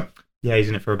is in this film." Yeah, he's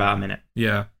in it for about a minute.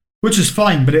 Yeah. Which is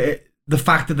fine, but the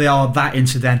fact that they are that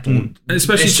incidental, And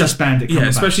especially it's just Benedict Yeah, Cumberbatch.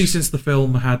 especially since the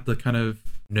film had the kind of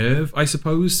nerve, I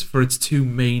suppose, for its two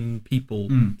main people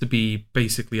to be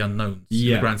basically unknowns in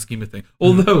Yeah. the grand scheme of things.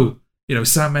 Although,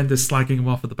 Sam Mendes slagging him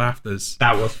off at the BAFTAs.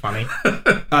 That was funny.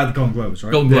 The Golden Globes,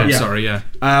 right? Golden Globes, Yeah. sorry, yeah.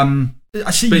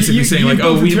 I see. Basically saying, like,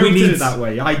 both oh, we interpreted need- it that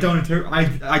way. I don't.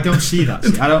 I don't see that.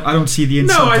 See, I don't see the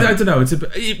insult. No, of I it. don't know.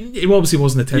 It obviously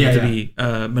wasn't intended Yeah,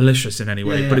 to be malicious in any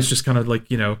way, Yeah. but it's just kind of like,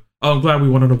 oh, I'm glad we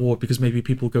won an award because maybe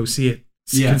people go see it,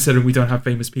 Yeah. considering we don't have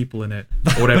famous people in it.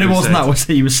 Or whatever But it he wasn't said. that what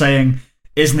he was saying.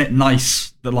 Isn't it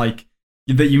nice that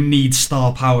that you need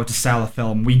star power to sell a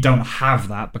film? We don't have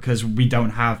that because we don't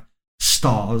have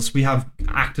stars. We have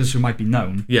actors who might be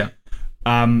known. Yeah.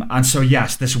 And so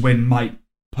yes, this win might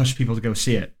push people to go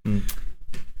see it.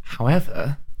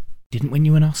 However, didn't win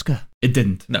you an Oscar. It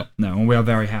didn't. No. And we are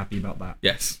very happy about that.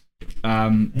 Yes.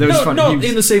 There was No, fun- not he was-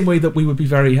 in the same way that we would be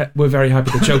we're very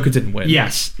happy the Joker didn't win.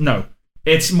 Yes. No.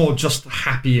 It's more just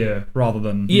happier rather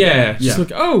than Yeah. Just Yeah.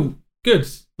 like, oh, good.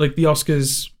 Like the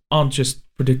Oscars aren't just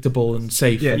predictable and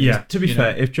safe. Yeah. To be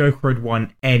fair, if Joker had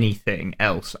won anything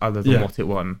else other than Yeah. what it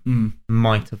won, Mm.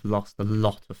 might have lost a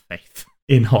lot of faith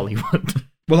in Hollywood.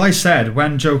 Well, I said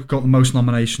when Joker got the most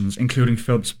nominations, including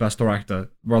Phillips for Best Director,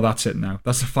 well, that's it now.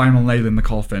 That's the final nail in the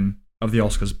coffin of the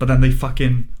Oscars. But then they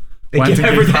fucking They went give and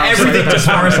everything, Parasite. everything to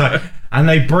Parasite, and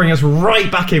they bring us right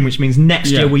back in, which means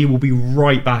next year we will be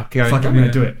right back going. Fuck, I'm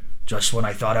gonna do it. Just when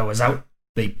I thought I was out,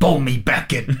 they pull me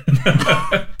back in.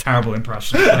 Terrible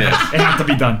impression. It had to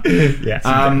be done. Yes.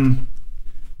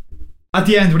 At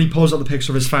the end, when he pulls out the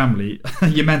picture of his family,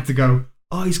 you're meant to go,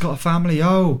 "Oh, he's got a family.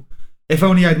 Oh, if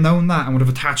only I'd known that, and would have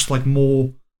attached like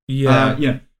more."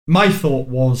 Yeah. My thought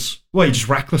was, well, you're just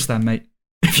reckless then, mate.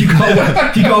 If you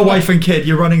got a wife and kid,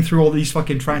 you're running through all these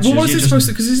fucking trenches. Well, was you're it just supposed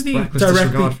to? Because isn't he reckless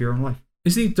disregard directly? for your own life?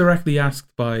 Isn't he directly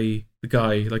asked by the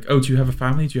guy like, "Oh, do you have a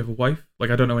family? Do you have a wife? Like,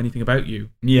 I don't know anything about you."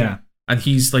 Yeah, And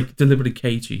he's like deliberately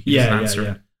cagey. He Yeah, doesn't yeah, answer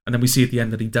yeah. it. And then we see at the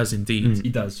end that he does indeed. he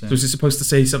does. Yeah. So is it supposed to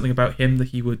say something about him that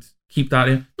he would keep that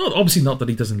in? Not obviously not that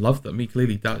he doesn't love them. He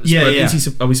clearly does. Yeah, but yeah.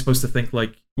 are we supposed to think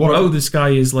like, What a- oh, this guy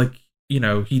is like,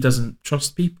 he doesn't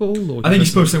trust people? Or I think he's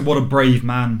supposed to think, what a brave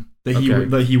man that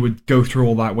Okay. he would go through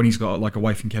all that when he's got like a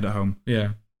wife and kid at home. Yeah.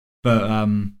 But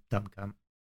Dumb cunt.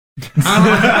 and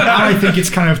I think it's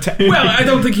kind of Well, I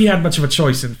don't think he had much of a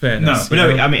choice in fairness. But you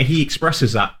no, know? I mean, he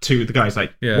expresses that to the guy. He's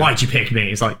like, Yeah. "Why'd you pick me?"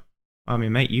 He's like, "I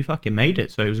mean, mate, you fucking made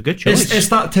it, so it was a good choice." it's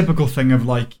that typical thing of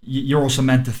like you're also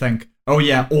meant to think, oh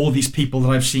yeah, all these people that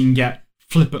I've seen get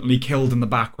flippantly killed in the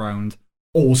background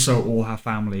also all have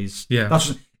families. Yeah.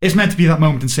 It's meant to be that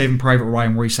moment in Saving Private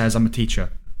Ryan where he says, "I'm a teacher."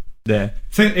 there.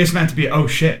 It's meant to be, oh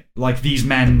shit, like these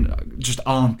men just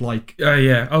aren't like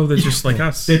Yeah. Oh, they're just like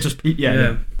us. they're just yeah.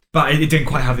 Yeah. But it didn't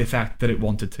quite have the effect that it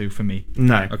wanted to for me.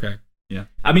 No. Okay.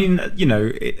 I mean,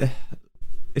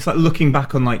 it's like looking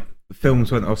back on like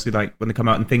films when obviously like when they come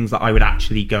out and things that I would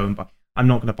actually go and buy. I'm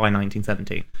not going to buy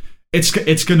 1917.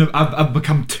 It's gonna. I've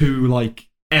become too like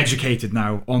educated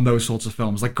now on those sorts of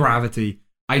films, like Gravity.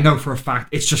 I know for a fact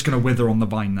it's just gonna wither on the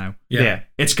vine now. Yeah.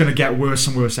 It's gonna get worse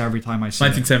and worse every time I see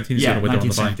 1917 is it. going to wither on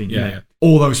the vine. 1917, Yeah.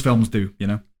 All those films do, you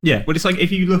know. Yeah, but it's like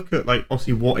if you look at like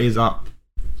obviously what is up,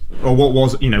 or what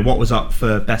was up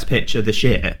for Best Picture this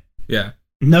year. Yeah.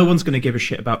 No one's going to give a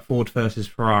shit about Ford versus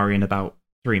Ferrari in about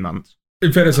 3 months.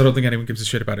 In fairness, I don't think anyone gives a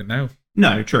shit about it now.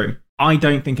 No, true. I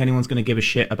don't think anyone's going to give a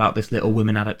shit about this Little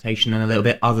Women adaptation in a little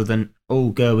bit, other than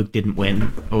Gerwig didn't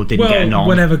win or didn't get a nom.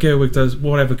 whatever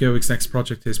Gerwig's next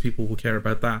project is, people will care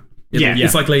about that. Yeah.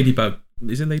 It's like Ladybug.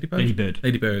 Is it Ladybug?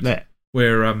 Ladybird. Yeah.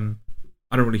 Where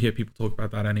I don't really hear people talk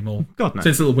about that anymore. God no.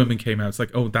 Since Little Women came out, it's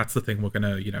like, oh, that's the thing we're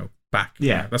gonna, back.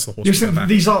 Yeah. That's the horse. You we're see, gonna back.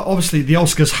 these are obviously the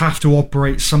Oscars have to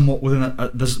operate somewhat within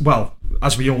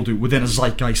as we all do, within a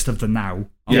zeitgeist of the now.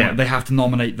 Yeah. They have to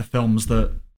nominate the films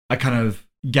that are kind of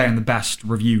getting the best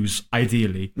reviews,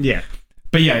 ideally. Yeah.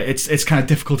 But yeah, it's kind of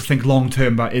difficult to think long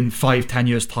term about in 5-10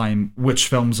 years time which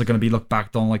films are going to be looked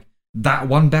back on like that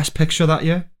one Best Picture that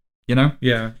year. You know,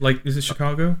 Yeah, like is it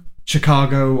Chicago?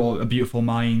 Chicago or A Beautiful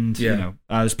Mind. Yeah. You know,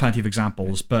 there's plenty of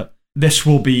examples, but this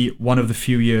will be one of the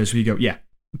few years where you go, yeah,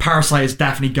 Parasite is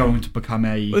definitely going to become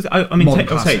a. I mean, modern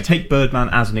I'll say, take Birdman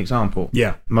as an example.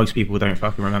 Yeah. Most people don't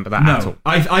fucking remember that at all. No,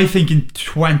 I think in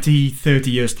 20,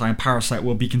 30 years' time, Parasite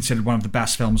will be considered one of the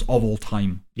best films of all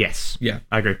time. Yes. Yeah.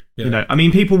 I agree. Yeah. You know, I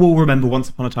mean, people will remember Once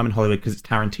Upon a Time in Hollywood because it's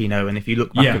Tarantino, and if you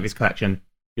look back Yeah. at his collection,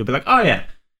 you'll be like, oh yeah.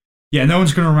 Yeah, no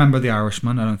one's going to remember The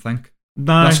Irishman, I don't think.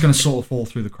 No. That's going to sort of fall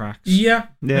through the cracks. Yeah.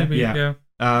 Yeah. Maybe, Yeah.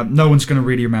 yeah. No one's going to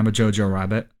really remember Jojo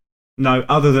Rabbit. No,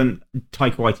 other than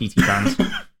Taika Waititi fans.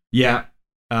 Yeah.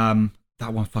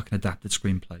 That one fucking adapted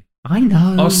screenplay. I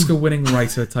know. Oscar-winning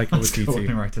writer Taika Waititi.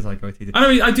 Right, Taika Waititi.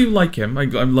 I mean, I do like him. I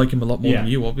like him a lot more Yeah.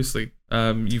 than you, obviously.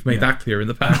 You've made Yeah. that clear in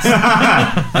the past.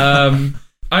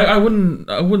 I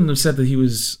wouldn't have said that he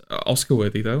was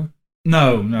Oscar-worthy, though.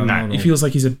 No, No. not at He all. feels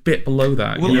like he's a bit below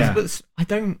that. Well, Yeah. but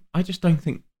I just don't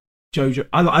think Jojo.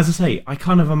 As I say, I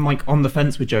kind of am like on the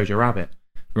fence with Jojo Rabbit.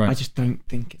 Right. I just don't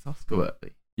think it's Oscar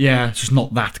worthy. Yeah, it's just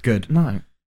not that good. No.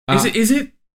 Is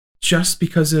it just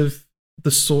because of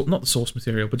not the source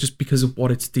material, but just because of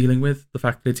what it's dealing with? The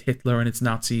fact that it's Hitler and it's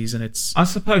Nazis and it's I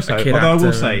suppose so. a kid Although I will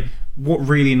actor say, and- what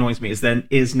really annoys me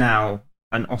is now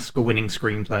an Oscar-winning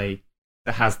screenplay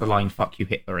that has the line "fuck you,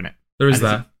 Hitler" in it. there is and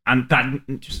that. and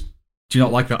that just Do you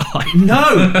not like that line?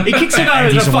 no. It kicks it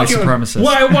out. He's a white Fuck you. supremacist.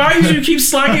 Why do you keep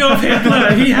slagging off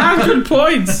Hitler? He had good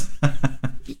points.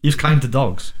 He's kind to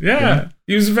dogs. Yeah.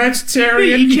 He was a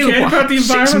vegetarian. He killed cared about the 6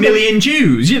 environment. million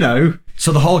Jews. You know,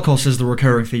 So the Holocaust is the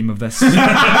recurring theme of this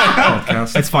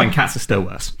podcast. it's fine. Cats are still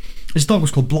worse. His dog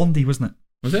was called Blondie, wasn't it?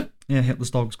 Was it? Yeah,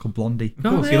 Hitler's dog was called Blondie. Of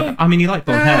course, I mean, you like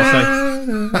blonde hair,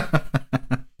 so.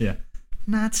 Yeah.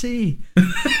 Nazi.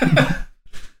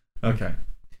 Okay.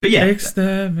 But yeah,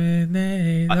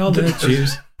 Exterminate all the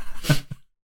Jews.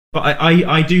 but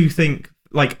I do think,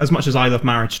 like, as much as I love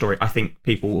Marriage Story, I think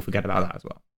people will forget about that as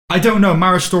well. I don't know.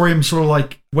 Marriage Story I'm sort of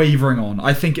like wavering on.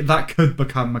 I think that could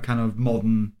become a kind of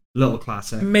modern little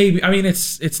classic. Maybe. I mean,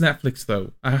 it's Netflix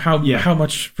though. Yeah. How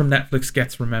much from Netflix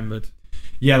gets remembered?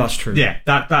 Yeah, that's true. Yeah,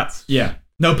 that's Yeah.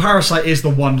 No, Parasite is the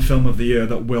one film of the year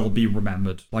that will be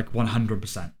remembered. Like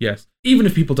 100%. Yes. Even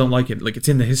if people don't like it, like it's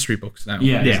in the history books now.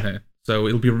 Yeah. isn't it? So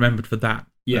it'll be remembered for that. At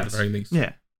Yes. the very least.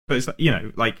 yeah. But it's like, you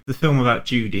know, like the film about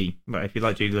Judy. But if you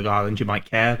like Judy Garland, you might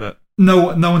care. But No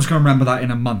one's going to remember that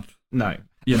in a month. no,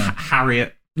 You know.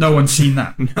 Harriet. No one's seen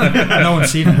that. No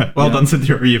one's seen it. Well Yeah. done,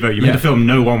 Cynthia Erivo. You Yeah. made a film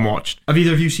no one watched. Have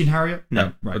either of you seen Harriet?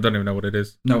 No. I don't even know what it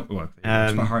is. No. Well, it's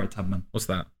Um, about Harriet Tubman. What's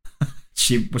that?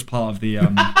 She was part of the.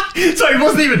 Sorry, it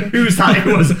wasn't even who's that.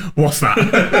 It was what's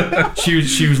that? she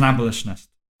was an abolitionist,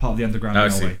 part of the underground Oh, I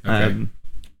see. railway. Okay.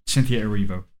 Cynthia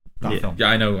Erivo. That Yeah. film. Yeah,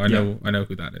 I know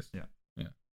who that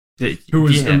is. Who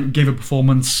was Yeah. gave a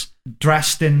performance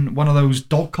dressed in one of those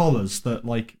dog collars that,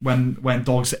 like, when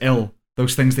dogs are ill,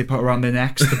 those things they put around their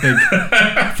necks, the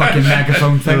big fucking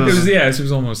megaphone It things. was, yeah, it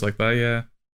was almost like that. Yeah.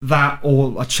 That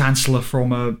or a chancellor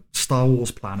from a Star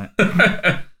Wars planet.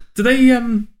 Do they?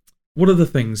 What are the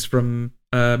things from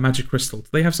Magic Crystal? Do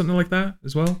they have something like that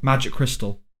as well? Magic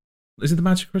Crystal, Is it the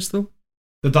Magic Crystal?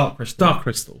 the Dark Crystal. Dark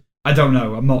Crystal. I don't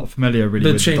know. I'm not familiar really.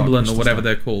 The with Chamberlain the Dark or whatever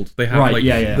Crystal they're called. They have Right, like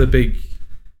yeah. the big.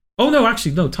 Oh no,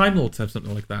 actually no. Time Lords have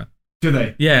something like that. stuff. Do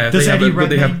they? Yeah, Does they have, Eddie but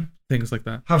they have Redmayne things like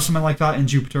that. have something like that in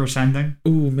Jupiter Ascending?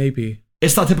 Ooh, maybe.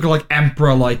 It's that typical like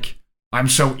emperor, like I'm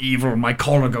so evil, my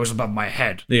collar goes above my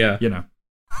head. Yeah. You know,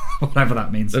 whatever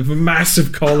that means. A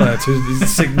massive collar to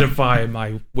signify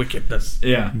my wickedness.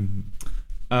 Yeah.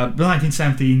 But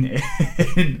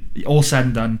 1917, all said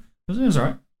and done, it was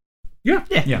alright. Yeah.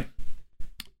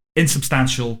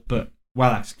 Insubstantial, but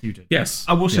well executed. Yes.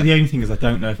 I will say the only thing is I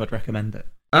don't know if I'd recommend it.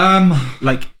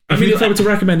 Like, I mean, if I were to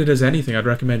recommend it as anything, I'd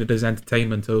recommend it as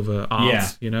entertainment over art. Yeah.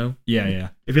 You know. yeah.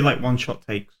 if you like one shot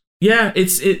takes, Yeah,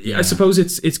 I suppose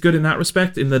it's good in that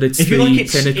respect, in that it's if you the like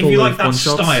it, pinnacle if you like of that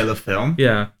one-shots. style of film,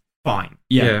 Yeah. fine.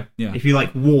 Yeah. If you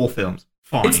like war films,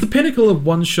 fine. It's the pinnacle of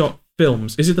one-shot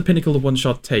films. Is it the pinnacle of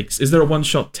one-shot takes? Is there a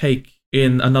one-shot take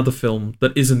in another film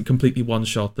that isn't completely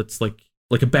one-shot? That's like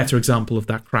a better example of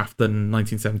that craft than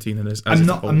 1917 and as I'm a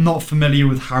not. whole? I'm not familiar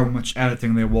with how much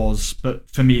editing there was,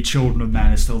 but for me, Children of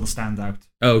Men is still the standout.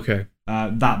 Oh, okay.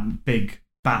 That big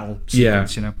battle Yeah.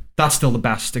 sequence, you know, that's still the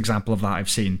best example of that I've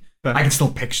seen. But- I can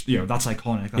still picture, you know, that's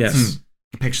iconic. That's, Yes.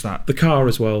 I can picture that. The car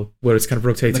as well, where it's kind of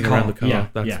rotating The car, around the car. yeah,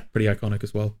 That's yeah. pretty iconic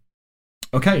as well.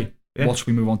 Okay, Yeah. what should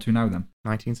we move on to now then?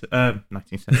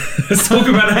 1917. Let's talk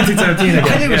about 1917 I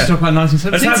think again. we should talk about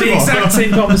 1917. Let's have the exact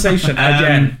same conversation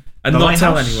again, and The not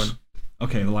tell Lighthouse? anyone.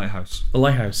 Okay, The Lighthouse. The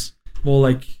Lighthouse, more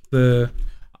like the.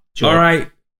 Sure. All right,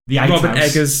 The Robert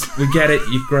Lighthouse. Eggers, we get it.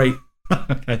 You're great.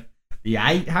 Okay. The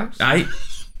Lighthouse. Right?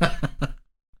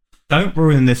 Don't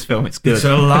ruin this film. It's good. It's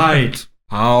a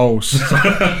lighthouse.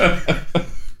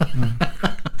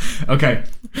 Okay.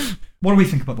 What do we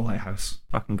think about The Lighthouse?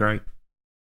 Fucking great.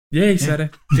 Yeah, he said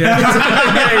it. Yeah,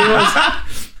 yeah, he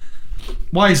was.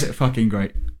 Why is it fucking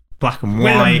great? Black and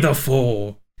Willem white.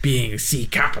 Dafoe being a sea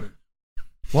captain.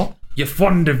 What? You're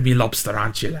fond of me lobster,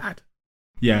 aren't you, lad?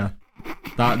 Yeah,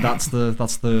 that's the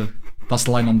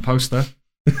line on the poster.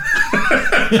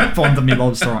 Fond of me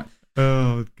lobster. Right.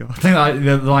 Oh god. I think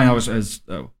the line I was is,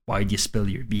 "Why'd you spill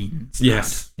your beans?"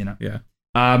 Yes. lad?" Yeah.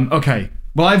 Okay.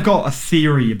 Well, I've got a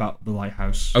theory about The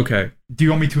Lighthouse. Okay. Do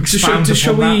you want me to So expound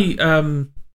shall upon we? that?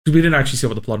 Because we didn't actually see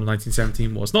what the plot of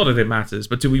 1917 was. Not that it matters,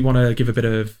 but do we want to give a bit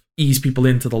of ease people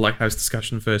into the Lighthouse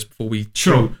discussion first before we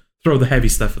Sure. throw the heavy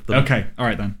stuff at them? Okay. All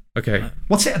right then. Okay.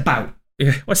 What's it about?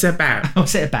 Yeah. What's it about?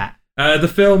 What's it about? The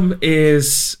film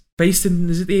is based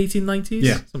in, is it the 1890s?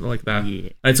 Yeah. Something like that. Yeah.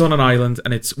 And it's on an island,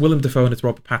 and it's Willem Dafoe and it's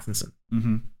Robert Pattinson.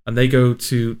 Mm-hmm. And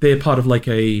they're part of like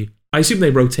I assume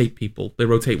they rotate people. They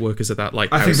rotate workers at that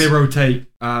lighthouse. I think they rotate.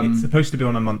 It's supposed to be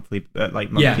on a monthly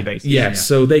basis. Yeah,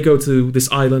 so they go to this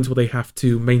island where they have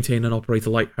to maintain and operate a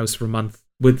lighthouse for a month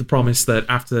with the promise that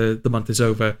after the month is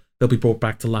over, they'll be brought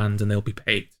back to land and they'll be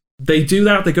paid. They do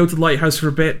that. They go to the lighthouse for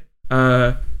a bit.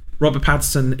 Robert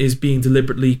Pattinson is being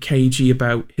deliberately cagey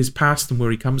about his past and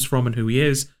where he comes from and who he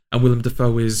is. And Willem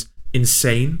Dafoe is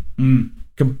insane,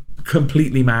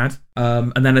 completely mad.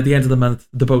 And then at the end of the month,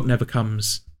 the boat never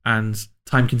comes. And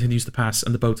time continues to pass,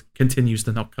 and the boat continues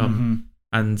to not come,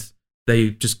 and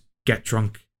they just get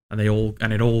drunk, and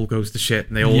it all goes to shit,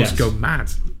 and they all just go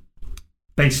mad.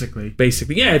 Basically,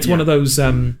 yeah, it's one of those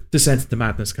descent into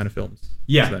madness kind of films.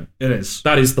 Yeah, So it is.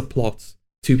 that is the plot.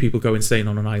 Two people go insane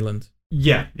on an island,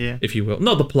 Yeah. if you will.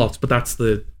 Not the plot, but that's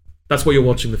what you're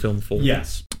watching the film for.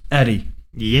 Yes. Eddie,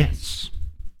 Yes.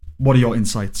 what are your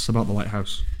insights about The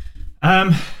Lighthouse?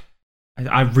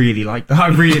 I really like that. I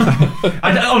really,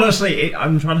 honestly,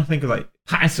 I'm trying to think of like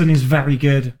Pattinson is very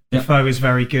good. Defoe is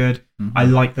very good. I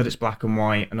like that it's black and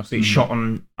white, and obviously it's shot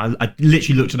on. I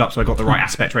literally looked it up so I got the right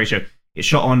aspect ratio. It's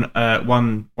shot on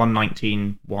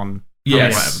 1:19:1.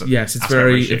 Yes, it's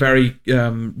very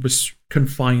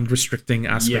confined, restricting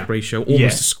aspect ratio,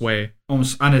 almost a square.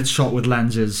 Almost, and it's shot with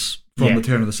lenses from the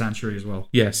turn of the century as well.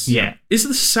 Yes. Yeah. Is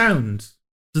the sound?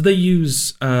 Do they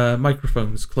use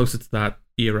microphones closer to that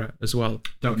era as well?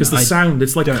 Because the sound,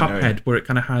 it's like Cuphead, where it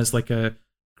kind of has like a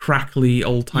crackly,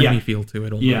 old-timey feel to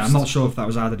it almost. Yeah, I'm not sure if that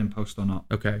was added in post or not.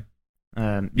 Okay.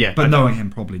 But knowing him,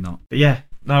 probably not. But yeah,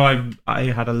 no, I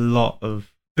had a lot of,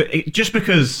 just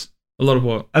because a lot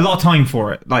of time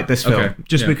for it, like this film,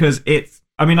 because it's.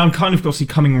 I mean, I'm kind of obviously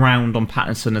coming round on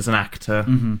Pattinson as an actor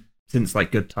since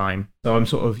like Good Time, so I'm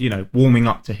sort of warming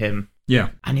up to him. Yeah,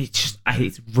 and it's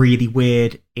really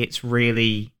weird. It's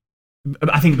really,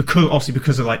 I think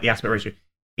because of like the aspect ratio,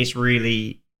 it's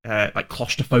really like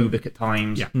claustrophobic at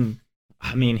times. Yeah,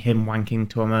 I mean him wanking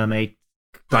to a mermaid,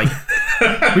 like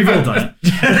we've all done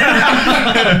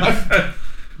it.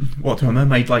 What, to a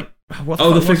mermaid? Like what?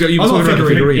 The figure you were talking about the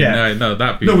figurine? Yeah. No,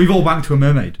 that'd be. No, we've all wanked to a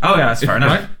mermaid. Oh yeah, that's fair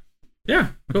enough. Right? Yeah,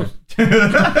 of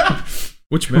course.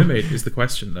 Which mermaid is the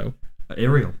question though?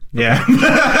 Ariel. Yeah.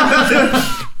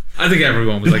 I think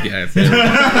everyone was like, yeah. It's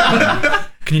Ariel.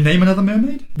 Can you name another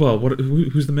mermaid? Well,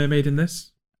 who's the mermaid in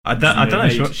this? I don't know.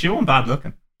 She wasn't bad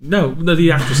looking. No,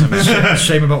 the actress. I mean.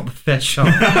 Shame about the fish.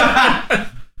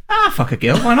 Fuck a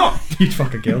girl. Why not? You'd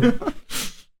fuck a girl.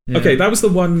 Yeah. Okay, that was the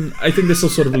one. I think this will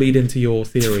sort of lead into your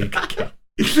theory.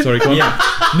 Sorry, go on.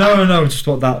 No, just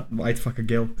what that. I'd fuck a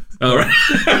gill. All right.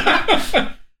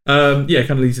 It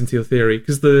kind of leads into your theory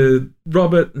because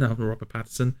Robert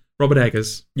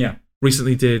Eggers. Yeah.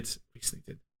 Recently did.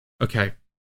 Okay,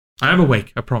 I am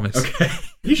awake. I promise. Okay.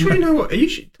 You sure you know what? Are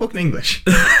you talking English?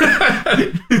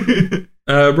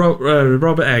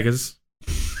 Robert Eggers.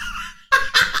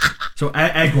 So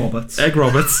Egg Roberts.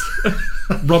 Robert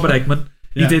Eggman.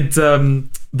 Yeah. He did the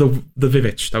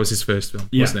Vivitch. That was his first film,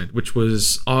 wasn't it? Which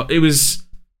was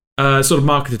sort of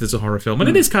marketed as a horror film, and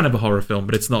it is kind of a horror film,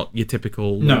 but it's not your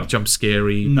typical jump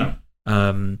scary. No.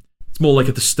 It's more like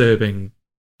a disturbing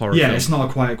horror film. Yeah, it's not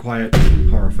a quiet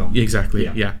horror film. Exactly.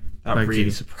 Yeah. That really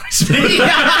surprised me.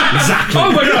 Exactly.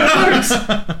 Oh my god! Thanks.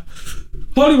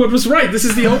 Hollywood was right. This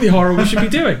is the only horror we should be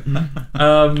doing.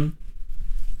 And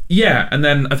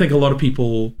then I think a lot of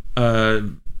people.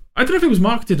 I don't know if it was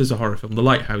marketed as a horror film, The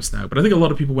Lighthouse now, but I think a lot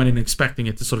of people went in expecting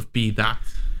it to sort of be that.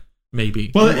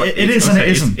 Maybe. Well, it is and it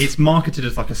isn't. It's marketed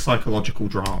as like a psychological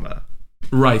drama.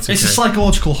 Right. Okay. It's a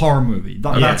psychological horror movie.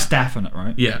 That's definite,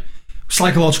 right? Yeah.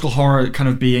 Psychological horror kind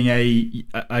of being a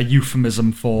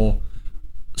euphemism for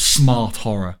smart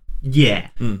horror. Yeah.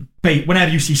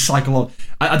 Whenever you see I don't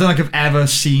think I've ever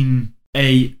seen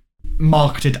a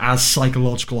marketed as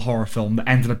psychological horror film that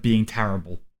ended up being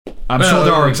terrible. I'm sure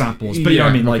there are examples, but you know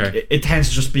what I mean. Like okay. it tends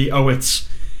to just be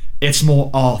it's more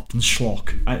art than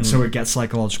schlock, so it gets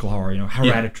psychological horror. You know,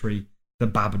 Hereditary, The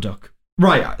Babadook.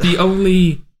 Right. The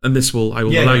only, and I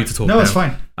will allow you to talk. No, now. it's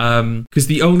fine. Because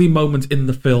the only moment in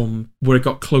the film where it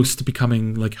got close to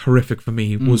becoming like horrific for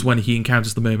me was when he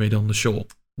encounters the mermaid on the shore.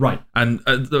 Right. And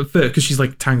because she's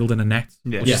like tangled in a net,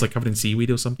 or she's like covered in seaweed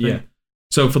or something. Yeah.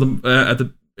 So for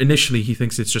initially he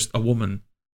thinks it's just a woman,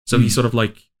 so he sort of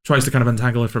like tries to kind of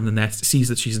untangle her from the net, sees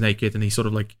that she's naked, and he sort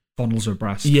of like Fondles her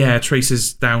breast. Yeah,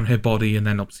 traces down her body, and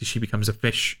then obviously she becomes a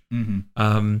fish.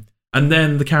 And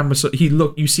then the camera,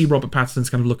 you see Robert Pattinson's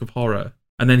kind of look of horror,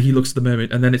 and then he looks at the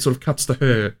mermaid, and then it sort of cuts to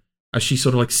her as she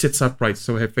sort of like sits upright,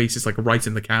 so her face is like right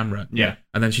in the camera. Yeah.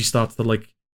 And then she starts to like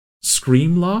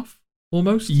scream, laugh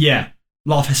almost. Yeah.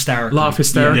 Laugh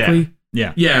hysterically.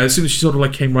 Yeah. As soon as she sort of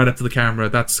like came right up to the camera,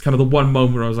 that's kind of the one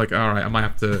moment where I was like, all right, I might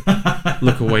have to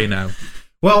look away now.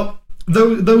 Well,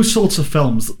 those sorts of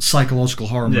films, psychological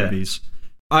horror movies,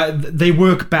 they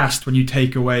work best when you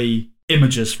take away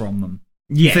images from them.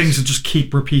 Yes. Things that just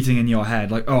keep repeating in your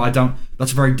head. Like,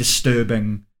 that's a very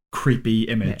disturbing, creepy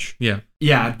image. Yeah.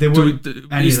 Yeah, they were.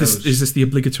 Is this the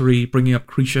obligatory bringing up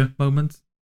Krisha moment?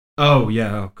 Oh,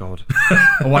 yeah. Oh, God.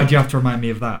 Why do you have to remind me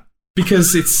of that?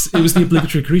 Because it was the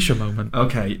obligatory Krisha moment.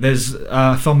 Okay, there's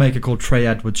a filmmaker called Trey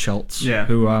Edward Schultz,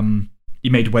 who he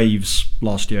made Waves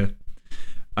last year.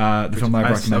 The film I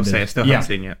recommended. I still haven't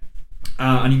seen yet.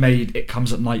 And he made It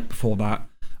Comes at Night before that.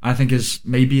 I think his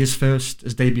debut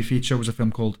feature was a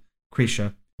film called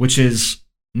Krisha, which is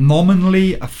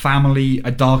nominally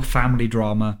a dark family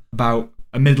drama about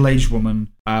a middle-aged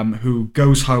woman who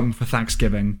goes home for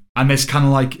Thanksgiving, and there's kind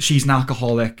of like she's an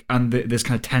alcoholic, and there's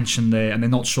kind of tension there, and they're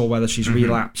not sure whether she's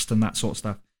relapsed and that sort of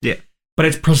stuff. Yeah, but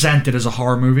it's presented as a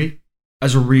horror movie,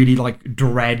 as a really like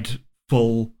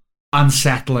dreadful,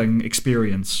 unsettling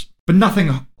experience. But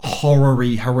nothing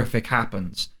horrific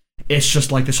happens. It's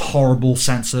just like this horrible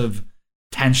sense of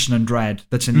tension and dread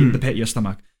that's in the pit of your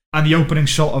stomach. And the opening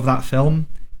shot of that film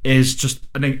is just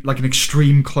an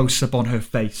extreme close-up on her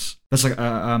face. That's like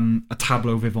a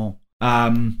tableau vivant.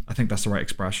 I think that's the right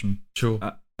expression. Sure.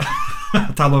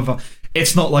 Tableau vivant.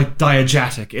 It's not like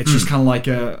diegetic. It's just kind of like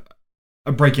a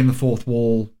breaking the fourth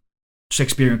wall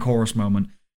Shakespearean chorus moment.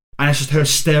 And it's just her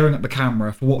staring at the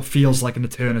camera for what feels like an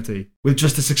eternity, with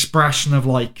just this expression of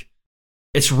like,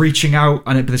 it's reaching out,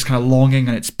 and this kind of longing,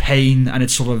 and it's pain, and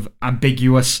it's sort of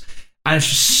ambiguous, and it's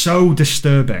just so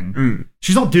disturbing.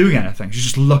 She's not doing anything, she's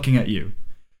just looking at you,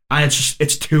 and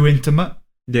it's too intimate.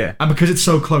 Yeah. And because it's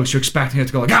so close, you're expecting her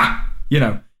to go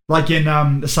like, like in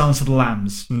The Silence of the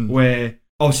Lambs, where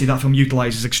obviously that film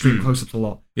utilizes extreme close-ups a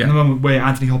lot. Yeah. And the moment where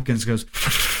Anthony Hopkins goes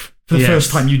for the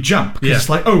first time, you jump, because it's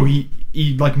like,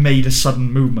 he like made a sudden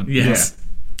movement. Yes.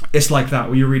 Yeah. It's like that,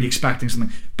 where you're really expecting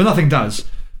something, but nothing does.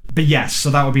 But yes, so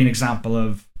that would be an example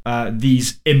of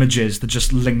these images that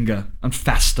just linger and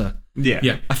fester.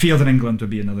 Yeah. A Field in England would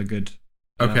be another good.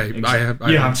 Okay, you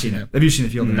haven't seen it. Have you seen A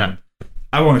Field in England?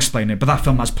 I won't explain it, but that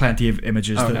film has plenty of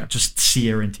images that just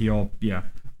sear into your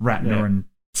retina and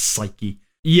psyche.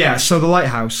 Yeah, so The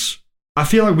Lighthouse, I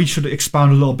feel like we should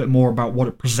expound a little bit more about what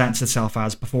it presents itself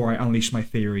as before I unleash my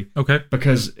theory. Okay.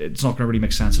 Because it's not going to really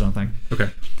make sense, I don't think. Okay.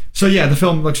 So yeah, the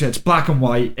film, like I said, it's black and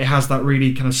white. It has that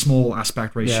really kind of small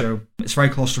aspect ratio. Yep. It's very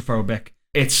claustrophobic.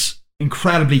 It's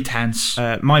incredibly tense.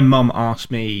 My mum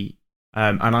asked me,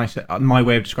 and I said my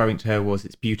way of describing it to her was,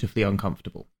 it's beautifully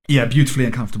uncomfortable. Yeah, beautifully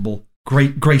uncomfortable.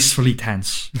 Gracefully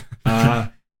tense.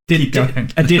 I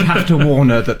did have to warn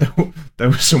her that there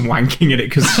was some wanking in it,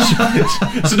 because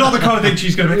it's not the kind of thing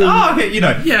she's going to be,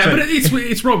 okay, Yeah, so, but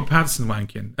it's Robert Pattinson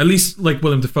wanking. At least, like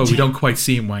Willem Dafoe, we don't quite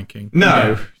see him wanking.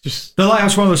 No. Just The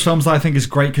Lighthouse is one of those films that I think is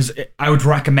great, because I would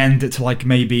recommend it to like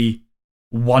maybe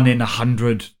 1 in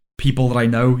 100 people that I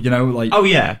know, like... Oh,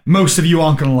 yeah. Most of you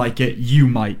aren't going to like it. You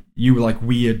might. You like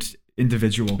weird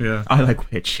individual. Yeah. I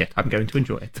like weird shit. I'm going to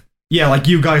enjoy it. Yeah, like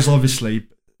you guys, obviously...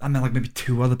 And then like maybe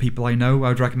 2 other people I know I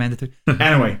would recommend it to.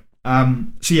 Anyway,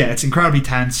 so yeah, it's incredibly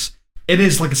tense. It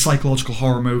is like a psychological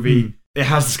horror movie. It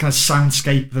has this kind of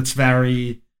soundscape that's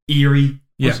very eerie.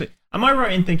 Yeah. Am I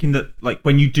right in thinking that like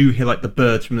when you do hear like the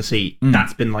birds from the sea,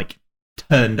 that's been like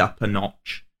turned up a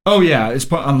notch? Oh yeah, it's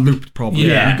put on loop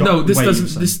probably. Yeah. No, this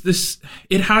doesn't. This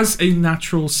it has a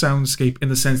natural soundscape in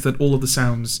the sense that all of the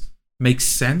sounds make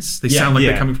sense. They sound like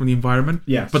they're coming from the environment.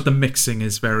 Yes. But the mixing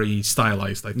is very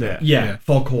stylized, I think. Yeah.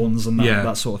 Foghorns and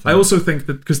that sort of thing. I also think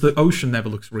that because the ocean never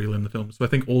looks real in the film, so I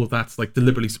think all of that's like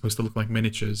deliberately supposed to look like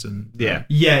miniatures and Yeah,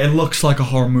 it looks like a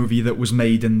horror movie that was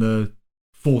made in the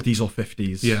 40s or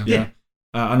 50s. Yeah.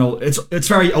 And it's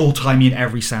very old-timey in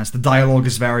every sense. The dialogue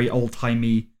is very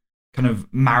old-timey kind of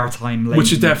maritime lady.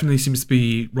 Which it definitely seems to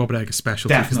be Robert Eggers'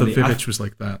 specialty, because the Definitely. Vivitch was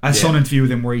like that. I saw an interview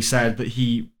with him where he said that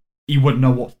he wouldn't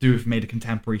know what to do if he made a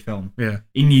contemporary film. Yeah.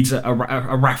 He needs a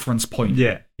reference point.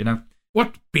 Yeah. You know?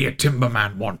 What be a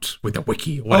timberman want with a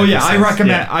wiki? Oh yeah,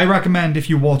 Yeah. I recommend if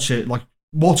you watch it, like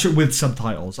watch it with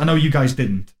subtitles. I know you guys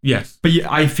didn't, Yes. but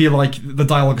I feel like the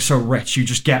dialogue is so rich, you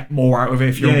just get more out of it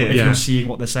if you're Yeah. you're seeing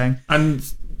what they're saying. And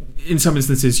in some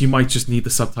instances, you might just need the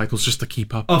subtitles just to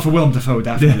keep up. Oh, for Willem Dafoe,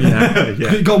 definitely.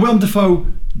 Yeah. You got Willem Dafoe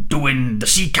doing the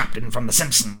sea captain from The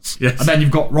Simpsons, Yes. and then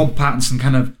you've got Rob Pattinson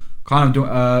kind of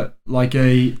doing like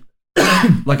a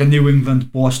like a New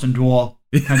England Boston draw,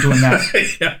 kind of doing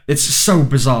that. Yeah. It's so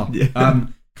bizarre. Kind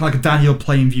of like a Daniel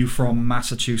Plainview from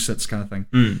Massachusetts kind of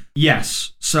thing.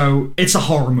 Yes, so it's a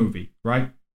horror movie,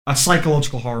 right? A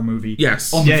psychological horror movie.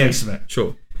 Yes. On the Yeah, face of it,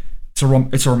 Sure.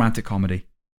 it's a romantic comedy.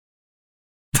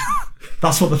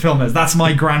 That's what the film is. That's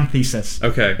my grand thesis.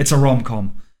 Okay. It's a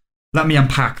rom-com. Let me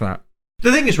unpack that.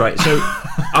 The thing is, right, so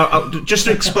I'll, just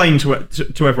to explain to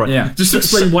everyone. Yeah. Just to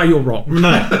explain why you're wrong.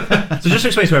 No. So just to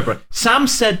explain to everyone. Sam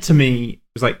said to me, it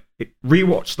was like,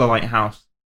 rewatch The Lighthouse,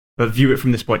 but view it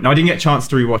from this point. Now, I didn't get a chance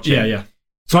to rewatch it. Yeah.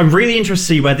 So I'm really interested to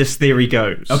see where this theory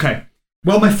goes. Okay.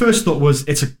 Well, my first thought was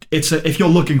it's a if you're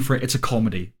looking for it, it's a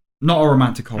comedy, not a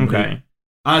romantic comedy. Okay.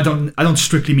 I don't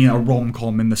strictly mean a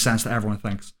rom-com in the sense that everyone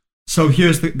thinks. So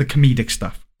here's the comedic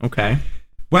stuff. Okay.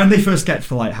 When they first get to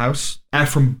the lighthouse,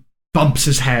 Ephraim bumps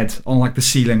his head on like the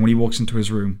ceiling when he walks into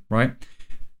his room, right?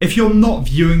 If you're not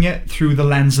viewing it through the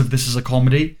lens of this is a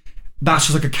comedy, that's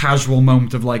just like a casual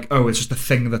moment of like, oh, it's just a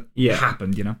thing that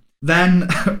happened, you know? Then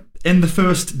in the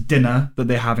first dinner that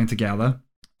they're having together,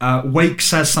 Wake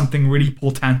says something really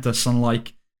portentous and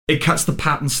like it cuts to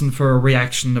Pattinson for a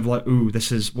reaction of like, ooh,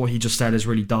 this is what he just said is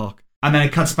really dark. And then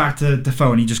it cuts back to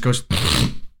Defoe and he just goes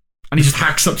and he just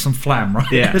hacks up some phlegm, right?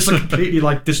 Yeah. It's a completely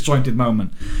like disjointed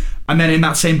moment. And then in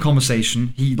that same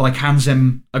conversation, he like hands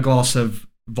him a glass of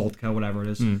vodka, whatever it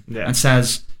is, Yeah. and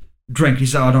says, drink. He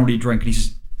says, oh, I don't really drink. And he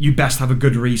says, you best have a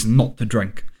good reason not to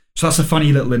drink. So that's a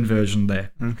funny little inversion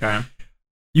there. Okay.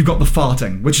 You've got the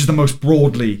farting, which is the most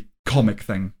broadly comic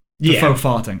thing. Yeah. Defoe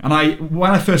farting. And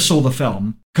when I first saw the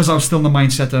film, because I was still in the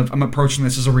mindset of I'm approaching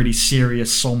this as a really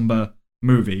serious, somber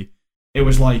movie, it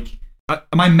was like,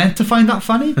 am I meant to find that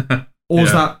funny? Or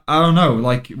is that, I don't know,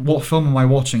 like, what film am I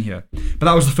watching here? But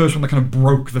that was the first one that kind of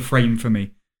broke the frame for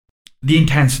me. The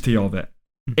intensity of it.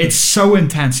 It's so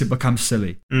intense it becomes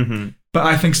silly. Mm-hmm. But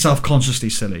I think self-consciously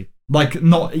silly. Like,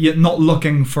 you're not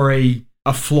looking for a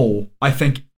flaw. I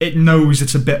think it knows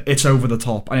it's over the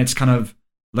top, and it's kind of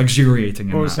luxuriating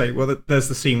in What would that. I say? Well, there's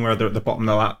the scene where they're at the bottom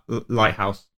of the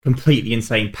lighthouse, completely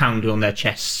insane, pounded on their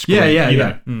chests.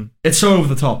 Yeah. It's so over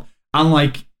the top. And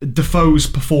like Defoe's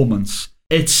performance,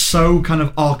 it's so kind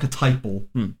of archetypal.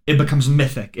 It becomes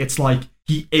mythic. It's like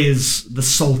he is the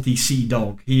salty sea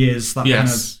dog. He is that kind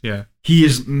of... He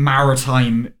is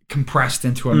maritime compressed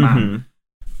into a man.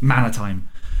 Manatime.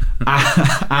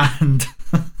 And...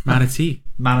 Manatee.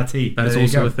 Manatee. That is There you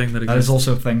also go. a thing that That is exists.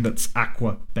 also a thing that's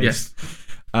aqua-based.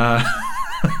 Yes.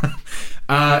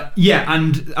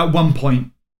 And at one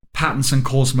point, Pattinson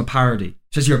calls him a parody.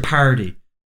 Says you're a parody.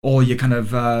 Or your kind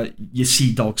of your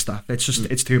sea dog stuff. It's just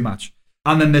it's too much.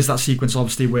 And then there's that sequence,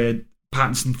 obviously, where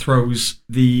Pattinson throws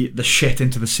the shit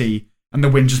into the sea, and the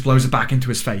wind just blows it back into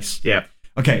his face. Yeah.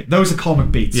 Okay, those are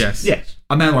comic beats. Yes. Yes.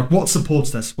 And then, like, what supports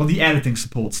this? Well, the editing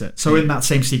supports it. So in that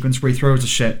same sequence where he throws the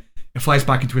shit, it flies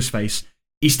back into his face.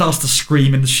 He starts to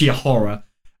scream in the sheer horror,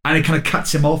 and it kind of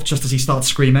cuts him off just as he starts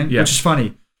screaming, which is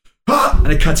funny.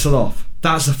 And it cuts it off.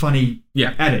 That's a funny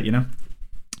edit, you know.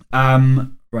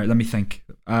 Right, let me think.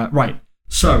 Right,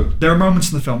 so there are moments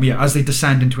in the film, as they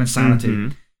descend into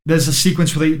insanity. There's a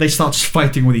sequence where they start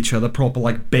fighting with each other, proper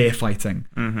like bear fighting,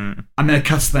 and then it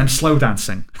cuts to them slow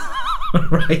dancing.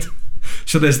 Right,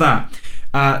 so there's that.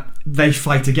 They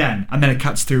fight again, and then it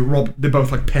cuts to Rob. They're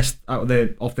both like pissed out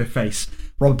off their face.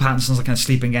 Robert Pattinson's like kind of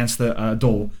sleeping against the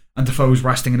door, and Defoe's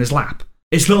resting in his lap.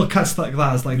 It's little cuts like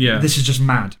that. It's like this is just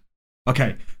mad.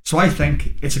 Okay, so I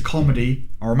think it's a comedy,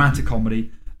 a romantic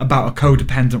comedy about a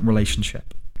codependent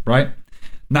relationship. Right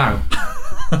now,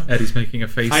 Eddie's making a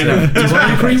face. I know. Do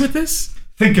I agree with this?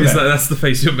 Think of it. That's the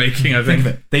face you're making, I Think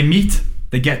think. of it. They meet,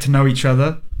 they get to know each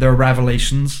other, there are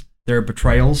revelations, there are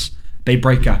betrayals, they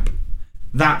break up.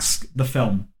 That's the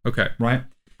film, Okay. right?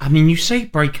 I mean, you say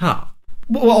break up.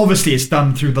 Well, obviously it's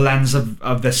done through the lens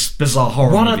of this bizarre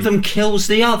horror One movie. of them kills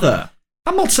the other.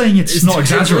 I'm not saying it's not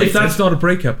exaggerated. If that's not a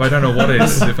breakup, I don't know what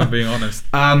is, if I'm being honest.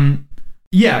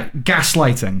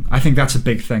 Gaslighting. I think that's a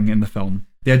big thing in the film.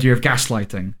 The idea of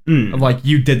gaslighting. Of like,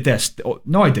 you did this. Oh,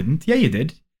 no, I didn't. Yeah, you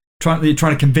did. Trying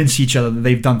to convince each other that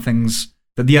they've done things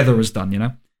that the other has done, you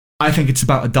know? I think it's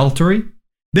about adultery.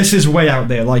 This is way out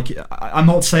there. Like, I'm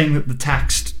not saying that the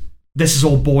text, this is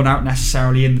all borne out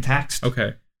necessarily in the text.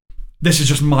 Okay. This is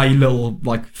just my little,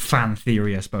 like, fan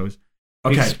theory, I suppose.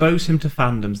 Okay. Expose him to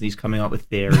fandoms and he's coming up with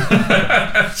theories.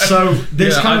 So,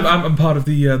 this I'm part of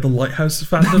the Lighthouse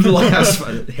fandom. the Lighthouse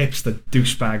hipster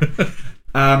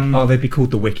douchebag. They'd be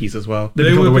called the Wikis as well. They'd They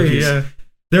be called would the be, Wikis. yeah.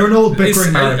 They're an old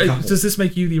bickering married couple. Does this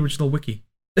make you the original Wiki?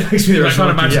 Makes me the I'm trying to original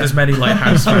imagine Wiki, there's many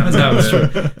Lighthouse fans No, out that's there.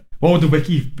 true. What would the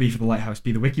Wiki be for the Lighthouse?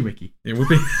 Be the Wiki? It would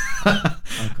be.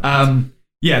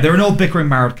 Yeah, they're an old bickering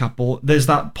married couple. There's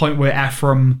that point where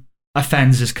Ephraim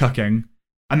offends his cooking,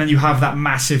 and then you have that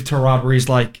massive tirade where he's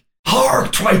like,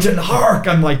 "Hark, Triton, hark!"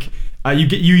 And like,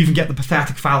 you even get the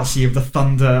pathetic fallacy of the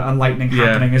thunder and lightning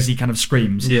happening as he kind of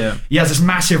screams. Yeah. He has this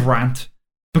massive rant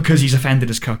because he's offended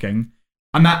his cooking,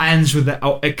 and that ends with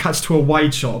it cuts to a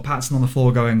wide shot of Pattinson on the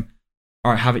floor going,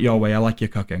 "All right, have it your way. I like your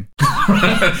cooking."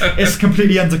 It's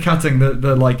completely undercutting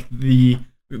the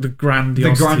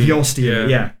grandiosity.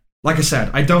 Yeah. Like I said,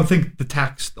 I don't think the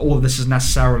text, all of this is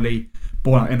necessarily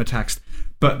born out in the text,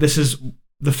 but this is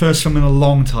the first film in a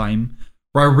long time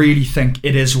where I really think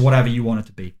it is whatever you want it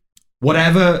to be.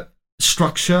 Whatever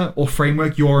structure or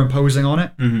framework you're imposing on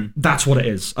it, that's what it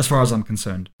is, as far as I'm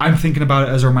concerned. I'm thinking about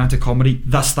it as a romantic comedy,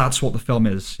 thus that's what the film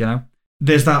is, you know?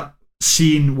 There's that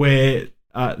scene where,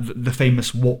 the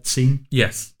famous what scene,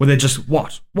 Yes. where they're just,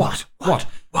 what?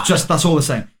 Just, that's all they're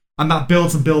saying. And that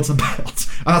builds and builds and builds.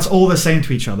 And that's all they're saying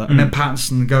to each other. And then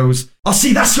Pattinson goes, "Oh,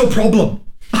 see, that's your problem."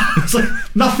 It's like,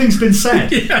 nothing's been said.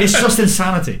 It's just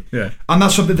insanity. Yeah. And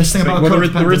that's what this thing about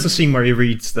There is a scene where he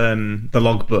reads the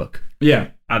logbook. Yeah.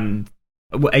 And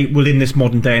well, in this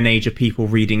modern day and age of people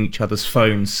reading each other's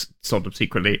phones sort of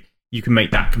secretly, you can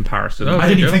make that comparison. Oh, I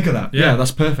didn't even think of that. Yeah. Yeah,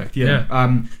 that's perfect.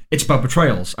 Yeah. It's about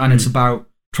betrayals, and it's about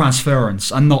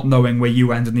transference and not knowing where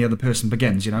you end and the other person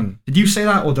begins, you know? Did you say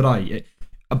that, or did I?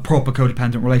 A proper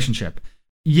codependent relationship.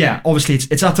 Yeah, obviously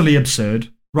it's utterly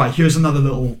absurd. Right, here's another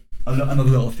little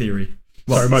theory.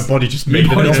 Sorry, my body just made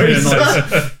Your the body made noise.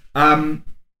 a noise.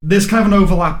 There's kind of an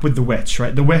overlap with The Witch,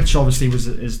 right? The Witch obviously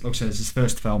is like I said, it's his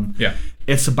first film. Yeah.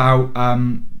 It's about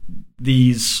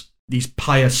these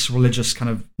pious religious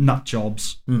kind of nut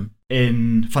jobs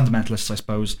in fundamentalists, I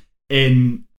suppose.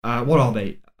 In what are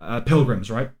they?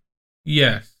 Pilgrims, right?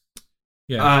 Yes.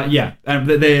 Yeah. Yeah. And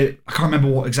I can't remember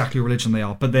what exactly religion they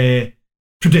are, but they're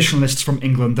traditionalists from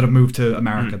England that have moved to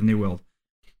America, the New World.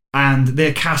 And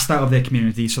they're cast out of their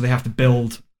community, so they have to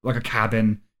build like a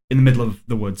cabin in the middle of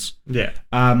the woods. Yeah.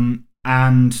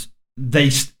 And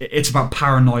it's about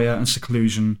paranoia and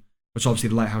seclusion, which obviously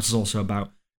The Lighthouse is also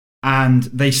about. And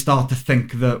they start to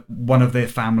think that one of their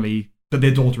family, that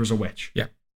their daughter is a witch. Yeah.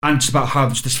 And it's about how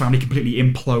this family completely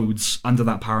implodes under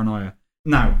that paranoia.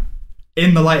 Now,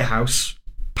 in The Lighthouse,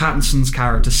 Pattinson's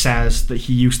character says that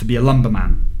he used to be a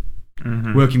lumberman,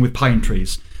 working with pine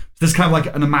trees. So there's kind of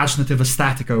like an imaginative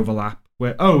aesthetic overlap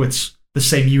where, it's the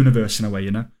same universe in a way, you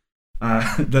know?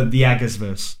 The Eggers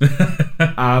verse.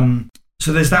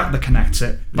 So there's that connects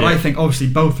it. But I think obviously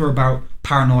both are about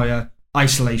paranoia,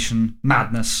 isolation,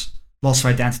 madness, loss of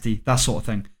identity, that sort of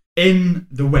thing. In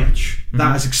The Witch,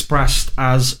 that is expressed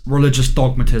as religious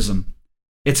dogmatism.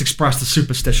 It's expressed as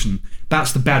superstition.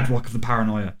 That's the bedrock of the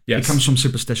paranoia. Yes. It comes from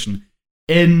superstition.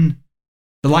 In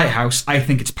The Lighthouse, I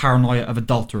think it's paranoia of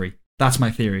adultery. That's my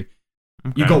theory.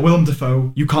 Okay. You've got Willem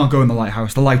Dafoe. You can't go in The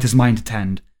Lighthouse. The light is mine to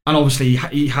tend. And obviously,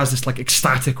 he has this like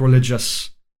ecstatic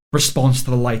religious response to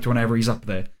the light whenever he's up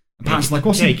there. And Pattinson's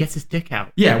like, he gets his dick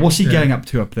out. Yeah, what's he getting up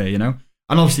to up there, you know?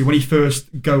 And obviously, when he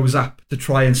first goes up to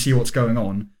try and see what's going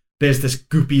on, there's this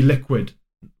goopy liquid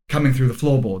coming through the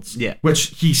floorboards. Yeah. Which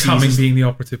he sees Coming being the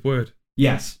operative word.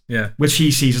 Yes. Yeah. Which he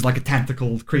sees as like a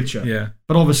tentacled creature. Yeah.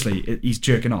 But obviously, he's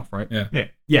jerking off, right? Yeah.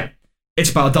 Yeah.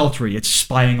 It's about adultery. It's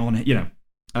spying on it, you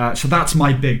know. So that's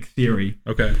my big theory.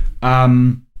 Okay.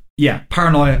 Yeah,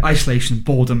 paranoia, isolation,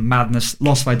 boredom, madness,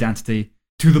 loss of identity,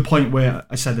 to the point where,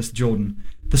 I said this to Jordan,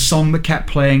 the song that kept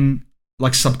playing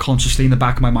like subconsciously in the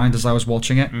back of my mind as I was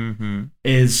watching it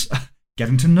is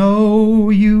getting to know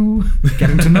you,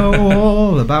 getting to know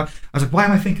all about. I was like, why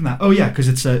am I thinking that? Oh yeah, because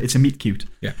it's a meet cute.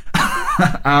 Yeah.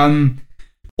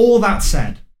 All that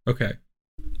said, Okay.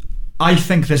 I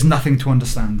think there's nothing to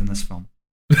understand in this film.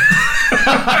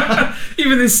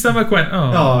 Even his stomach went,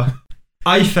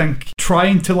 I think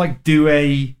trying to like do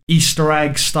a Easter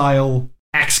egg style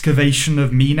excavation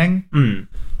of meaning,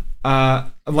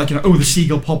 like, you know, the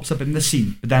seagull pops up in this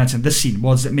scene, but then it's in this scene.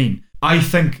 What does it mean? I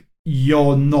think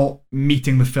you're not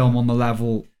meeting the film on the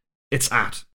level it's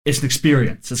at. It's an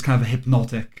experience. It's kind of a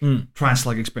hypnotic,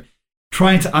 trance-like experience.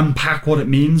 Trying to unpack what it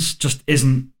means just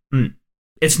isn't.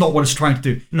 It's not what it's trying to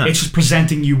do. No. It's just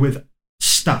presenting you with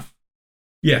stuff.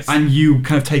 Yes. and you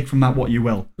kind of take from that what you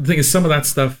will. The thing is, some of that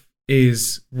stuff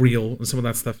is real, and some of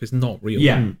that stuff is not real.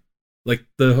 Yeah. Like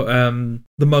the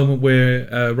moment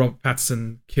where Robert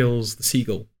Pattinson kills the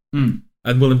seagull, Mm.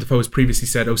 and Willem Dafoe has previously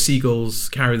said, "Oh, seagulls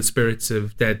carry the spirits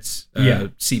of dead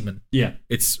seamen. Yeah.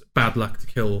 It's bad luck to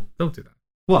kill." Don't do that.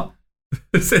 What?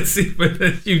 Said seamen,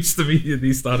 then you just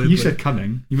immediately started. You with- said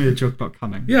coming. You made a joke about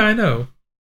coming. Yeah, I know,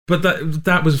 but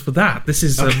that was for that. This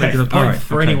is Okay, making a point. alright.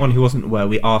 For anyone who wasn't aware,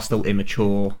 we are still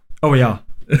immature. Oh, we are.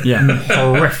 Yeah.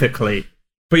 Horrifically.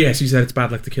 But yes, you said it's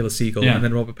bad luck to kill a seagull, Yeah. and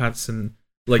then Robert Pattinson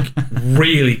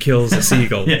really kills a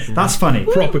seagull. Yeah, that's funny.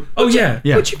 Proper. Oh yeah.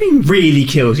 Yeah. What do you mean really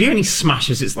kills? He only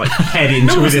smashes its head into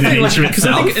No, it's within the an thing, inch like, of because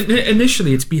I itself. think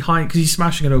initially it's behind because he's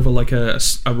smashing it over like a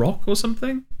rock or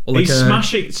something. Or like He's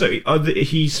smashing. So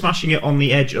he's smashing it on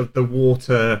the edge of the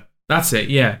water. That's it.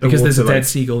 Yeah, because there's a water, dead like-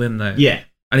 seagull in there. Yeah.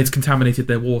 And it's contaminated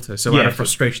their water, so out Yeah, of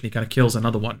frustration, he kind of kills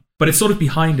another one. But it's sort of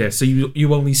behind it, so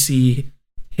you only see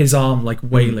his arm like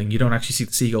wailing. You don't actually see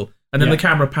the seagull, and then Yeah. the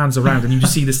camera pans around, and you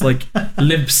just see this like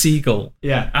limp seagull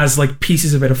Yeah. as like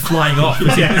pieces of it are flying off.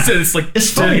 Yeah. It's like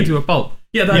It's turning funny. into a pulp.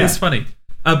 Yeah, that is Yeah. funny.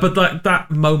 But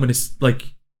that moment is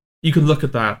like you can look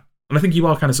at that, and I think you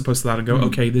are kind of supposed to that and go,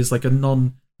 okay, there's like a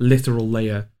non-literal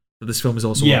layer that this film is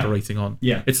also Yeah. operating on.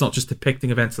 Yeah. It's not just depicting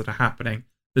events that are happening.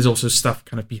 There's also stuff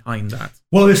kind of behind that.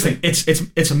 Well, this thing,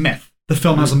 it's a myth. The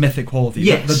film has a mythic quality.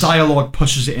 Yes. The dialogue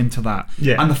pushes it into that.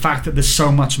 Yeah. And the fact that there's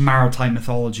so much maritime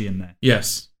mythology in there.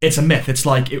 Yes. It's a myth. It's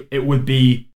like it would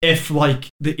be if like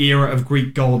the era of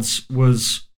Greek gods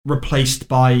was replaced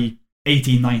by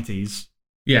 1890s.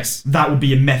 Yes. That would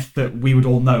be a myth that we would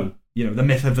all know. You know, the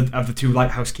myth of the two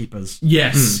lighthouse keepers.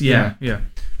 Yes. Yeah.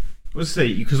 We'll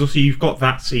see, because also you've got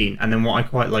that scene, and then what I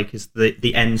quite like is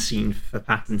the end scene for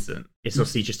Pattinson. It's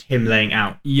obviously just him laying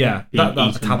out, Yeah, being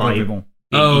that's eaten tableau by, vivant.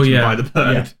 being Oh, eaten yeah. by the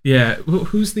bird. Yeah. Yeah.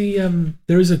 Who's the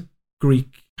there is a Greek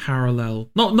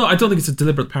parallel. No, I don't think it's a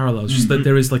deliberate parallel. It's just that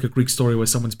there is like a Greek story where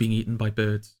someone's being eaten by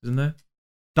birds, isn't there?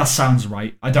 That sounds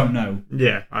right. I don't know.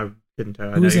 Yeah, I couldn't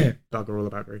tell. I Who know is it? Doug are all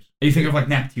about Greece. Are you thinking of like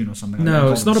Neptune or something? like No,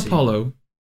 that? it's not God of the sea. Apollo.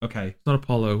 Okay. It's not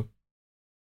Apollo.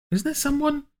 Isn't there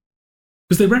someone?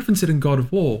 Because they reference it in God of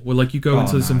War, where like you go Oh,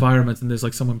 into this no. environment and there's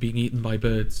like someone being eaten by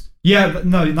birds. Yeah, but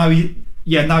no, now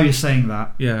you're saying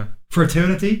that. Yeah. For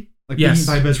eternity? Like Yes.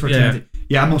 being by birds for Yeah. eternity.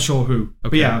 Yeah, I'm not sure who. But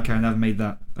Okay. yeah, okay, I never made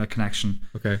that connection.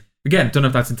 Okay. Again, don't know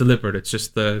if that's deliberate. It's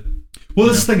just the Well,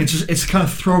 this thing, it's kind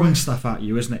of throwing stuff at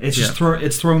you, isn't it? It's just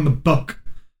it's throwing the book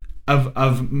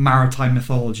of maritime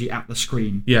mythology at the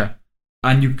screen, yeah.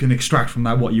 and you can extract from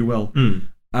that what you will.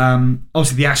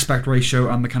 Obviously, the aspect ratio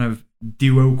and the kind of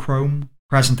duochrome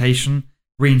presentation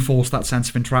reinforce that sense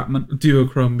of entrapment.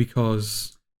 Duochrome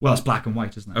because Well, it's black and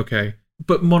white, isn't it? okay,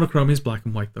 but monochrome is black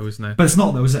and white though, isn't it? But it's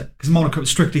not, though, is it? Because monochrome,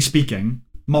 strictly speaking,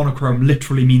 monochrome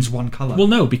literally means one color. Well,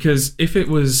 no, because if it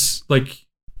was like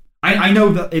I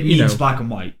know that it You means know. black and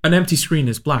white. an empty screen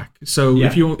is black, so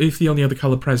Yeah. if the only other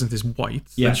color present is white,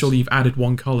 then Yes. surely you've added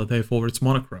one color, therefore it's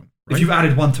monochrome. Right? If you've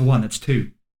added 1 to 1, it's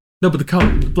 2. No, but the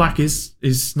color black is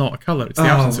not a color. It's the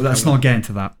absence of let's color. not get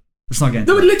into that. Let's not get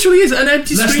into No, it that. literally is. An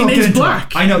empty Let's screen not get is into black.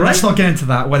 that. I know. right? Let's not get into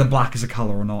that. Whether black is a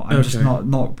color or not. I'm just Okay.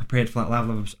 not prepared for that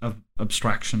level of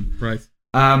abstraction. Right.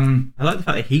 I like the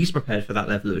fact that he's prepared for that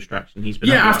level of abstraction. He's been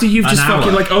Yeah, up, after what, you've an just fucking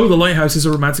hour? like, oh, The Lighthouse is a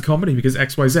romantic comedy because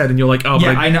X, Y, Z, and you're like, oh,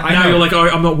 Yeah, but I know- now you're like, oh,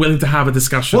 I'm not willing to have a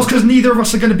discussion. Well, it's because neither of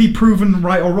us are going to be proven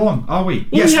right or wrong, are we?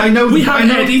 Well, yes, we have, I know. We have I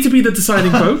know, Eddie to be the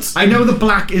deciding vote. I know the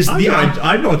black is the.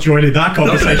 I'm not joining that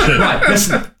conversation. Right,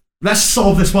 listen. Let's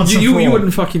solve this once and for You all.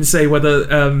 wouldn't fucking say whether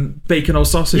bacon or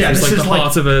sausage Yeah, is this like is the like-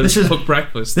 heart of a this is- cooked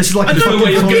breakfast. This is like I the know fucking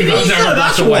where you're full getting English. at,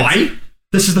 that's why. why.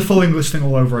 This is the full English thing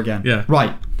all over again. Yeah.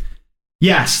 Right.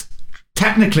 Yes.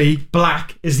 Technically,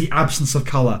 black is the absence of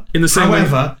color. In the same way-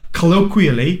 However,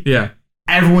 colloquially, Yeah.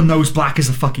 everyone knows black is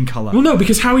a fucking color. Well, no,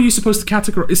 because how are you supposed to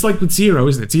categorize? It's like with zero,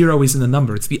 isn't it? Zero isn't a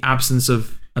number. It's the absence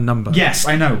of a number. Yes,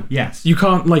 I know. Yes. You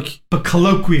can't like But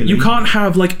colloquially, you can't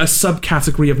have like a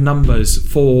subcategory of numbers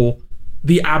for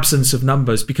the absence of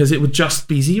numbers because it would just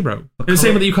be zero. In the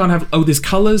same way that you can't have there's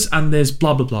colors and there's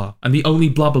blah blah blah and the only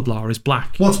blah blah blah is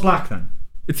black. What's black then?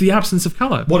 It's the absence of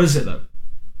color. What is it though?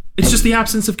 It's just the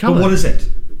absence of color. But what is it?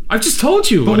 I've just told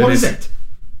you. But what is it?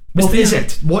 What the- is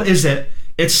it? What is it?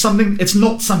 It's something. It's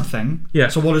not something. Yeah.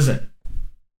 So what is it?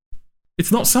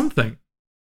 It's not something.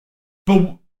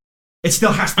 But it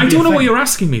still has to. I be don't a know what thing. you're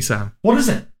asking me, Sam. What is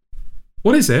it?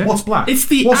 What is it? What's black? It's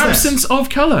the What's this? absence of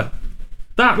color.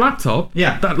 That laptop.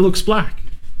 Yeah. That looks black.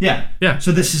 Yeah. Yeah.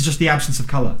 So this is just the absence of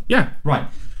color. Yeah. Right.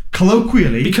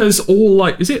 Colloquially. Because all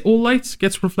light all light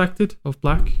gets reflected of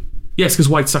black? Yes, because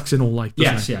white sucks in all light.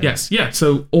 Doesn't Yes, it? yeah, Yes. Yeah.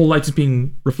 So all light is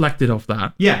being reflected off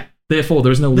that. yeah. Therefore,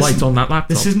 there is no Listen, light on that laptop.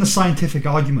 This isn't a scientific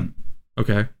argument.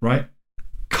 Okay. right?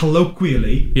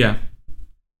 Colloquially, Yeah.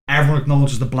 everyone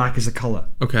acknowledges that black is a color,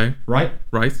 Okay. right?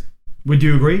 Right. Would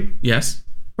you agree? Yes.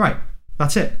 Right.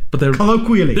 That's it. But they're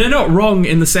Colloquially. they're not wrong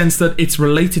in the sense that it's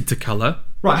related to color.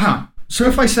 Right, hang on. So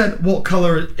if I said what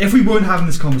color, if we weren't having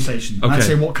this conversation, and I Okay.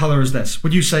 say what color is this,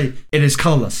 would you say it is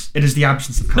colorless? It is the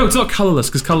absence of color. No, it's not colorless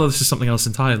because colorless is something else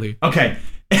entirely. Okay.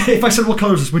 If I said what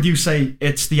color is this, would you say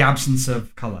it's the absence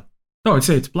of color? No, I'd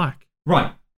say it's black.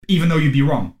 Right. Even though you'd be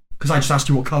wrong, because I just asked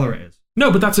you what color it is.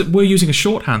 No, but we're using a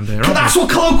shorthand there. But aren't that's we?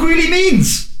 what colloquially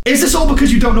means. Is this all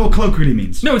because you don't know what colloquially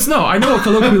means? No, it's not. I know what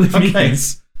colloquially Okay.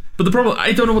 means. But the problem,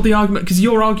 I don't know what the argument. Because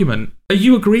your argument, are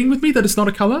you agreeing with me that it's not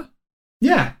a color?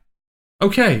 Yeah.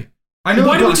 Okay. I know.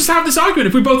 Why don't we just have this argument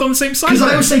if we're both on the same side? Because I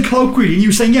then? was saying colloquially, and you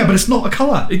were saying yeah, but it's not a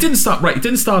color. It didn't start right. It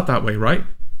didn't start that way, right?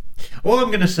 All I'm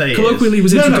going to say Colloquially is...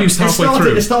 was introduced halfway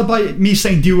through. It started by me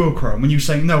saying duochrome, when you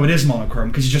saying no, it is monochrome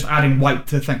because you're just adding white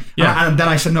to the thing. Yeah. And then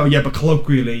I said no, yeah, but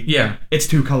colloquially, Yeah. it's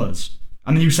two colors.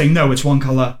 And then you say no, it's one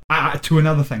color to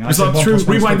another thing. Was that true?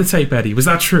 Rewind the tape, Eddie. Was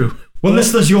that true? Well,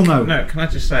 listeners, you'll know. No, can I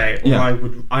just say, Yeah.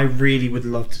 I really would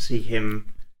love to see him...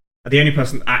 The only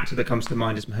actor that comes to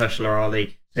mind is Mahershala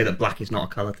Ali, say that black is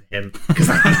not a colour to him. Because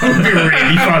that would be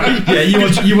really funny. Yeah,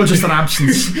 you were just an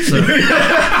absence. So.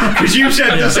 Because you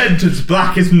said the sentence,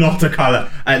 black is not a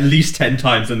colour, at least 10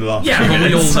 times in the last 2 But we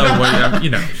minutes. all know what, I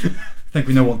think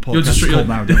we know what the podcast just- is called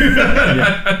now. Don't we?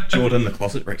 Yeah. Jordan, the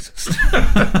closet racist.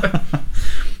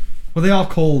 Well, they are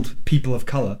called people of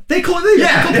color. They call it.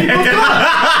 Yeah, they're called people of color.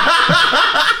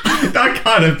 That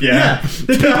kind of, Yeah,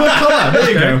 they're people of color.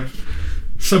 There you go.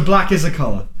 So black is a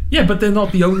color. Yeah, but they're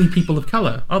not the only people of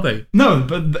color, are they? No,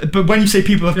 but when you say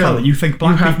people of color, you think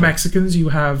black You have people. Mexicans, you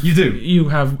have... You do. You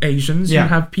have Asians, Yeah. you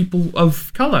have people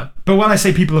of color. But when I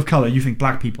say people of color, you think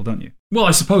black people, don't you? Well,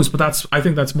 I suppose, but I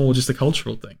think that's more just a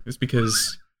cultural thing. It's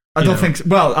because... I don't think.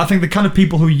 Well, I think the kind of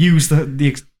people who use that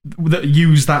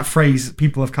use that phrase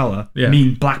 "people of color" Yeah.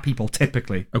 mean black people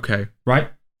typically, Okay, right?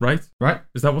 right? Right?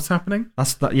 Is that what's happening?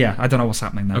 That's that. Yeah, I don't know what's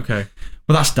happening now. Okay.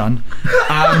 Well, that's done.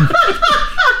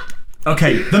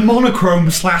 Okay, the monochrome /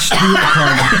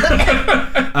 duochrome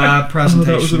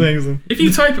presentation. amazing. If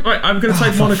you type... Right, I'm going to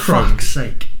type For monochrome fuck's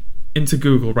sake. into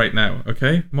Google right now,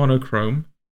 okay? Monochrome.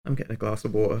 I'm getting a glass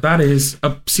of water. That is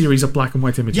a series of black and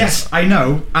white images. Yes, I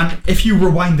know. And if you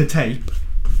rewind the tape,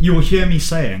 you will hear me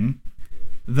saying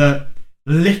that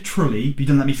literally. But you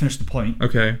didn't let me finish the point.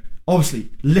 Okay. Obviously,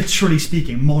 literally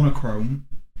speaking, monochrome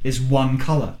is one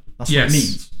color. That's Yes. what it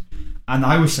means. And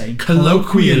I was saying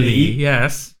Colloquially,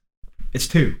 yes. it's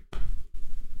two.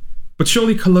 But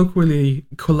surely colloquially,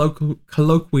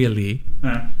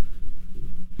 Yeah.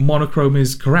 monochrome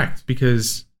is correct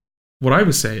because what I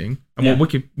was saying and Yeah.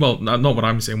 not what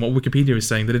I'm saying, what Wikipedia is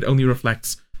saying, that it only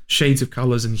reflects shades of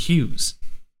colors and hues.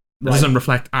 It Right. doesn't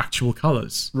reflect actual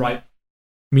colors, Right.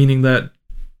 meaning that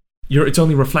it's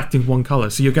only reflecting one color.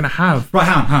 So you're going to have Right,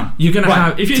 hang on. You're going to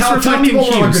have if it's tell me reflecting what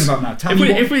we're hues. arguing about now. Tell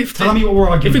me what we're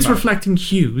arguing If it's about. reflecting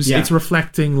hues, Yeah. it's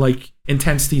reflecting like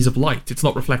intensities of light. It's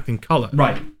not reflecting color.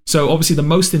 Right, So obviously the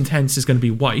most intense is going to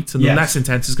be white, and the Yes. less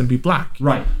intense is going to be black.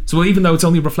 right, So even though it's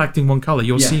only reflecting one color,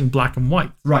 you're Yeah. seeing black and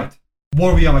white. right.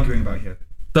 What are we arguing about here?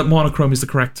 That monochrome is the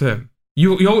correct term.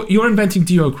 You're inventing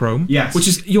duochrome, Yes. which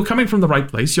is you're coming from the right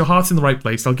place. Your heart's in the right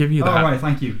place. I'll give you Oh, that. right,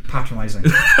 thank you. Patronising.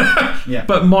 Yeah.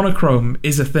 But monochrome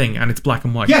is a thing, and it's black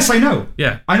and white. Yes, I know.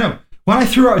 Yeah. I know. When I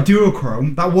threw out a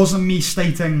duochrome, that wasn't me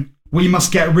stating we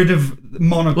must get rid of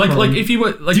monochrome. Like if you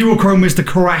were like duochrome is the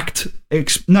correct.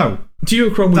 No,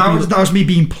 duochrome would that was me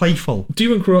being playful.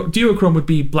 duochrome would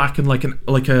be black and like red And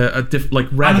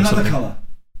or another something. colour.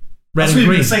 Red That's and what you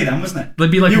were green. going to say then, wasn't it?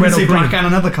 They'd be like you red would or say green. black and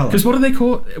another colour. Because what do they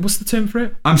call? What's the term for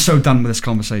it? I'm so done with this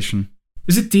conversation.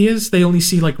 Is it deers? They only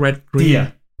see like red,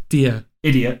 green. Deer.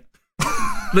 Idiot.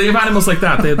 They have animals like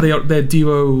that. They're not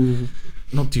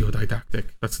duodidactic.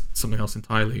 That's something else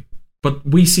entirely. But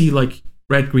we see like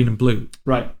red, green, and blue,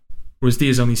 Right. whereas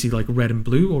deers only see like red and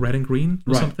blue or red and green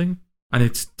or Right. something. And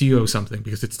it's duo something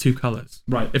because it's two colors.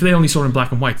 Right. If they only saw in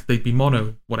black and white, they'd be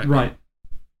mono whatever. Right.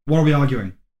 What are we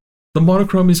arguing? The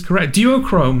monochrome is correct.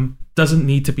 Duochrome doesn't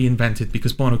need to be invented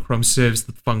because monochrome serves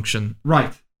the function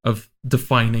Right. of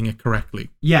defining it correctly.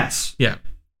 Yes. Yeah.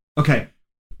 Okay.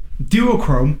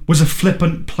 Duochrome was a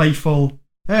flippant, playful.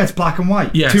 Yeah, it's black and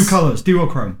white. Yes. Two colours.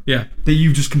 Duochrome. Yeah. That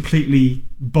you just completely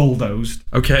bulldozed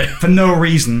Okay. for no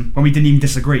reason when we didn't even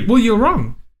disagree. Well, you're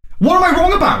wrong. What am I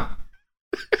wrong about?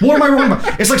 What am I wrong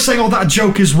about? It's like saying, "Oh, that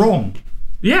joke is wrong."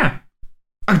 Yeah.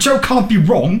 A joke can't be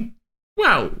wrong.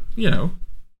 Well, you know.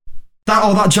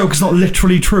 That joke is not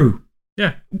literally true.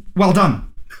 Yeah. Well done.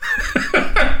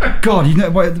 God, you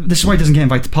know this is why he doesn't get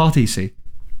invited to parties. See,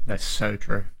 That's so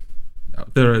true.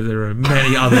 There are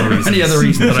many other reasons. Many other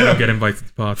reasons. that I don't get invited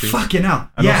to parties. Fucking hell.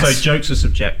 And yes. also, jokes are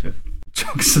subjective.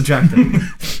 Jokes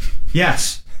subjective.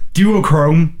 Yes.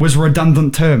 Duochrome was a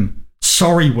redundant term.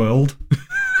 Sorry, world.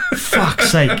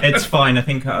 Fuck's sake. It's fine. I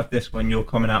think out of this one, you're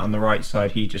coming out on the right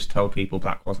side. He just told people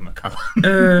black wasn't a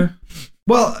colour.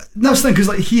 Well, that's the thing, because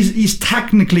like, he's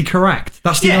technically correct.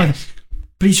 That's the Yeah. only thing.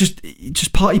 But he's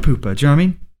just party pooper, do you know what I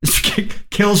mean? It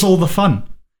kills all the fun.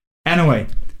 Anyway,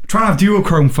 trying to have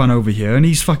duochrome fun over here, and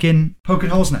he's fucking poking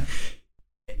holes in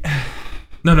it.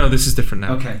 No, this is different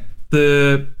now. Okay.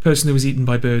 The person who was eaten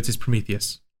by birds is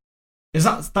Prometheus. Is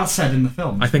that said in the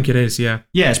film? I think it is, yeah.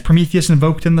 Yeah, is Prometheus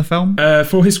invoked in the film?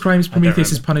 For his crimes, Prometheus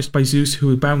is remember. punished by Zeus,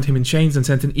 who bound him in chains and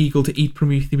sent an eagle to eat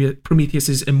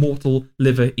Prometheus's immortal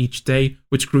liver each day,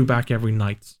 which grew back every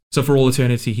night. So for all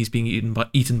eternity, he's being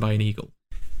eaten by an eagle.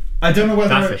 I don't know whether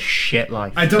That's a shit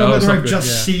life. I don't know it's whether not I've good,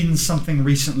 just yeah. seen something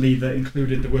recently that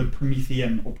included the word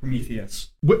Promethean or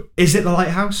Prometheus. Is it the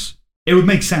lighthouse? It would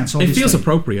make sense, obviously. It feels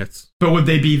appropriate. But would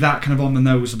they be that kind of on the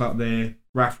nose about their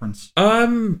reference?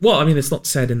 Well, I mean, it's not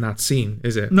said in that scene,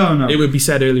 is it? No. It would be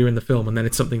said earlier in the film, and then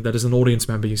it's something that as an audience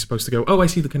member, you're supposed to go, oh, I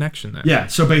see the connection there. Yeah,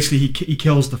 so basically he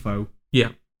kills the foe, Yeah.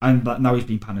 and now he's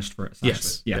being punished for it, essentially.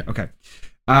 Yes. Yeah, Yeah. okay.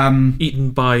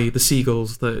 Eaten by the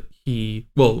seagulls that he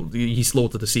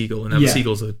slaughtered a seagull, and now Yeah. the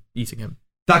seagulls are eating him.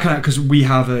 That kind of, because we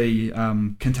have a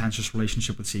contentious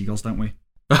relationship with seagulls, don't we?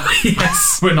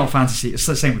 Yes. We're not fans of seagulls. It's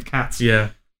the same with cats. Yeah.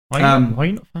 Why are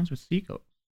you not fans with seagulls?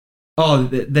 Oh,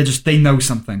 they know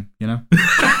something, you know?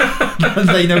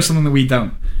 They know something that we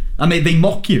don't. And they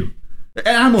mock you. An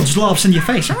animal just laughs in your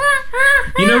face.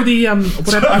 You know the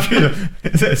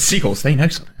whatever. Seagulls, they know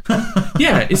something.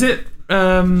 Yeah, is it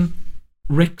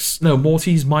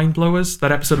Morty's Mind Blowers?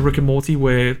 That episode of Rick and Morty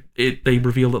where they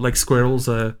reveal that like squirrels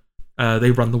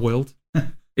they run the world.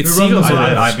 It's They run the seagulls.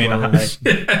 world. I mean,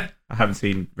 Squirrels. I haven't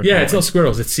seen. Rick Yeah, and it's not Morty.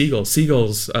 squirrels. It's seagulls.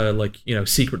 Seagulls are like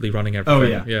secretly running everything. Oh,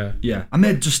 yeah. yeah. Yeah, and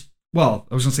they're just, well,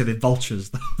 I was going to say they're vultures.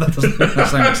 That doesn't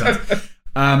make sense.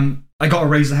 I got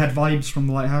Eraserhead vibes from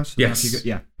The Lighthouse. I don't know if Yes. you got-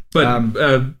 yeah.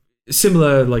 But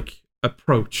similar like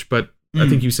approach. But I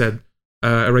think you said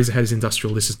Eraserhead is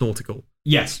industrial. This is nautical.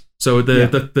 Yes. So Yeah.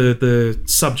 the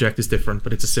subject is different,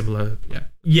 but it's a similar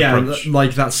Yeah, approach.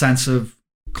 like that sense of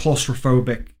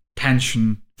claustrophobic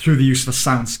tension through the use of a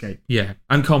soundscape. Yeah,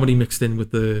 and comedy mixed in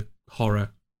with the horror.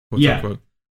 Quote Yeah. unquote.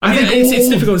 I I think think it's all-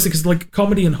 difficult because like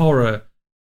comedy and horror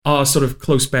are sort of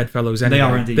close bedfellows. Anyway. They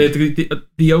are indeed. They're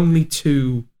the only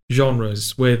two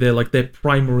genres where they're like their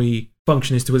primary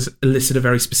function is to elicit a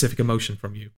very specific emotion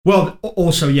from you. Well,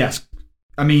 also, yes.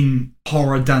 I mean,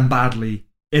 horror done badly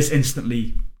is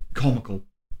instantly comical.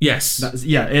 Yes, It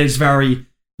is very...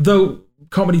 though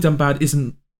comedy done bad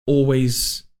isn't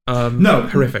always No.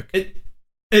 horrific. It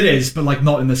is, but like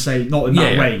not in that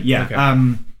Yeah, way. Yeah.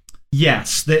 okay.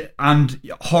 Yes, and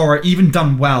horror, even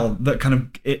done well, that kind of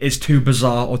is too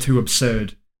bizarre or too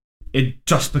absurd, it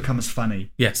just becomes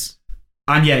funny. Yes,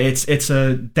 And yeah, it's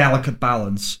a delicate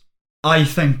balance. I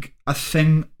think a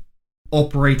thing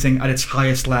operating at its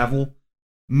highest level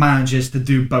manages to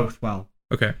do both well.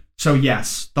 okay. So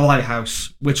yes, The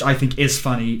Lighthouse, which I think is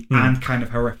funny and kind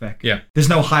of horrific. Yeah. There's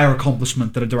no higher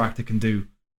accomplishment that a director can do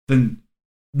than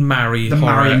Marrying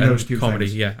marrying horror those and two comedy.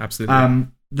 things. Yeah, absolutely.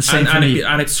 the same for and me.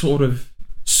 it's sort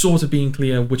of being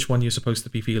clear which one you're supposed to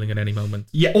be feeling at any moment.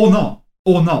 Yeah, or not.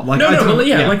 Like I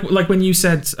don't, like when you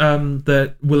said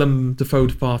that Willem Dafoe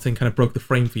farting kind of broke the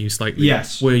frame for you slightly.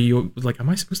 Yes. Where you're like, am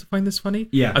I supposed to find this funny?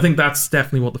 Yeah. I think that's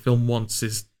definitely what the film wants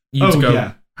is you Oh, to go,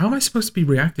 yeah. how am I supposed to be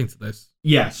reacting to this?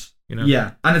 Yes. You know?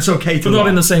 Yeah, and it's okay to But not laugh.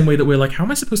 in the same way that we're like, how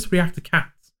am I supposed to react to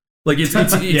cats? Like it's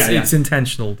Yeah. it's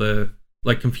intentional, the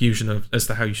like confusion of as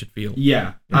to how you should feel.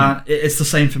 Yeah, it's the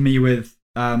same for me with.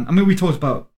 I mean, we talked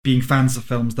about being fans of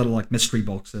films that are like mystery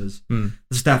boxes. This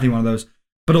is definitely one of those.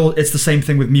 But it's the same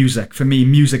thing with music. For me,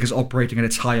 music is operating at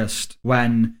its highest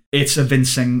when it's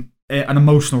evincing an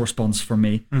emotional response from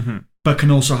me, but can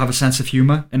also have a sense of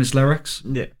humor in its lyrics.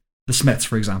 Yeah. The Smiths,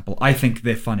 for example, I think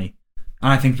they're funny,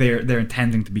 and I think they're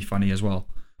intending to be funny as well.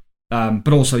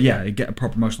 But also, yeah, you get a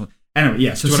proper emotional. Anyway,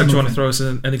 yeah. So Do you want to throw us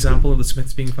an example of the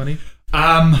Smiths being funny?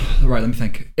 Right, let me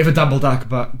think. If a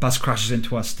double-decker bus crashes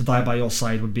into us, to die by your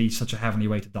side would be such a heavenly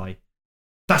way to die.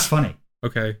 That's funny.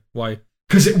 Okay, why?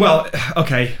 Because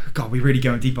okay, God, we're really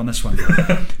going deep on this one.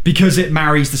 Because it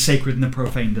marries the sacred and the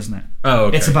profane, doesn't it? Oh,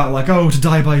 okay. It's about like, to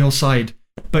die by your side.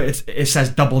 But it says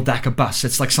double-decker bus.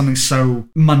 It's like something so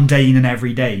mundane and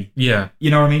everyday. Yeah. You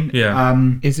know what I mean?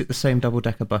 Yeah. Is it the same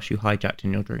double-decker bus you hijacked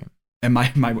in your dream? And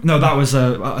no, that was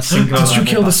a single. Did you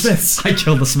kill the bus. Smiths? I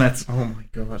killed the Smiths. Oh my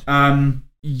god.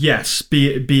 Yes,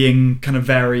 being kind of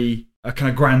very kind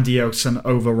of grandiose and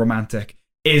over romantic.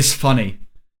 is funny.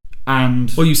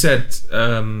 And Well, you said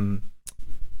when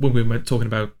we were talking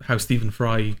about how Stephen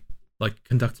Fry like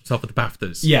conducts himself at the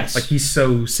BAFTAs. Yes. Like he's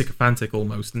so sycophantic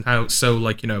almost, and how so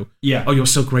like, you know, yeah, oh, you're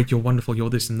so great, you're wonderful, you're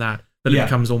this and that it Yeah.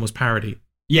 becomes almost parody.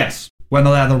 yes, when the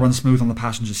leather runs smooth on the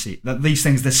passenger seat, that these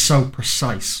things, they're so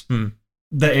precise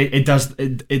that it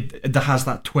has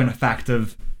that twin effect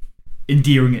of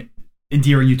endearing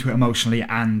you to it emotionally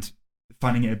and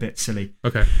finding it a bit silly.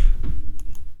 Okay.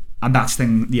 And that's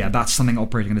something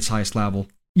operating at its highest level.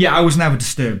 Yeah, I was never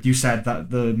disturbed. You said that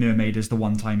the mermaid is the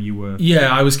one time you were. Yeah,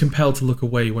 I was compelled to look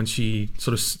away when she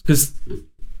sort of, because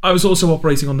I was also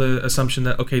operating on the assumption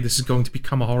that, okay, this is going to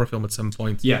become a horror film at some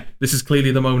point. Yeah. This is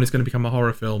clearly the moment it's going to become a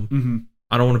horror film. Mm-hmm.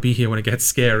 I don't want to be here when it gets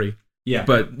scary. Yeah.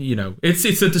 But, you know, it's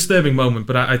a disturbing moment,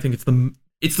 but I think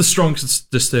it's the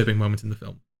strongest disturbing moment in the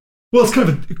film. Well, it's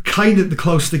kind of the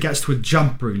closest it gets to a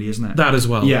jump, really, isn't it? That as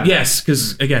well. Yeah. Yes,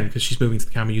 because she's moving to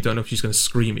the camera, you don't know if she's going to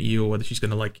scream at you or whether she's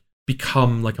going to like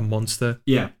become like a monster.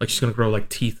 Yeah. Like she's going to grow like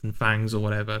teeth and fangs or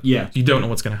whatever. Yeah. So you don't know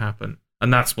what's going to happen.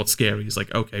 And that's what's scary. Is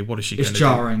like, okay, what is she going to do? It's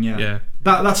jarring, yeah. Yeah.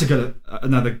 That's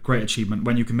another great achievement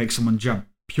when you can make someone jump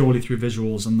purely through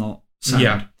visuals and not sound.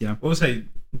 Yeah. Yeah. Also,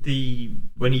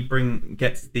 when he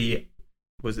gets the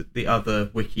other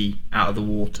wiki out of the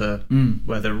water,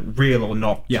 whether real or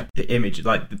not, Yeah. the image,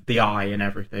 like the eye and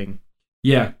everything.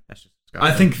 Yeah. That's just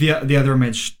I think the other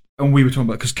image, and we were talking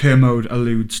about, because Kermode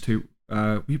alludes to,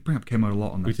 we bring up Kermode a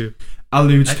lot on this. We do.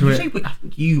 Alludes to it. I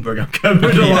think you bring up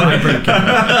Kermode a Yeah, lot. I bring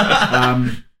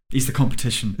Kermode. He's the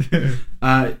competition.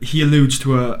 He alludes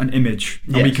to an image,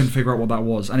 and we Yes. can figure out what that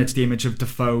was. And it's the image of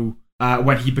Defoe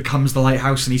when he becomes the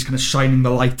lighthouse and he's kind of shining the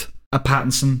light at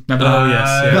Pattinson. Remember Oh, that?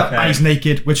 yes. Yeah. Okay. And he's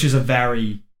naked, which is a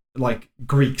very like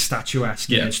Greek statuesque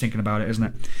Yeah. image, thinking about it, isn't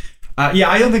it? Yeah,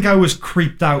 I don't think I was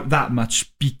creeped out that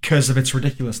much because of its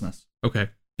ridiculousness. Okay.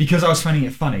 Because I was finding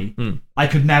it funny, I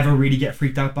could never really get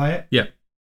freaked out by it. Yeah.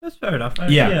 That's fair enough.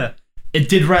 Yeah. It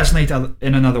did resonate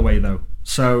in another way, though.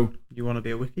 So You want to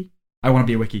be a wiki? I want to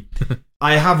be a wiki.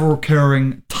 I have a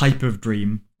recurring type of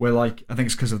dream where, like, I think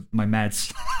it's because of my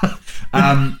meds,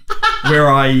 where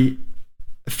I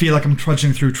feel like I'm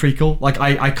trudging through treacle. Like,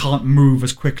 I can't move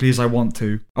as quickly as I want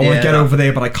to. I want to get over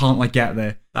there, but I can't, like, get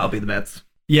there. That'll be the meds.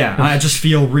 Yeah, and I just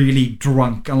feel really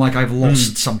drunk and like I've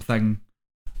lost something.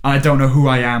 And I don't know who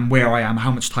I am, where I am,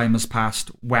 how much time has passed,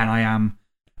 when I am.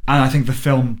 And I think the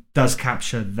film does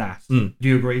capture that. Do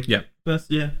you agree? Yeah.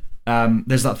 Yeah.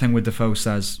 There's that thing where Defoe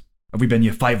says, have we been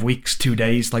here 5 weeks, 2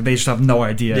 days? Like, they just have no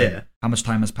idea Yeah. how much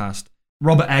time has passed.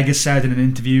 Robert Eggers said in an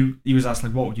interview, he was asked,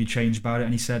 like, what would you change about it?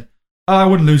 And he said, oh, I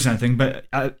wouldn't lose anything, but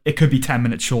it could be 10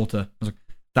 minutes shorter. I was like,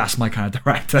 that's my kind of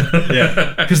director.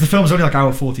 Yeah. Because the film's only like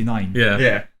hour 49. Yeah.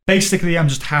 Yeah. Basically, I'm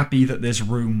just happy that there's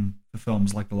room for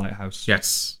films like The Lighthouse.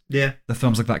 Yes. Yeah. The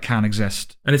films like that can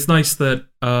exist. And it's nice that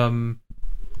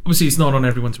obviously it's not on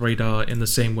everyone's radar in the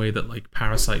same way that like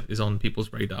Parasite is on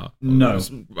people's radar. No.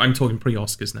 I'm talking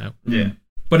pre-Oscars now. Yeah.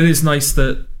 But it is nice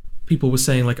that people were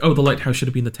saying like, oh, The Lighthouse should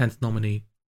have been the 10th nominee.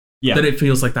 Yeah. That it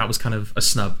feels like that was kind of a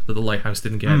snub that The Lighthouse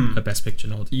didn't get a Best Picture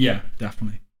nod. Yeah,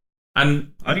 definitely.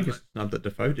 And I think it's a snub that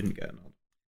Defoe didn't get a nod.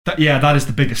 That is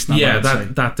the biggest snub. I yeah, would say.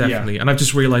 that definitely. And I've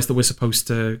just realised that we're supposed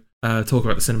to talk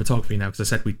about the cinematography now because I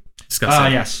said we discussed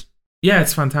it. Yes. Yeah,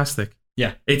 it's fantastic.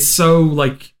 Yeah. It's so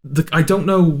like I don't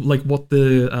know like what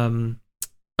the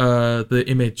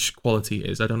image quality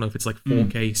is. I don't know if it's like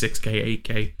 4K, 6K,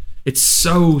 8K. It's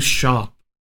so sharp.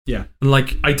 Yeah. And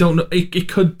like I don't know, it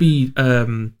could be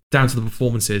down to the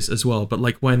performances as well. But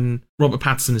like when Robert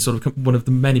Pattinson is sort of one of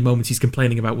the many moments he's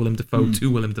complaining about Willem Dafoe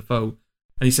to Willem Dafoe,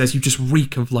 and he says you just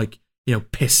reek of like, you know,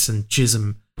 piss and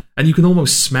jism, and you can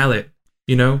almost smell it.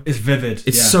 You know, It's vivid.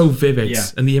 it's yeah. so vivid, Yeah.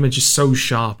 and the image is so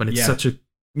sharp, and it's Yeah. such a,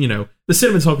 you know, the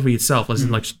cinematography itself, as in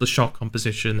like the shot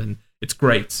composition, and it's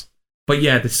great. But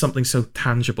yeah, there's something so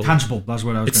tangible. tangible. That's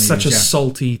what I was It's going to such use. a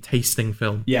salty tasting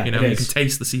film. Yeah, you know, it you is. can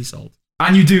taste the sea salt.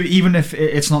 And you do, even if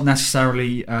it's not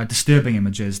necessarily disturbing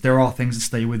images, there are things that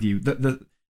stay with you.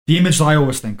 The image that I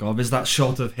always think of is that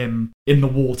shot of him in the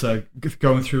water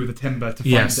going through the timber to find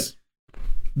Yes.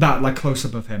 that like close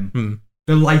up of him.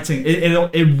 The lighting,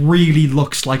 it really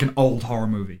looks like an old horror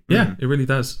movie. Yeah, it really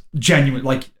does. Genuine,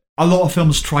 like a lot of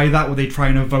films try that where they try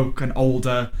and evoke an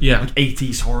older, Yeah. like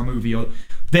 80s horror movie. Or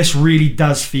this really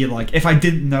does feel like, if I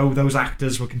didn't know those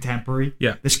actors were contemporary,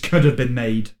 Yeah. this could have been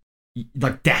made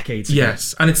like decades ago.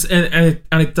 Yes, and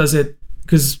it does it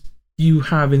because you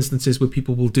have instances where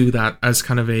people will do that as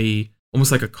kind of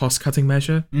almost like a cost cutting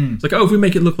measure. It's like, oh, if we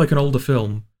make it look like an older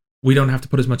film, we don't have to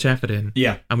put as much effort in.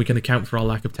 Yeah. And we can account for our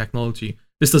lack of technology.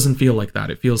 This doesn't feel like that.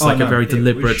 It feels Oh, like a no, very it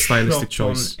deliberate was stylistic shot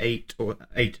on choice. 8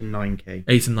 and 9K.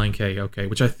 8 and 9K, okay,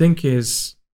 which I think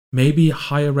is maybe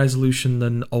higher resolution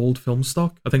than old film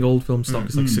stock. I think old film stock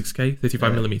is like 6K,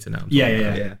 35mm now.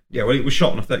 Yeah. Well, it was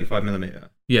shot on a 35mm.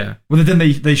 Yeah. Well, then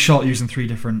they shot using 3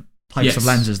 different types of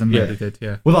lenses, didn't they? Yeah, they did,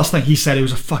 yeah. Well, that's the thing. He said it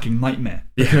was a fucking nightmare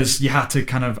because you had to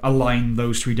kind of align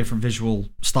those 3 different visual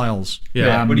styles.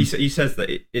 Yeah. But he says that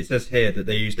it says here that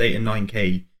they used 8 and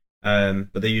 9K,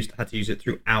 but they had to use it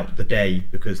throughout the day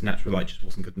because natural light just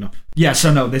wasn't good enough. Yeah,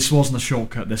 so no, this wasn't a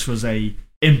shortcut. This was a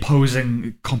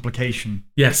imposing complication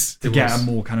Yes. to get a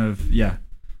more kind of,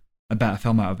 a better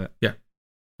film out of it. Yeah.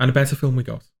 And a better film we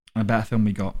got. A better film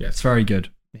we got. Yes. It's very good.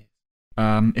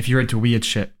 If you're into weird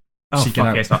shit, Oh, seek it fuck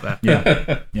out. yeah, it's up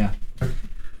there. Yeah.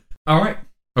 All right.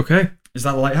 Okay. Is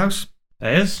that the lighthouse?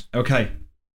 There it is. Okay.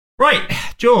 Right,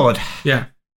 Jord. Yeah.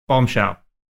 Bombshell.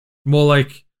 More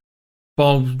like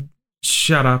bomb.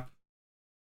 Shut up.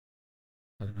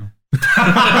 I don't know.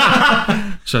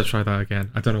 Should I try that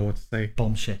again? I don't know what to say.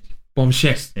 Bomb shit. Bomb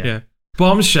shit. Yeah. Yeah.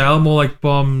 Bombshell. More like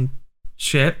bomb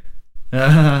shit.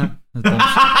 Bomb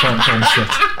shit.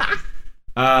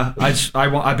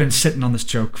 I've been sitting on this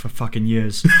joke for fucking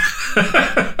years.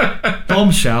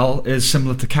 Bombshell is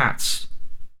similar to Cats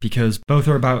because both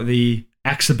are about the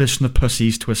exhibition of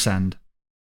pussies to ascend.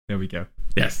 There we go.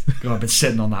 Yes. God, I've been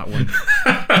sitting on that one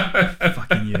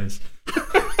fucking years.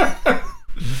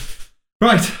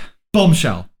 Right,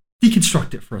 Bombshell.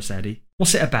 Deconstruct it for us, Eddie.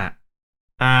 What's it about?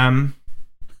 I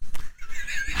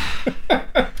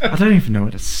don't even know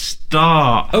where to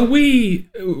start. Are we...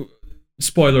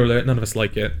 Spoiler alert, none of us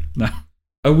like it. No.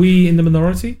 Are we in the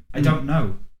minority? I don't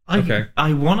know. Okay.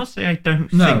 I want to say I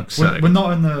don't No, think so. we're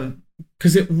not in the...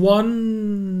 Because it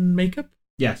won makeup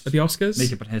Yes. at the Oscars.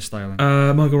 Makeup and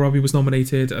hairstyling. Margot Robbie was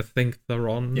nominated. I think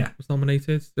Theron was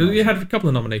nominated. You had a couple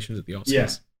of nominations at the Oscars. Yeah.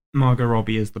 Margot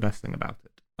Robbie is the best thing about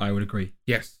it. I would agree.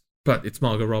 Yes. But it's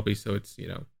Margot Robbie, so it's,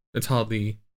 it's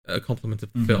hardly a compliment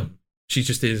of the film. She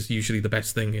just is usually the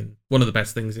best thing in... One of the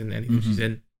best things in anything she's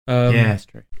in. Yeah, it's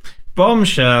true.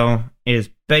 Bombshell is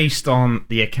based on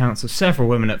the accounts of several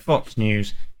women at Fox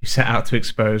News who set out to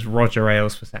expose Roger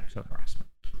Ailes for sexual harassment.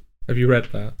 Have you read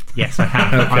that? Yes, I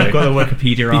have. Okay. I've got the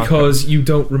Wikipedia article. Because you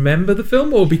don't remember the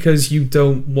film, or because you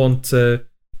don't want to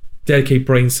dedicate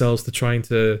brain cells to trying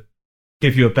to...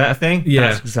 Give you a better thing? Yeah.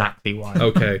 That's exactly why.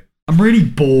 Okay. I'm really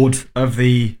bored of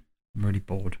the... I'm really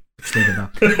bored. Just leave it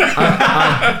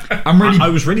there. I'm really... I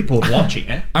was really bored watching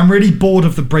it. I'm really bored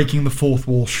of the breaking the fourth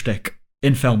wall shtick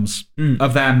in films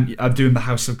of them doing the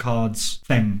House of Cards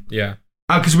thing. Yeah.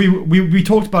 Because we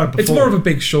talked about it before. It's more of a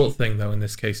Big Short thing, though, in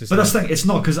this case. But that's the thing. It's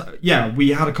not because we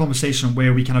had a conversation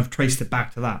where we kind of traced it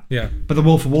back to that. Yeah. But the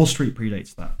Wolf of Wall Street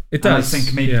predates that. It And does. I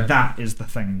think maybe yeah. that is the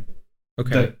thing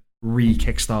Okay. that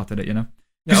kick-started it. Yeah,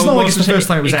 It's not like it's the first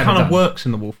time it was ever kind done. of works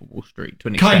in The Wolf of Wall Street to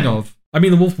an extent. Kind of. I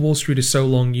mean, The Wolf of Wall Street is so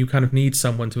long, you kind of need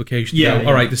someone to occasionally go, Yeah.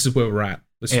 all right, this is where we're at.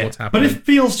 This is what's But happening. it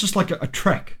feels just like a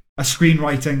trick, a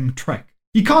screenwriting trick.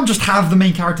 You can't just have the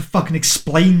main character fucking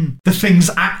explain the things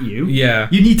at you. Yeah.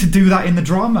 You need to do that in the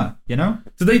drama,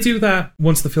 Do they do that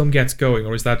once the film gets going,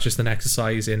 or is that just an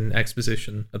exercise in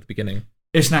exposition at the beginning?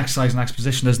 It's an exercise in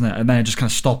exposition, isn't it? And then it just kind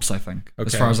of stops, I think, as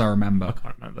Okay. far as I remember. I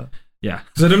can't remember. Yeah.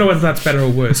 Because I don't know whether that's better or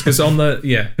worse, because on the...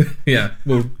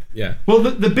 Well,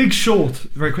 the Big Short,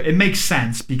 very quick, it makes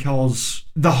sense because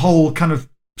the whole kind of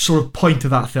sort of point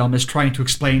of that film is trying to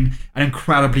explain an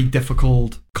incredibly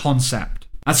difficult concept.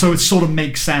 And so it sort of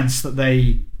makes sense that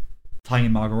they tie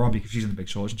in Margot Robbie because she's in The Big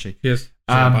Short, isn't she? Yes.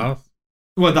 Well,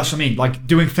 that's what I mean. Like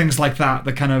doing things like that,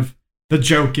 the kind of the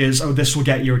joke is, oh, this will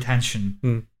get your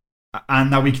attention.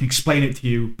 And now we can explain it to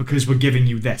you because we're giving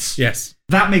you this. Yes.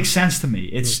 That makes sense to me.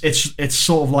 It's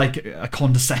sort of like a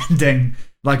condescending,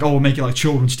 like, oh, we'll make it like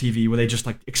children's TV where they just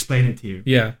like explain it to you.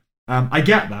 Yeah. I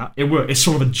get that. It's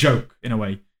sort of a joke in a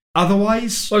way.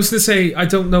 Otherwise, Well, I was going to say, I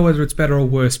don't know whether it's better or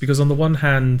worse, because on the one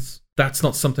hand, that's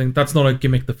not a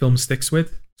gimmick the film sticks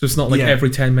with. So it's not like every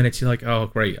 10 minutes you're like, oh,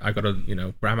 great, I got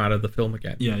to, ram out of the film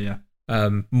again. yeah.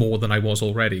 More than I was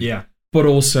already. Yeah. But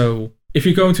also, if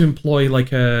you're going to employ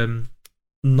like a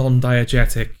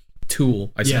non-diegetic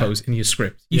tool, I suppose, in your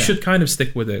script, you should kind of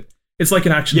stick with it. It's like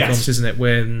in action films, isn't it?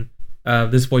 When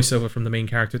there's voiceover from the main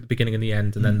character at the beginning and the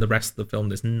end, and then the rest of the film,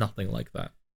 there's nothing like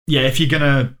that. Yeah, if you're going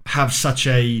to have such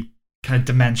a kind of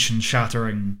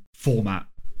dimension-shattering format,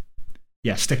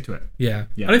 stick to it. Yeah.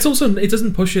 And it's also, it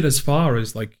doesn't push it as far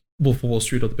as like Wolf of Wall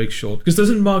Street or The Big Short, because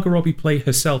doesn't Margot Robbie play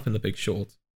herself in The Big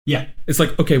Short? Yeah. It's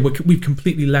like, okay, we've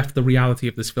completely left the reality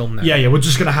of this film now. Yeah, we're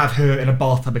just going to have her in a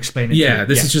bathtub explaining it to you.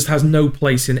 This is just has no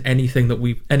place in anything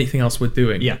else we're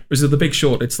doing. Yeah. Whereas with The Big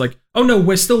Short, it's like, oh no,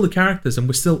 we're still the characters and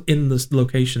we're still in the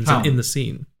locations and in the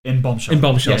scene. In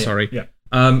Bombshell. Sorry. Yeah.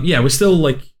 We're still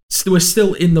like, we're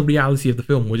still in the reality of the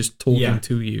film. We're just talking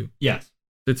to you. Yes.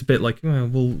 It's a bit like,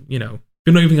 well, you know, if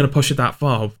you're not even going to push it that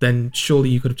far, then surely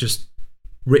you could have just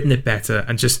written it better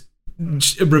and just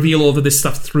reveal all of this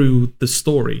stuff through the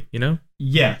story, you know?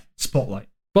 Yeah, Spotlight.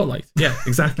 Spotlight. Yeah,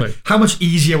 exactly. How much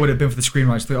easier would it have been for the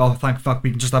screenwriters to go, thank fuck,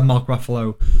 we can just have Mark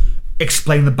Ruffalo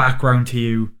explain the background to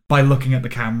you by looking at the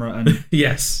camera and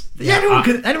Yes.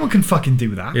 anyone can fucking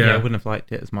do that. Yeah. Yeah, I wouldn't have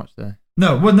liked it as much there.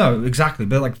 No, exactly.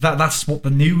 But like that's what the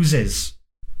news is.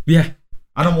 Yeah.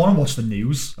 I don't want to watch the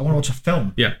news. I want to watch a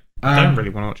film. Yeah. I don't really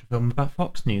want to watch a film about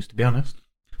Fox News, to be honest.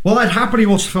 Well, I'd happily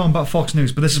watch a film about Fox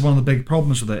News, but this is one of the big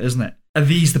problems with it, isn't it? Are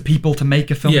these the people to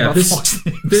make a film about Fox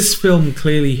News? This film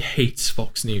clearly hates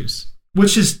Fox News.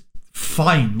 Which is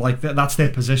fine. Like, that's their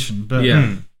position. But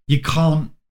you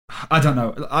can't... I don't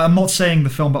know. I'm not saying the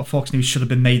film about Fox News should have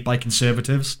been made by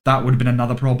conservatives. That would have been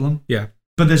another problem. Yeah.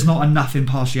 But there's not enough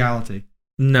impartiality.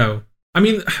 No. I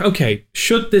mean, okay,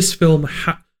 should this film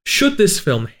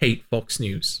hate Fox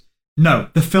News? No,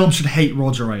 the film should hate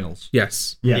Roger Ailes.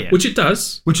 Yes. Yeah. Which it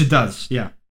does. Which it does, yeah.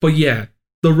 But yeah,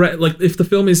 if the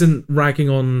film isn't ragging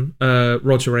on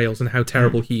Roger Ailes and how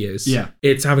terrible he is,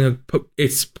 it's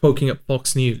it's poking at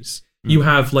Fox News. You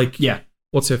have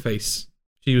what's her face?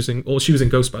 She was in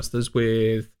Ghostbusters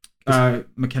with Kate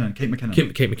McKinnon. Kate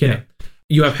McKinnon. Yeah.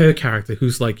 You have her character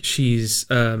who's like she's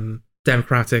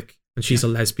Democratic and she's a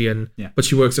lesbian, but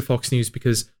she works at Fox News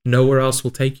because nowhere else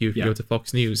will take you if you go to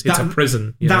Fox News. It's a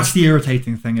prison. That's the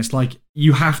irritating thing. It's like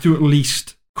you have to at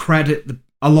least credit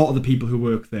a lot of the people who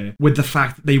work there with the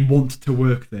fact that they want to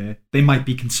work there. They might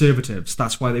be conservatives.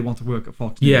 That's why they want to work at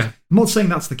Fox News. Yeah. I'm not saying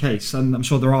that's the case, and I'm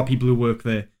sure there are people who work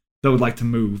there that would like to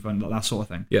move and that sort of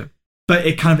thing. Yeah. But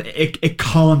it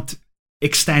can't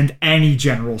extend any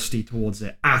generosity towards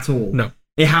it at all. No.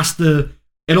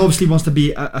 It obviously wants to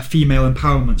be a female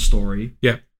empowerment story.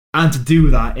 Yeah. And to do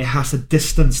that, it has to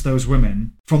distance those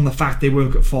women from the fact they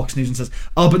work at Fox News and says,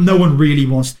 oh, but no one really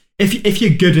wants... If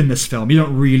you're good in this film, you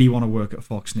don't really want to work at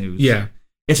Fox News. Yeah.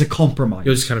 It's a compromise.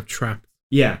 You're just kind of trapped.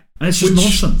 Yeah. And it's just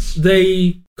nonsense.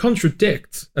 They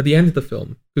contradict at the end of the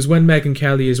film, because when Megyn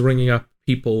Kelly is ringing up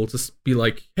people to be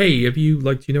like, hey, do you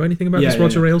know anything about this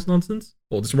Roger Ailes nonsense?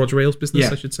 Or this Roger Ailes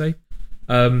business, I should say.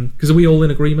 Because are we all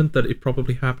in agreement that it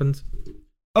probably happened?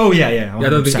 Oh, yeah. I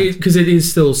don't think... Because it is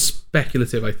still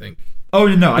speculative, I think. Oh,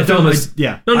 no, I don't...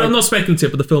 No, not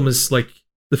speculative, but the film is like...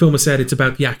 The film has said it's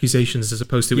about the accusations as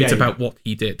opposed to it's about what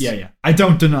he did. Yeah. I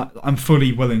don't deny... I'm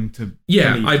fully willing to...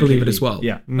 Yeah, I believe it as well.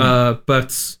 Yeah.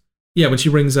 But, yeah, when she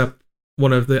rings up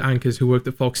one of the anchors who worked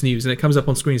at Fox News and it comes up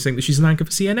on screen saying that she's an anchor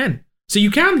for CNN. So you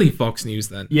can leave Fox News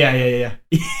then. Yeah.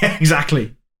 Yeah,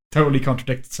 exactly. Totally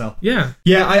contradicts itself. Yeah.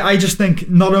 Yeah, I just think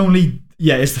not only...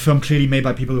 Yeah, is the film clearly made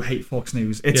by people who hate Fox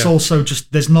News? It's also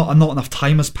just... There's not enough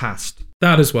time has passed.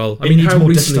 That as well. I mean, how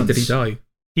recently did he die?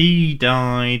 He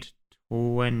died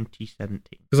 2017.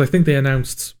 Because I think they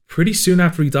announced pretty soon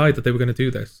after he died that they were going to do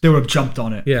this. They would have jumped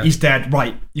on it. Yeah. He's dead.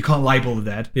 Right. You can't libel the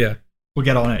dead. Yeah. We'll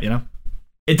get on it, you know?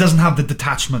 It doesn't have the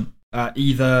detachment,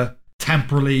 either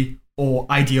temporally or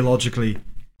ideologically,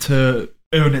 to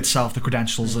earn itself the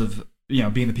credentials of,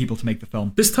 being the people to make the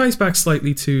film. This ties back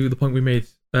slightly to the point we made,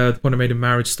 the point I made in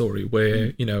Marriage Story,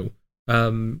 where,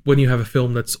 when you have a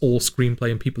film that's all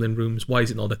screenplay and people in rooms, why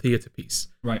is it not a theatre piece?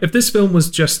 Right. If this film was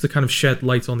just to kind of shed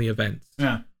light on the event,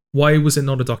 why was it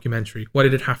not a documentary? Why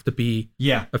did it have to be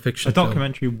a fiction A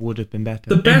documentary would have been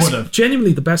better.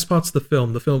 Genuinely, the best parts of the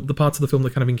film, the parts of the film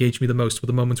that kind of engaged me the most were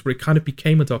the moments where it kind of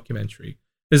became a documentary.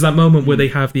 There's that moment where they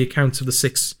have the accounts of the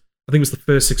 6, I think it was the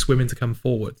first 6 women to come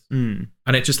forward. And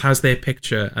it just has their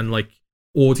picture and like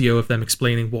audio of them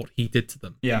explaining what he did to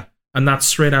them. Yeah. And that's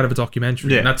straight out of a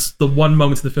documentary. Yeah. And that's the one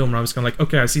moment of the film where I was kind of like,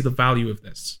 okay, I see the value of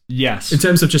this. Yes. In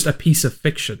terms of just a piece of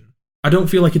fiction. I don't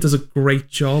feel like it does a great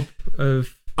job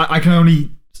of... I can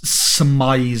only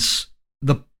surmise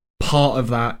the part of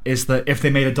that is that if they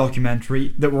made a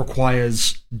documentary that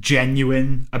requires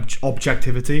genuine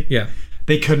objectivity,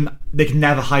 they can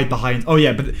never hide behind, oh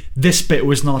yeah, but this bit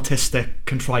was an artistic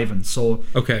contrivance, or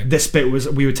this bit was,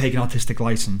 we would take an artistic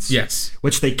license. Yes.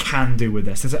 Which they can do with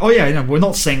this. They say, oh yeah, we're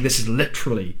not saying this is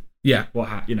literally what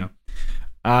happened,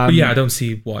 but yeah, I don't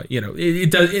see why,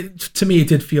 to me it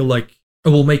did feel like, oh,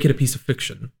 we'll make it a piece of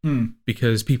fiction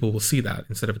because people will see that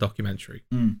instead of a documentary,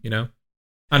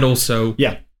 And also,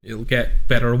 it'll get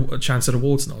a chance at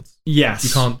awards nods. Yes.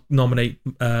 You can't nominate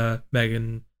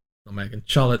Charlize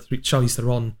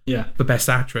Theron for Best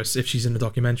Actress if she's in a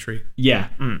documentary. Yeah.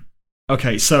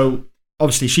 Okay, so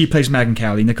obviously she plays Megyn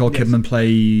Kelly. Nicole Kidman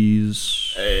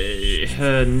plays...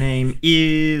 her name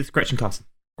is Gretchen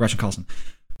Carlson.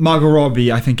 Margot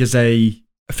Robbie, I think, is a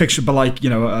fiction, but like,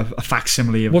 a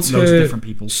facsimile of loads of different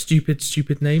people.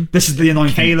 Stupid name? This is the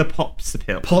annoying Kayla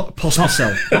Popsicle.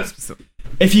 Pospisil.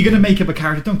 if you're gonna make up a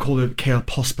character, don't call it Kale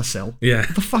Pospisil. Yeah.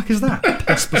 What the fuck is that?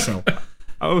 Pospisil.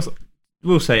 I also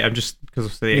will say, I'm just because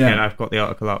obviously again I've got the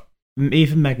article up.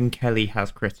 Even Megyn Kelly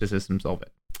has criticisms of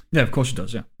it. Yeah, of course she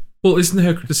does. Yeah. Well, isn't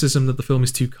her criticism that the film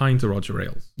is too kind to Roger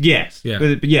Ailes? Yes. Yeah.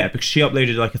 But yeah, because she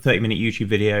uploaded like a 30-minute YouTube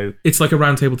video. It's like a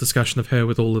roundtable discussion of her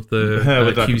with all of the Her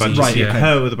with like a QZs, bunch of, yeah.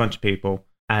 her with a bunch of people,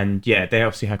 and yeah, they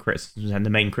obviously had criticisms, and the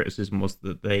main criticism was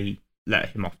that they let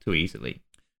him off too easily.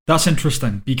 That's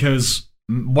interesting because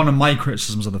one of my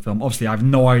criticisms of the film, obviously, I have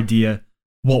no idea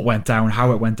what went down,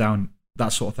 how it went down,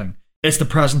 that sort of thing. It's the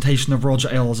presentation of Roger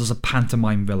Ailes as a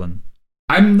pantomime villain.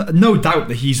 I'm no doubt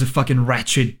that he's a fucking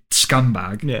wretched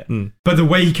scumbag. Yeah. But the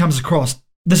way he comes across,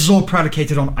 this is all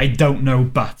predicated on I don't know,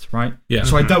 but, right? Yeah.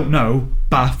 So I don't know,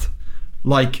 but,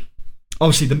 like,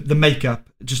 obviously the makeup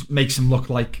just makes him look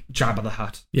like Jabba the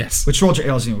Hutt. Yes. Which Roger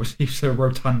Ailes, he's a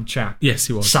rotund chap. Yes,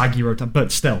 he was. Saggy rotund,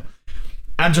 but still.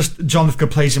 And just John Lithgow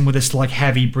plays him with this, like,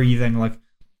 heavy breathing, like,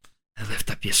 lift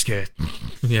up your skirt.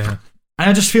 Yeah. And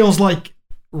it just feels like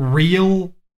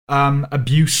real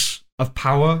abuse of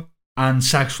power and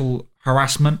sexual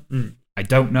harassment. I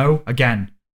don't know.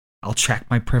 Again, I'll check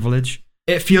my privilege.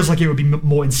 It feels like it would be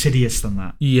more insidious than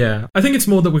that. Yeah. I think it's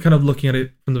more that we're kind of looking at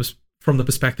it from the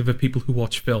perspective of people who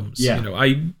watch films. Yeah. You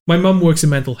know, my mum works in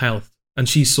mental health and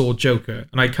she saw Joker,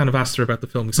 and I kind of asked her about the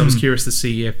film because I was curious to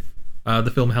see if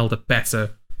the film held up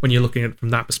better when you're looking at it from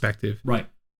that perspective. Right.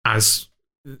 As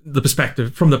the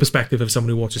perspective of someone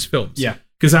who watches films. Yeah.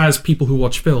 Because as people who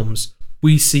watch films,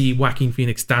 we see Joaquin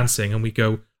Phoenix dancing and we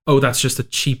go, oh, that's just a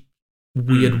cheap,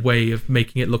 weird way of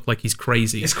making it look like he's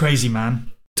crazy. It's crazy,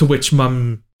 man. To which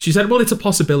Mum, she said, well, it's a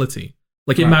possibility.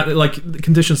 Like, like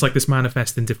conditions like this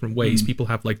manifest in different ways. People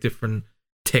have like different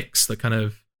tics that kind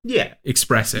of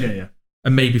express it. Yeah.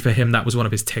 And maybe for him, that was one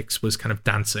of his tics, was kind of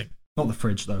dancing. Not the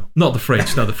fridge, though. Not the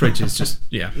fridge. No, the fridge is just,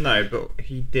 yeah. No, but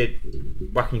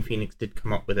Joaquin Phoenix did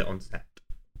come up with it on set.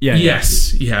 Yeah.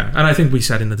 Yes, yeah. And I think we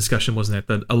said in the discussion, wasn't it,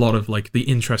 that a lot of like the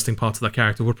interesting parts of that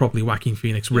character were probably Joaquin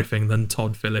Phoenix riffing than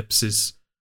Todd Phillips'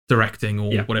 directing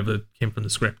or whatever came from the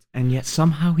script. And yet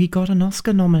somehow he got an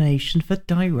Oscar nomination for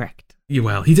direct. Yeah,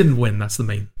 well, he didn't win. That's the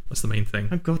main thing.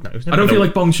 Oh God, no! I don't feel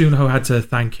like Bong Joon-ho had to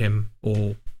thank him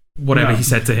or whatever he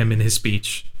said to him in his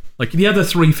speech. Like the other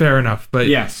three, fair enough, but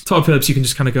Yes. Todd Phillips, you can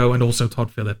just kind of go, and also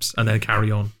Todd Phillips, and then carry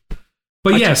on.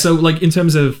 But so like in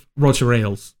terms of Roger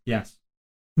Ailes, Yes.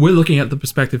 we're looking at the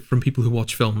perspective from people who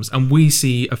watch films, and we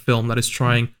see a film that is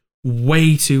trying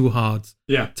way too hard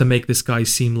to make this guy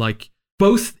seem like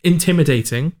both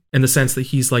intimidating in the sense that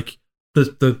he's like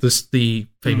the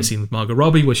famous scene with Margot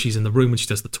Robbie where she's in the room and she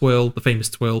does the twirl, the famous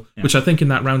twirl, which I think in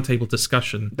that roundtable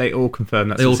discussion they all confirm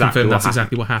that's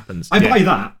exactly what happens. I buy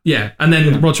that. Yeah, and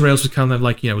then Roger Ailes was kind of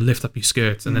like, lift up your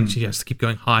skirt, and then she has to keep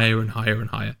going higher and higher and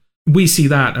higher. We see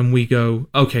that and we go,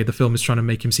 okay, the film is trying to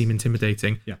make him seem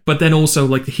intimidating. Yeah. But then also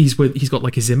like he's got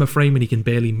like a Zimmer frame and he can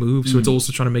barely move, so it's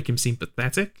also trying to make him seem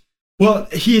pathetic. Well,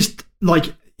 he's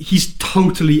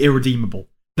totally irredeemable.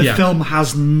 The film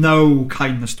has no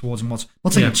kindness towards him. Not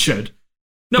saying it should.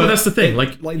 No, but that's the thing.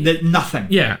 Like nothing.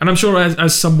 Yeah, and I'm sure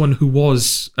as someone who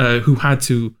was who had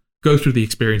to go through the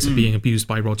experience of being abused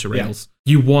by Roger Ailes,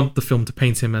 you want the film to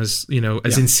paint him as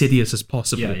as insidious as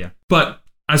possible. Yeah. But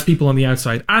as people on the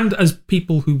outside, and as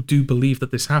people who do believe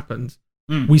that this happened,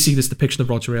 we see this depiction of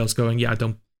Roger Ailes going, "Yeah, I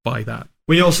don't buy that."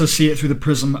 We also see it through the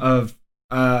prism of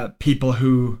people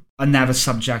who are never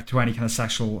subject to any kind of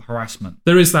sexual harassment.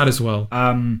 There is that as well.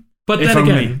 But then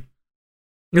again,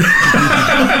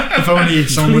 if only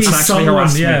someone would sexually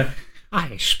harass me.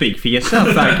 I speak for yourself.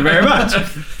 Thank you very much.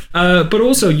 But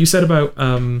also, you said about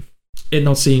it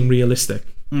not seeing realistic,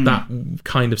 that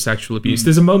kind of sexual abuse.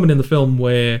 There's a moment in the film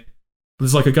where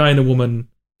there's like a guy and a woman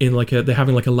in like they're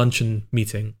having like a luncheon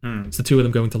meeting. It's the two of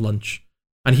them going to lunch,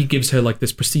 and he gives her like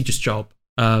this prestigious job.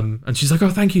 And she's like, "Oh,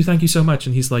 thank you so much."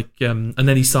 And he's like, and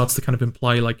then he starts to kind of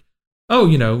imply like, "Oh,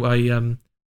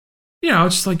 I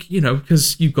was just like,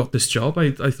 because you got this job,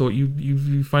 I thought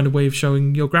you find a way of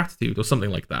showing your gratitude or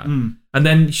something like that." And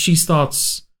then she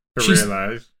starts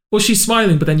realize. Well, she's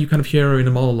smiling, but then you kind of hear her in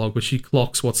a monologue where she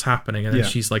clocks what's happening, and then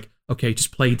she's like, "Okay,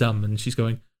 just play dumb." And she's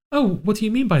going, "Oh, what do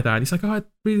you mean by that?" And he's like, "Oh, I'd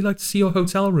really like to see your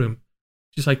hotel room."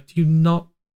 She's like, "Do you not?"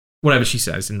 Whatever she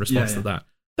says in response to that.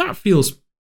 That feels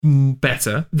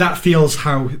better. That feels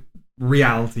how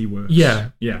reality works. Yeah.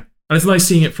 And it's nice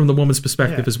seeing it from the woman's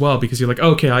perspective as well, because you're like,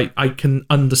 okay, I can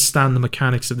understand the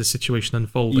mechanics of the situation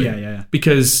unfolding. Yeah.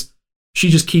 Because she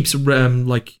just keeps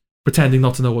like pretending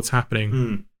not to know what's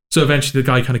happening. So eventually the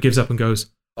guy kind of gives up and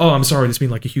goes, "Oh, I'm sorry, there's been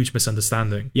like a huge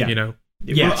misunderstanding." Yeah.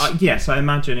 Yes. Well, yes, I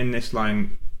imagine in this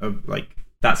line of like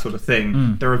that sort of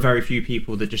thing. There are very few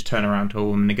people that just turn around to a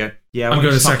woman and go, "Yeah, I'm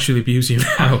going to sexually abuse you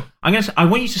now. I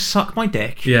want you to suck my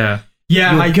dick." Yeah.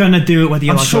 Yeah, You're gonna do it whether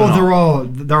you I'm like sure it or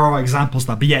not. there are examples of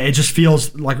that, but yeah, it just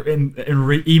feels like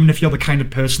even if you're the kind of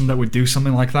person that would do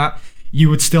something like that, you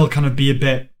would still kind of be a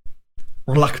bit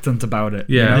reluctant about it.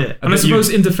 Yeah. you know? And I suppose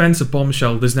in defense of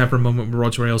Bombshell, there's never a moment where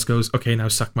Roger Ailes goes, "Okay, now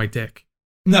suck my dick."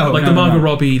 no, Like no, the Margot no.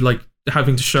 Robbie, like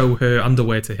having to show her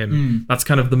underwear to him. That's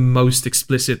kind of the most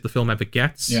explicit the film ever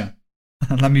gets. Yeah.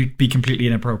 Let me be completely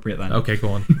inappropriate then. Okay, go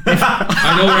on.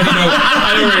 I already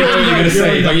know what you're going to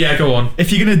say, but yeah, go on.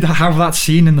 If you're gonna have that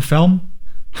scene in the film,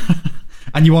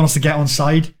 and you want us to get on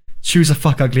side, choose a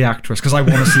fuck ugly actress because I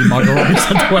want to see Margot Robbie's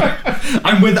underwear.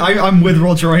 I'm with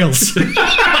Roger Ailes.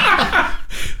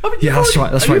 Yeah, that's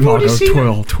right. That's right, Margot.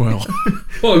 Twirl.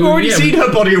 Well, We've already seen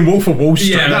her body in Wolf of Wall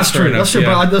Street. Yeah, That's fair true. enough, That's true.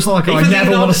 yeah. But that's not like I Even never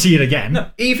Leonardo- want to see it again. No,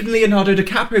 even Leonardo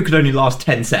DiCaprio could only last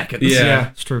 10 seconds. Yeah.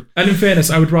 It's true. And in fairness,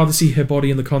 I would rather see her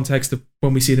body in the context of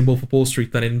when we see it in Wolf of Wall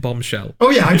Street than in Bombshell. Oh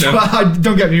yeah, I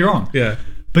don't get me wrong. Yeah.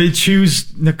 But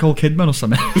choose Nicole Kidman or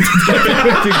something.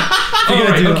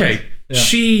 Alright, okay. Yeah.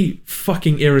 She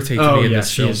fucking irritated Oh me in yeah,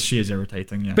 this film. she is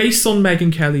irritating. Yeah. Based on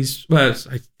Megyn Kelly's... Well,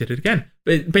 I did it again.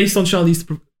 But based on Charlize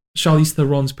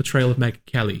Theron's portrayal of Megyn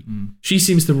Kelly, she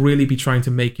seems to really be trying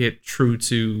to make it true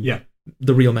to Yeah.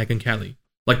 the real Megyn Kelly.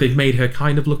 Like, they've made her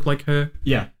kind of look like her.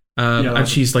 Yeah. And that's-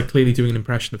 she's like clearly doing an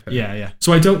impression of her. Yeah.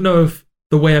 So I don't know if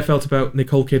the way I felt about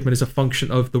Nicole Kidman is a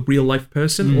function of the real life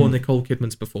person or Nicole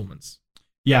Kidman's performance.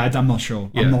 Yeah, I'm not sure.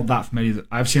 Yeah. I'm not that familiar.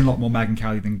 I've seen a lot more Megyn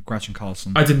Kelly than Gretchen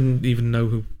Carlson. I didn't even know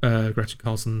who Gretchen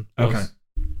Carlson was. Okay.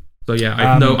 So yeah,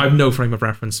 I've no frame of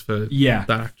reference for Yeah.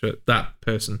 that actor, that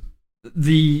person.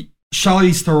 The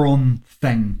Charlize Theron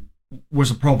thing was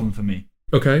a problem for me.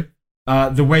 Okay.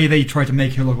 The way they tried to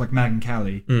make her look like Megyn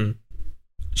Kelly.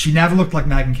 She never looked like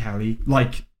Megyn Kelly.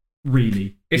 Like,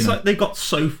 really. It's you know? like they got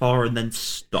so far and then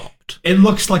stopped. It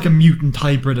looks like a mutant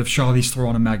hybrid of Charlize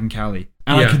Theron and Megyn Kelly.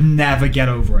 And Yeah. I could never get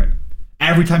over it.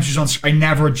 Every time she's on screen, I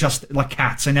never adjusted, like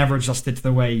Cats, I never adjusted to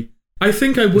the way... I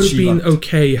think I would have She been looked.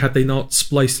 okay had they not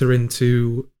spliced her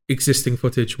into existing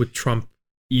footage with Trump.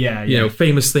 Yeah, You know,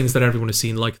 famous things that everyone has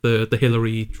seen, like the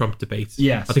Hillary Trump debate.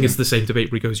 Yes, I think yeah. it's the same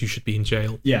debate where he goes, "You should be in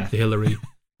jail." Yeah. To Hillary.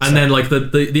 And then like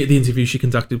the interview she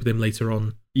conducted with him later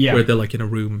on, Yeah. where they're like in a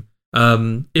room.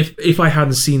 If I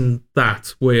hadn't seen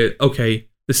that, where okay,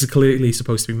 this is clearly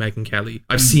supposed to be Megyn Kelly.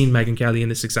 I've seen Megyn Kelly in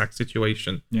this exact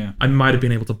situation. Yeah. I might have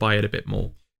been able to buy it a bit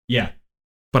more. Yeah.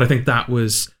 But I think that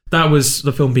was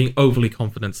the film being overly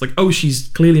confident. It's like, oh, she's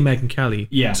clearly Megyn Kelly.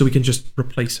 Yeah. So we can just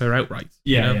replace her outright.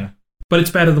 you Yeah, know? yeah. But it's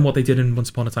better than what they did in Once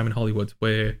Upon a Time in Hollywood,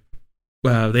 where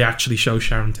they actually show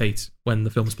Sharon Tate when the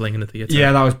film's playing in the theater.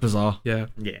 Yeah, that was bizarre. Yeah.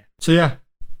 Yeah. So yeah.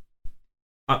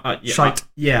 Shite.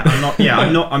 I'm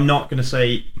not going to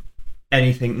say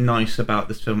anything nice about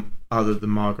this film other than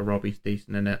Margot Robbie's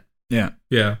decent in it. Yeah.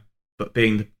 Yeah. But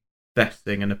being the best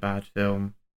thing in a bad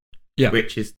film, Yeah.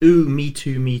 which is ooh, me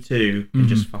too, and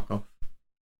just fuck off.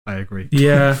 I agree.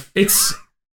 Yeah. It's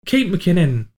Kate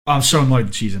McKinnon. I'm so annoyed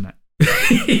that she's in it.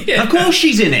 Of course,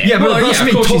 she's in it. Yeah, but Well, that's yeah,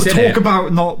 me. of course she's in Talk it.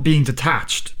 about not being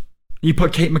detached. You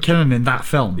put Kate McKinnon in that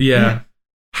film. Yeah.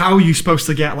 How are you supposed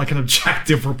to get like an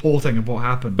objective reporting of what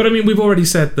happened? But I mean, we've already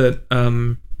said that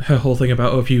her whole thing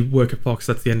about, if you work at Fox,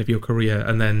 that's the end of your career,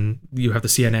 and then you have the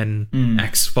CNN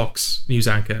ex-Fox news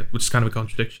anchor, which is kind of a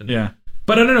contradiction. yeah.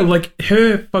 But I don't know, like,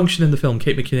 her function in the film,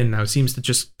 Kate McKinnon now, seems to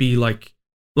just be like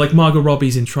Margot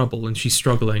Robbie's in trouble, and she's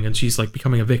struggling, and she's, like,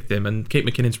 becoming a victim, and Kate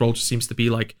McKinnon's role just seems to be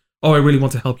like, oh, I really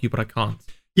want to help you, but I can't.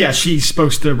 Yeah, she's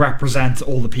supposed to represent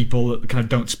all the people that kind of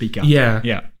don't speak up. Yeah.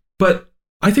 Yeah. But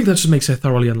I think that just makes her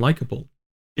thoroughly unlikable.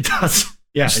 It does.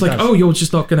 Yeah. It's it like, does. oh, you're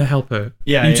just not going to help her.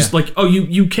 Yeah, You yeah. just like, oh,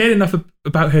 you care enough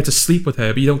about her to sleep with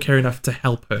her, but you don't care enough to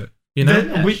help her. You know?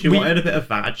 Then- Yeah, she wanted a bit of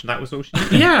vag, and that was all she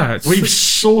needed. Yeah. It's We've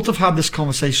sort of had this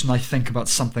conversation, I think, about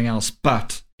something else,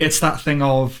 but it's that thing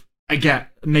of, I get,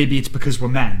 maybe it's because we're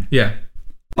men, yeah.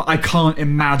 but I can't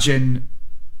imagine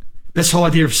this whole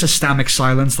idea of systemic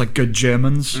silence, like good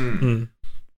Germans.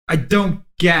 I don't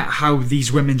get how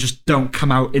these women just don't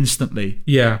come out instantly.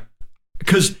 Yeah.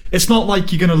 Because it's not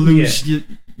like you're going to lose,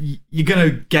 you're going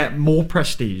to get more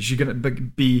prestige, you're going to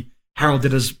be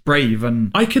heralded as brave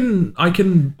and I can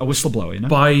a whistleblower, you know?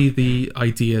 buy the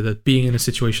idea that being in a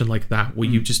situation like that where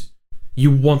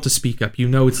you want to speak up, you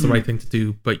know it's the right thing to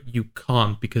do, but you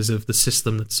can't because of the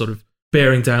system that's sort of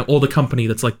bearing down, or the company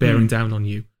that's like bearing down on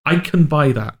you. I can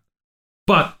buy that.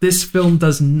 But this film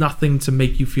does nothing to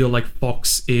make you feel like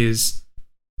Fox is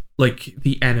like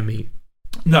the enemy.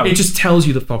 No. It just tells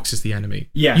you that Fox is the enemy.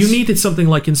 Yes. You needed something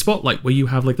like in Spotlight where you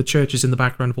have like the churches in the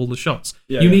background of all the shots.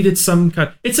 Yeah, you yeah. needed some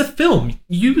kind... It's a film.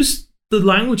 Use the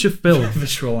language of film,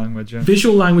 Visual language, yeah.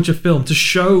 visual language of film, to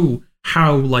show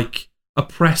how like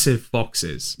oppressive Fox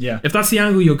is. Yeah. If that's the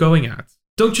angle you're going at,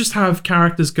 don't just have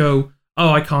characters go, "Oh,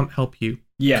 I can't help you,"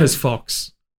 Yeah. because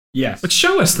Fox. Yes. Like,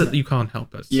 show us that you can't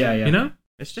help us. Yeah, yeah. You know.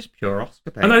 It's just pure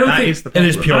Oscar bait. And I don't That think- is the it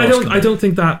is problem. pure And Oscar I don't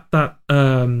think that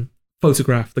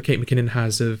photograph that Kate McKinnon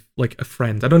has of like a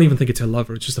friend. I don't even think it's her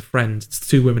lover. It's just a friend. It's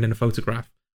two women in a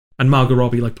photograph, and Margot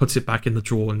Robbie like puts it back in the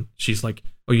drawer, and she's like,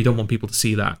 "Oh, you don't want people to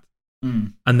see that."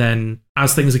 Mm. And then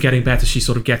as things are getting better, she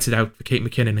sort of gets it out for Kate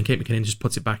McKinnon, and Kate McKinnon just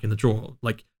puts it back in the drawer.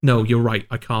 Like, no, you're right.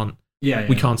 I can't. Yeah, yeah.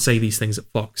 We can't say these things at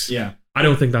Fox. Yeah. I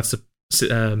don't think that's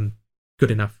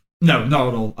good enough. No, not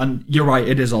at all. And you're right,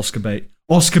 it is Oscar bait.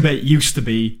 Oscar bait used to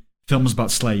be films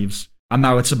about slaves, and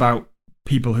now it's about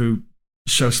people who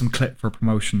show some clip for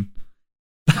promotion.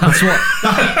 That's what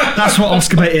that's what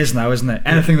Oscar bait is now, isn't it?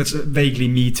 Anything that's vaguely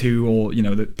Me Too, or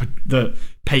that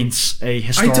paints a I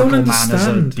historical don't man as a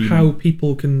understand demon. how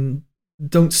people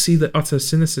don't see the utter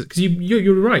cynicism. Because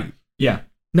you're right. Yeah.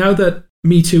 Now that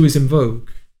Me Too is in vogue,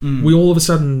 Mm. we all of a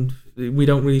sudden we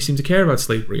don't really seem to care about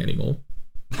slavery anymore.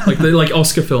 Like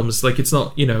Oscar films, like it's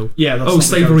not, Yeah, that's oh, not the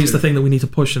slavery is go-to. the thing that we need to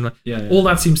push, and Yeah, yeah. all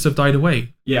that seems to have died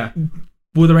away. Yeah.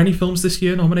 Were there any films this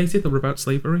year nominated that were about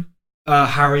slavery?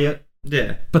 Harriet.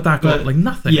 Yeah. But that got But- like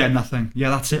nothing. Yeah, nothing. Yeah,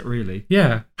 that's it really.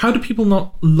 Yeah. How do people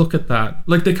not look at that?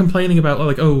 Like they're complaining about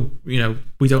like, oh, we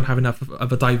don't have enough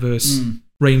of a diverse Mm.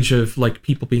 range of like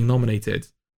people being nominated.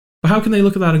 But how can they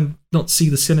look at that and not see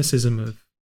the cynicism of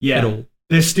Yeah. it all?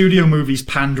 There's studio movies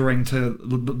pandering to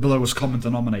the lowest common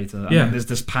denominator, and Yeah. then there's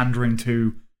this pandering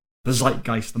to the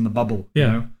zeitgeist and the bubble. Yeah.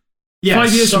 You know? Yeah.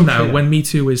 5 years so from now, clear. when Me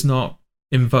Too is not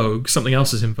in vogue, something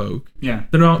else is in vogue. Yeah.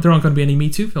 There aren't going to be any Me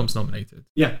Too films nominated.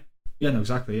 Yeah. Yeah. No.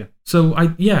 Exactly. Yeah. So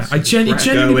it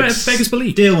genuinely Greta beggars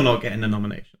belief. Still not getting a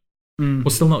nomination. Mm.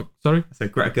 Well, still not. Sorry. I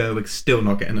said Greta Gerwig's still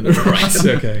not getting a nomination.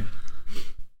 Okay.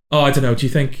 Oh, I don't know. Do you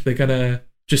think they're gonna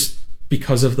just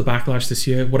because of the backlash this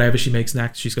year, whatever she makes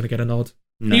next, she's gonna get a nod?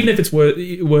 No. Even if it's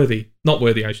not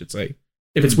worthy, I should say.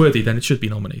 If it's worthy, then it should be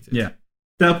nominated. Yeah.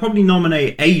 They'll probably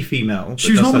nominate a female. that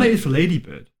She was does something. nominated for Lady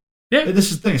Bird. Yeah. This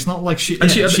is the thing. It's not like she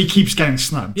And she keeps getting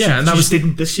snubbed. Yeah, and that she was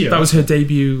didn't this year. That was her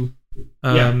debut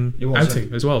Yeah, it was,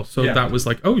 outing as well. So yeah. that was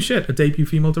like, oh shit, a debut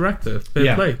female director. Fair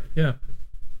Yeah. play. Yeah.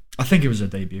 I think it was her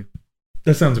debut.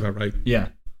 That sounds about right. Yeah.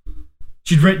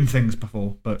 She'd written things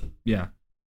before, but yeah,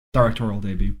 directorial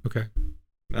debut. Okay.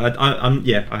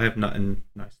 I have nothing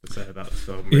nice to say about this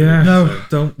film. really. Yeah. No.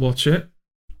 Don't watch it.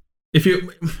 If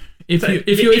you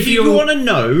If you want to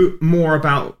know more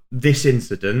about this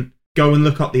incident, go and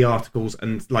look up the articles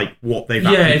and like what they've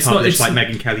actually published, like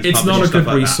Megyn Kelly's it's published not a and stuff good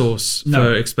like that. resource No.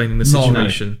 for explaining the No, no.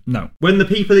 situation. No. When the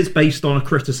people it's based on are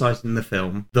criticising the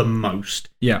film the most,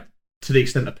 Yeah. to the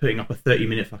extent of putting up a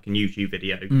 30-minute fucking YouTube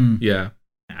video, Mm. Yeah.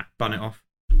 nah, bun it off.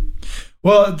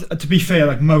 Well, to be fair,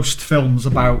 like most films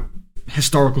about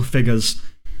historical figures,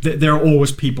 there are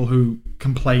always people who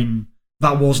complain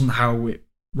that wasn't how it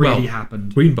really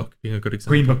happened. Green Book being a good example.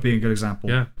 Green Book being a good example.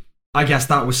 Yeah. I guess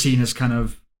that was seen as kind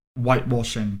of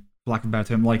whitewashing, for lack of a better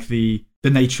term, like the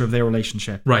nature of their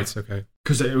relationship. Right. Okay.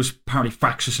 Because it was apparently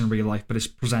fractious in real life, but it's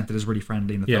presented as really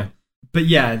friendly in the Yeah. film. But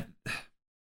yeah,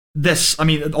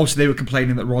 obviously they were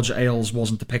complaining that Roger Ailes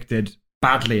wasn't depicted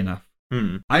badly enough.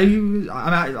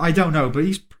 I don't know, but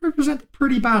he's presented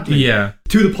pretty badly. Yeah.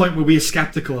 To the point where we are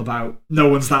skeptical about no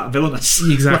one's that villainous.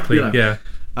 Exactly. You know. Yeah.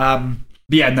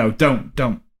 But yeah, no,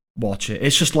 don't watch it.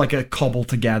 It's just like a cobbled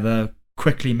together,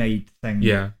 quickly made thing.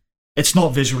 Yeah. It's not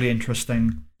visually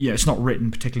interesting. Yeah, it's not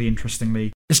written particularly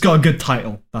interestingly. It's got a good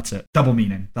title. That's it. Double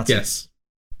meaning. That's it. Yes.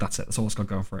 That's it. That's all it's got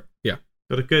going for it.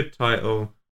 Got a good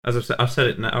title. As I've said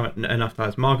it enough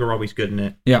times. Margot Robbie's good in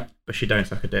it. Yeah. But she don't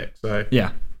suck a dick. So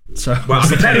Yeah. So well, I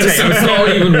mean, technically, So it's not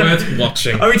even worth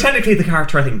watching. I mean, technically, the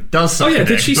character I think does suck. Oh yeah, a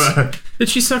dick, did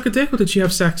she suck a dick or did she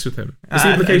have sex with him? Is the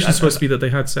Uh, implication uh, supposed to be that they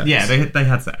had sex? Yeah, they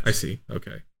had sex. I see.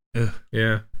 Okay. Ugh.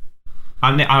 Yeah.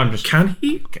 I'm just. Can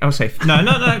he? I'll say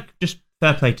no. Just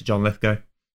fair play to John Lithgow.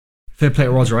 Fair play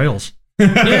to Roger Ailes.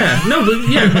 Yeah. No. But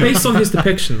yeah. Based on his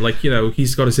depiction, like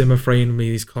he's got a Zimmer frame.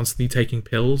 He's constantly taking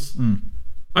pills. Mm.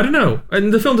 I don't know.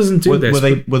 And the film doesn't do this.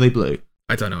 Were they blue?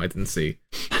 I don't know. I didn't see.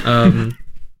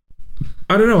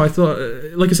 I don't know. I thought,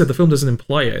 like I said, the film doesn't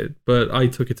imply it, but I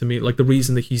took it to mean like the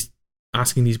reason that he's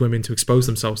asking these women to expose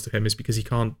themselves to him is because he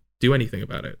can't do anything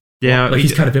about it. Yeah, Like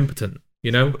he's kind of impotent,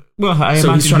 you know? Well,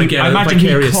 So he's trying to get a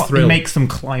vicarious he thrill. makes them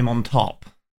climb on top.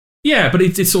 Yeah, but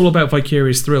it's all about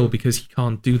vicarious thrill because he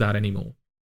can't do that anymore.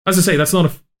 As I say, that's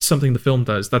not something the film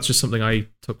does. That's just something I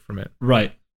took from it.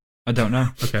 Right. I don't know.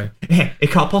 Okay. Yeah,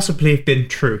 it can't possibly have been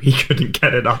true. He couldn't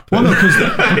get it up. Well, no,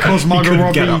 because He Margot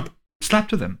couldn't get Robbie up.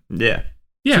 slept with him. Yeah.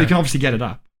 Yeah. So he can obviously get it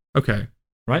up. Okay.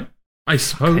 right? I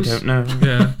suppose. I don't know.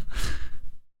 Yeah.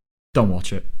 Don't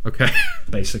watch it, Okay.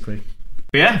 basically.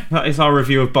 But yeah, that is our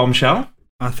review of Bombshell.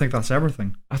 I think that's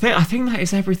everything. I think that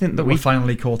is everything that We we.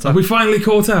 finally caught Are up. we finally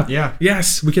caught up? Yeah.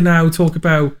 Yes, we can now talk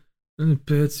about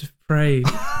Birds of Prey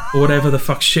or whatever the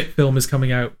fuck shit film is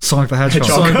coming out. Sonic the Hedgehog.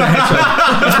 Sonic the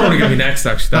Hedgehog. That's probably going to be next,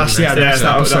 actually. That's That'll be next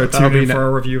that'll- episode. that'll Tune in be for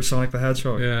a review of Sonic the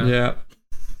Hedgehog. Yeah.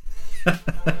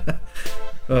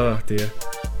 Oh dear.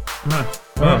 No.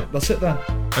 Alright, that's it then.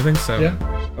 I think so.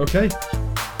 Yeah. Okay.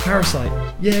 Parasite.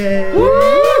 Yay!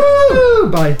 Woo!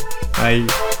 Bye.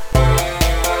 Bye.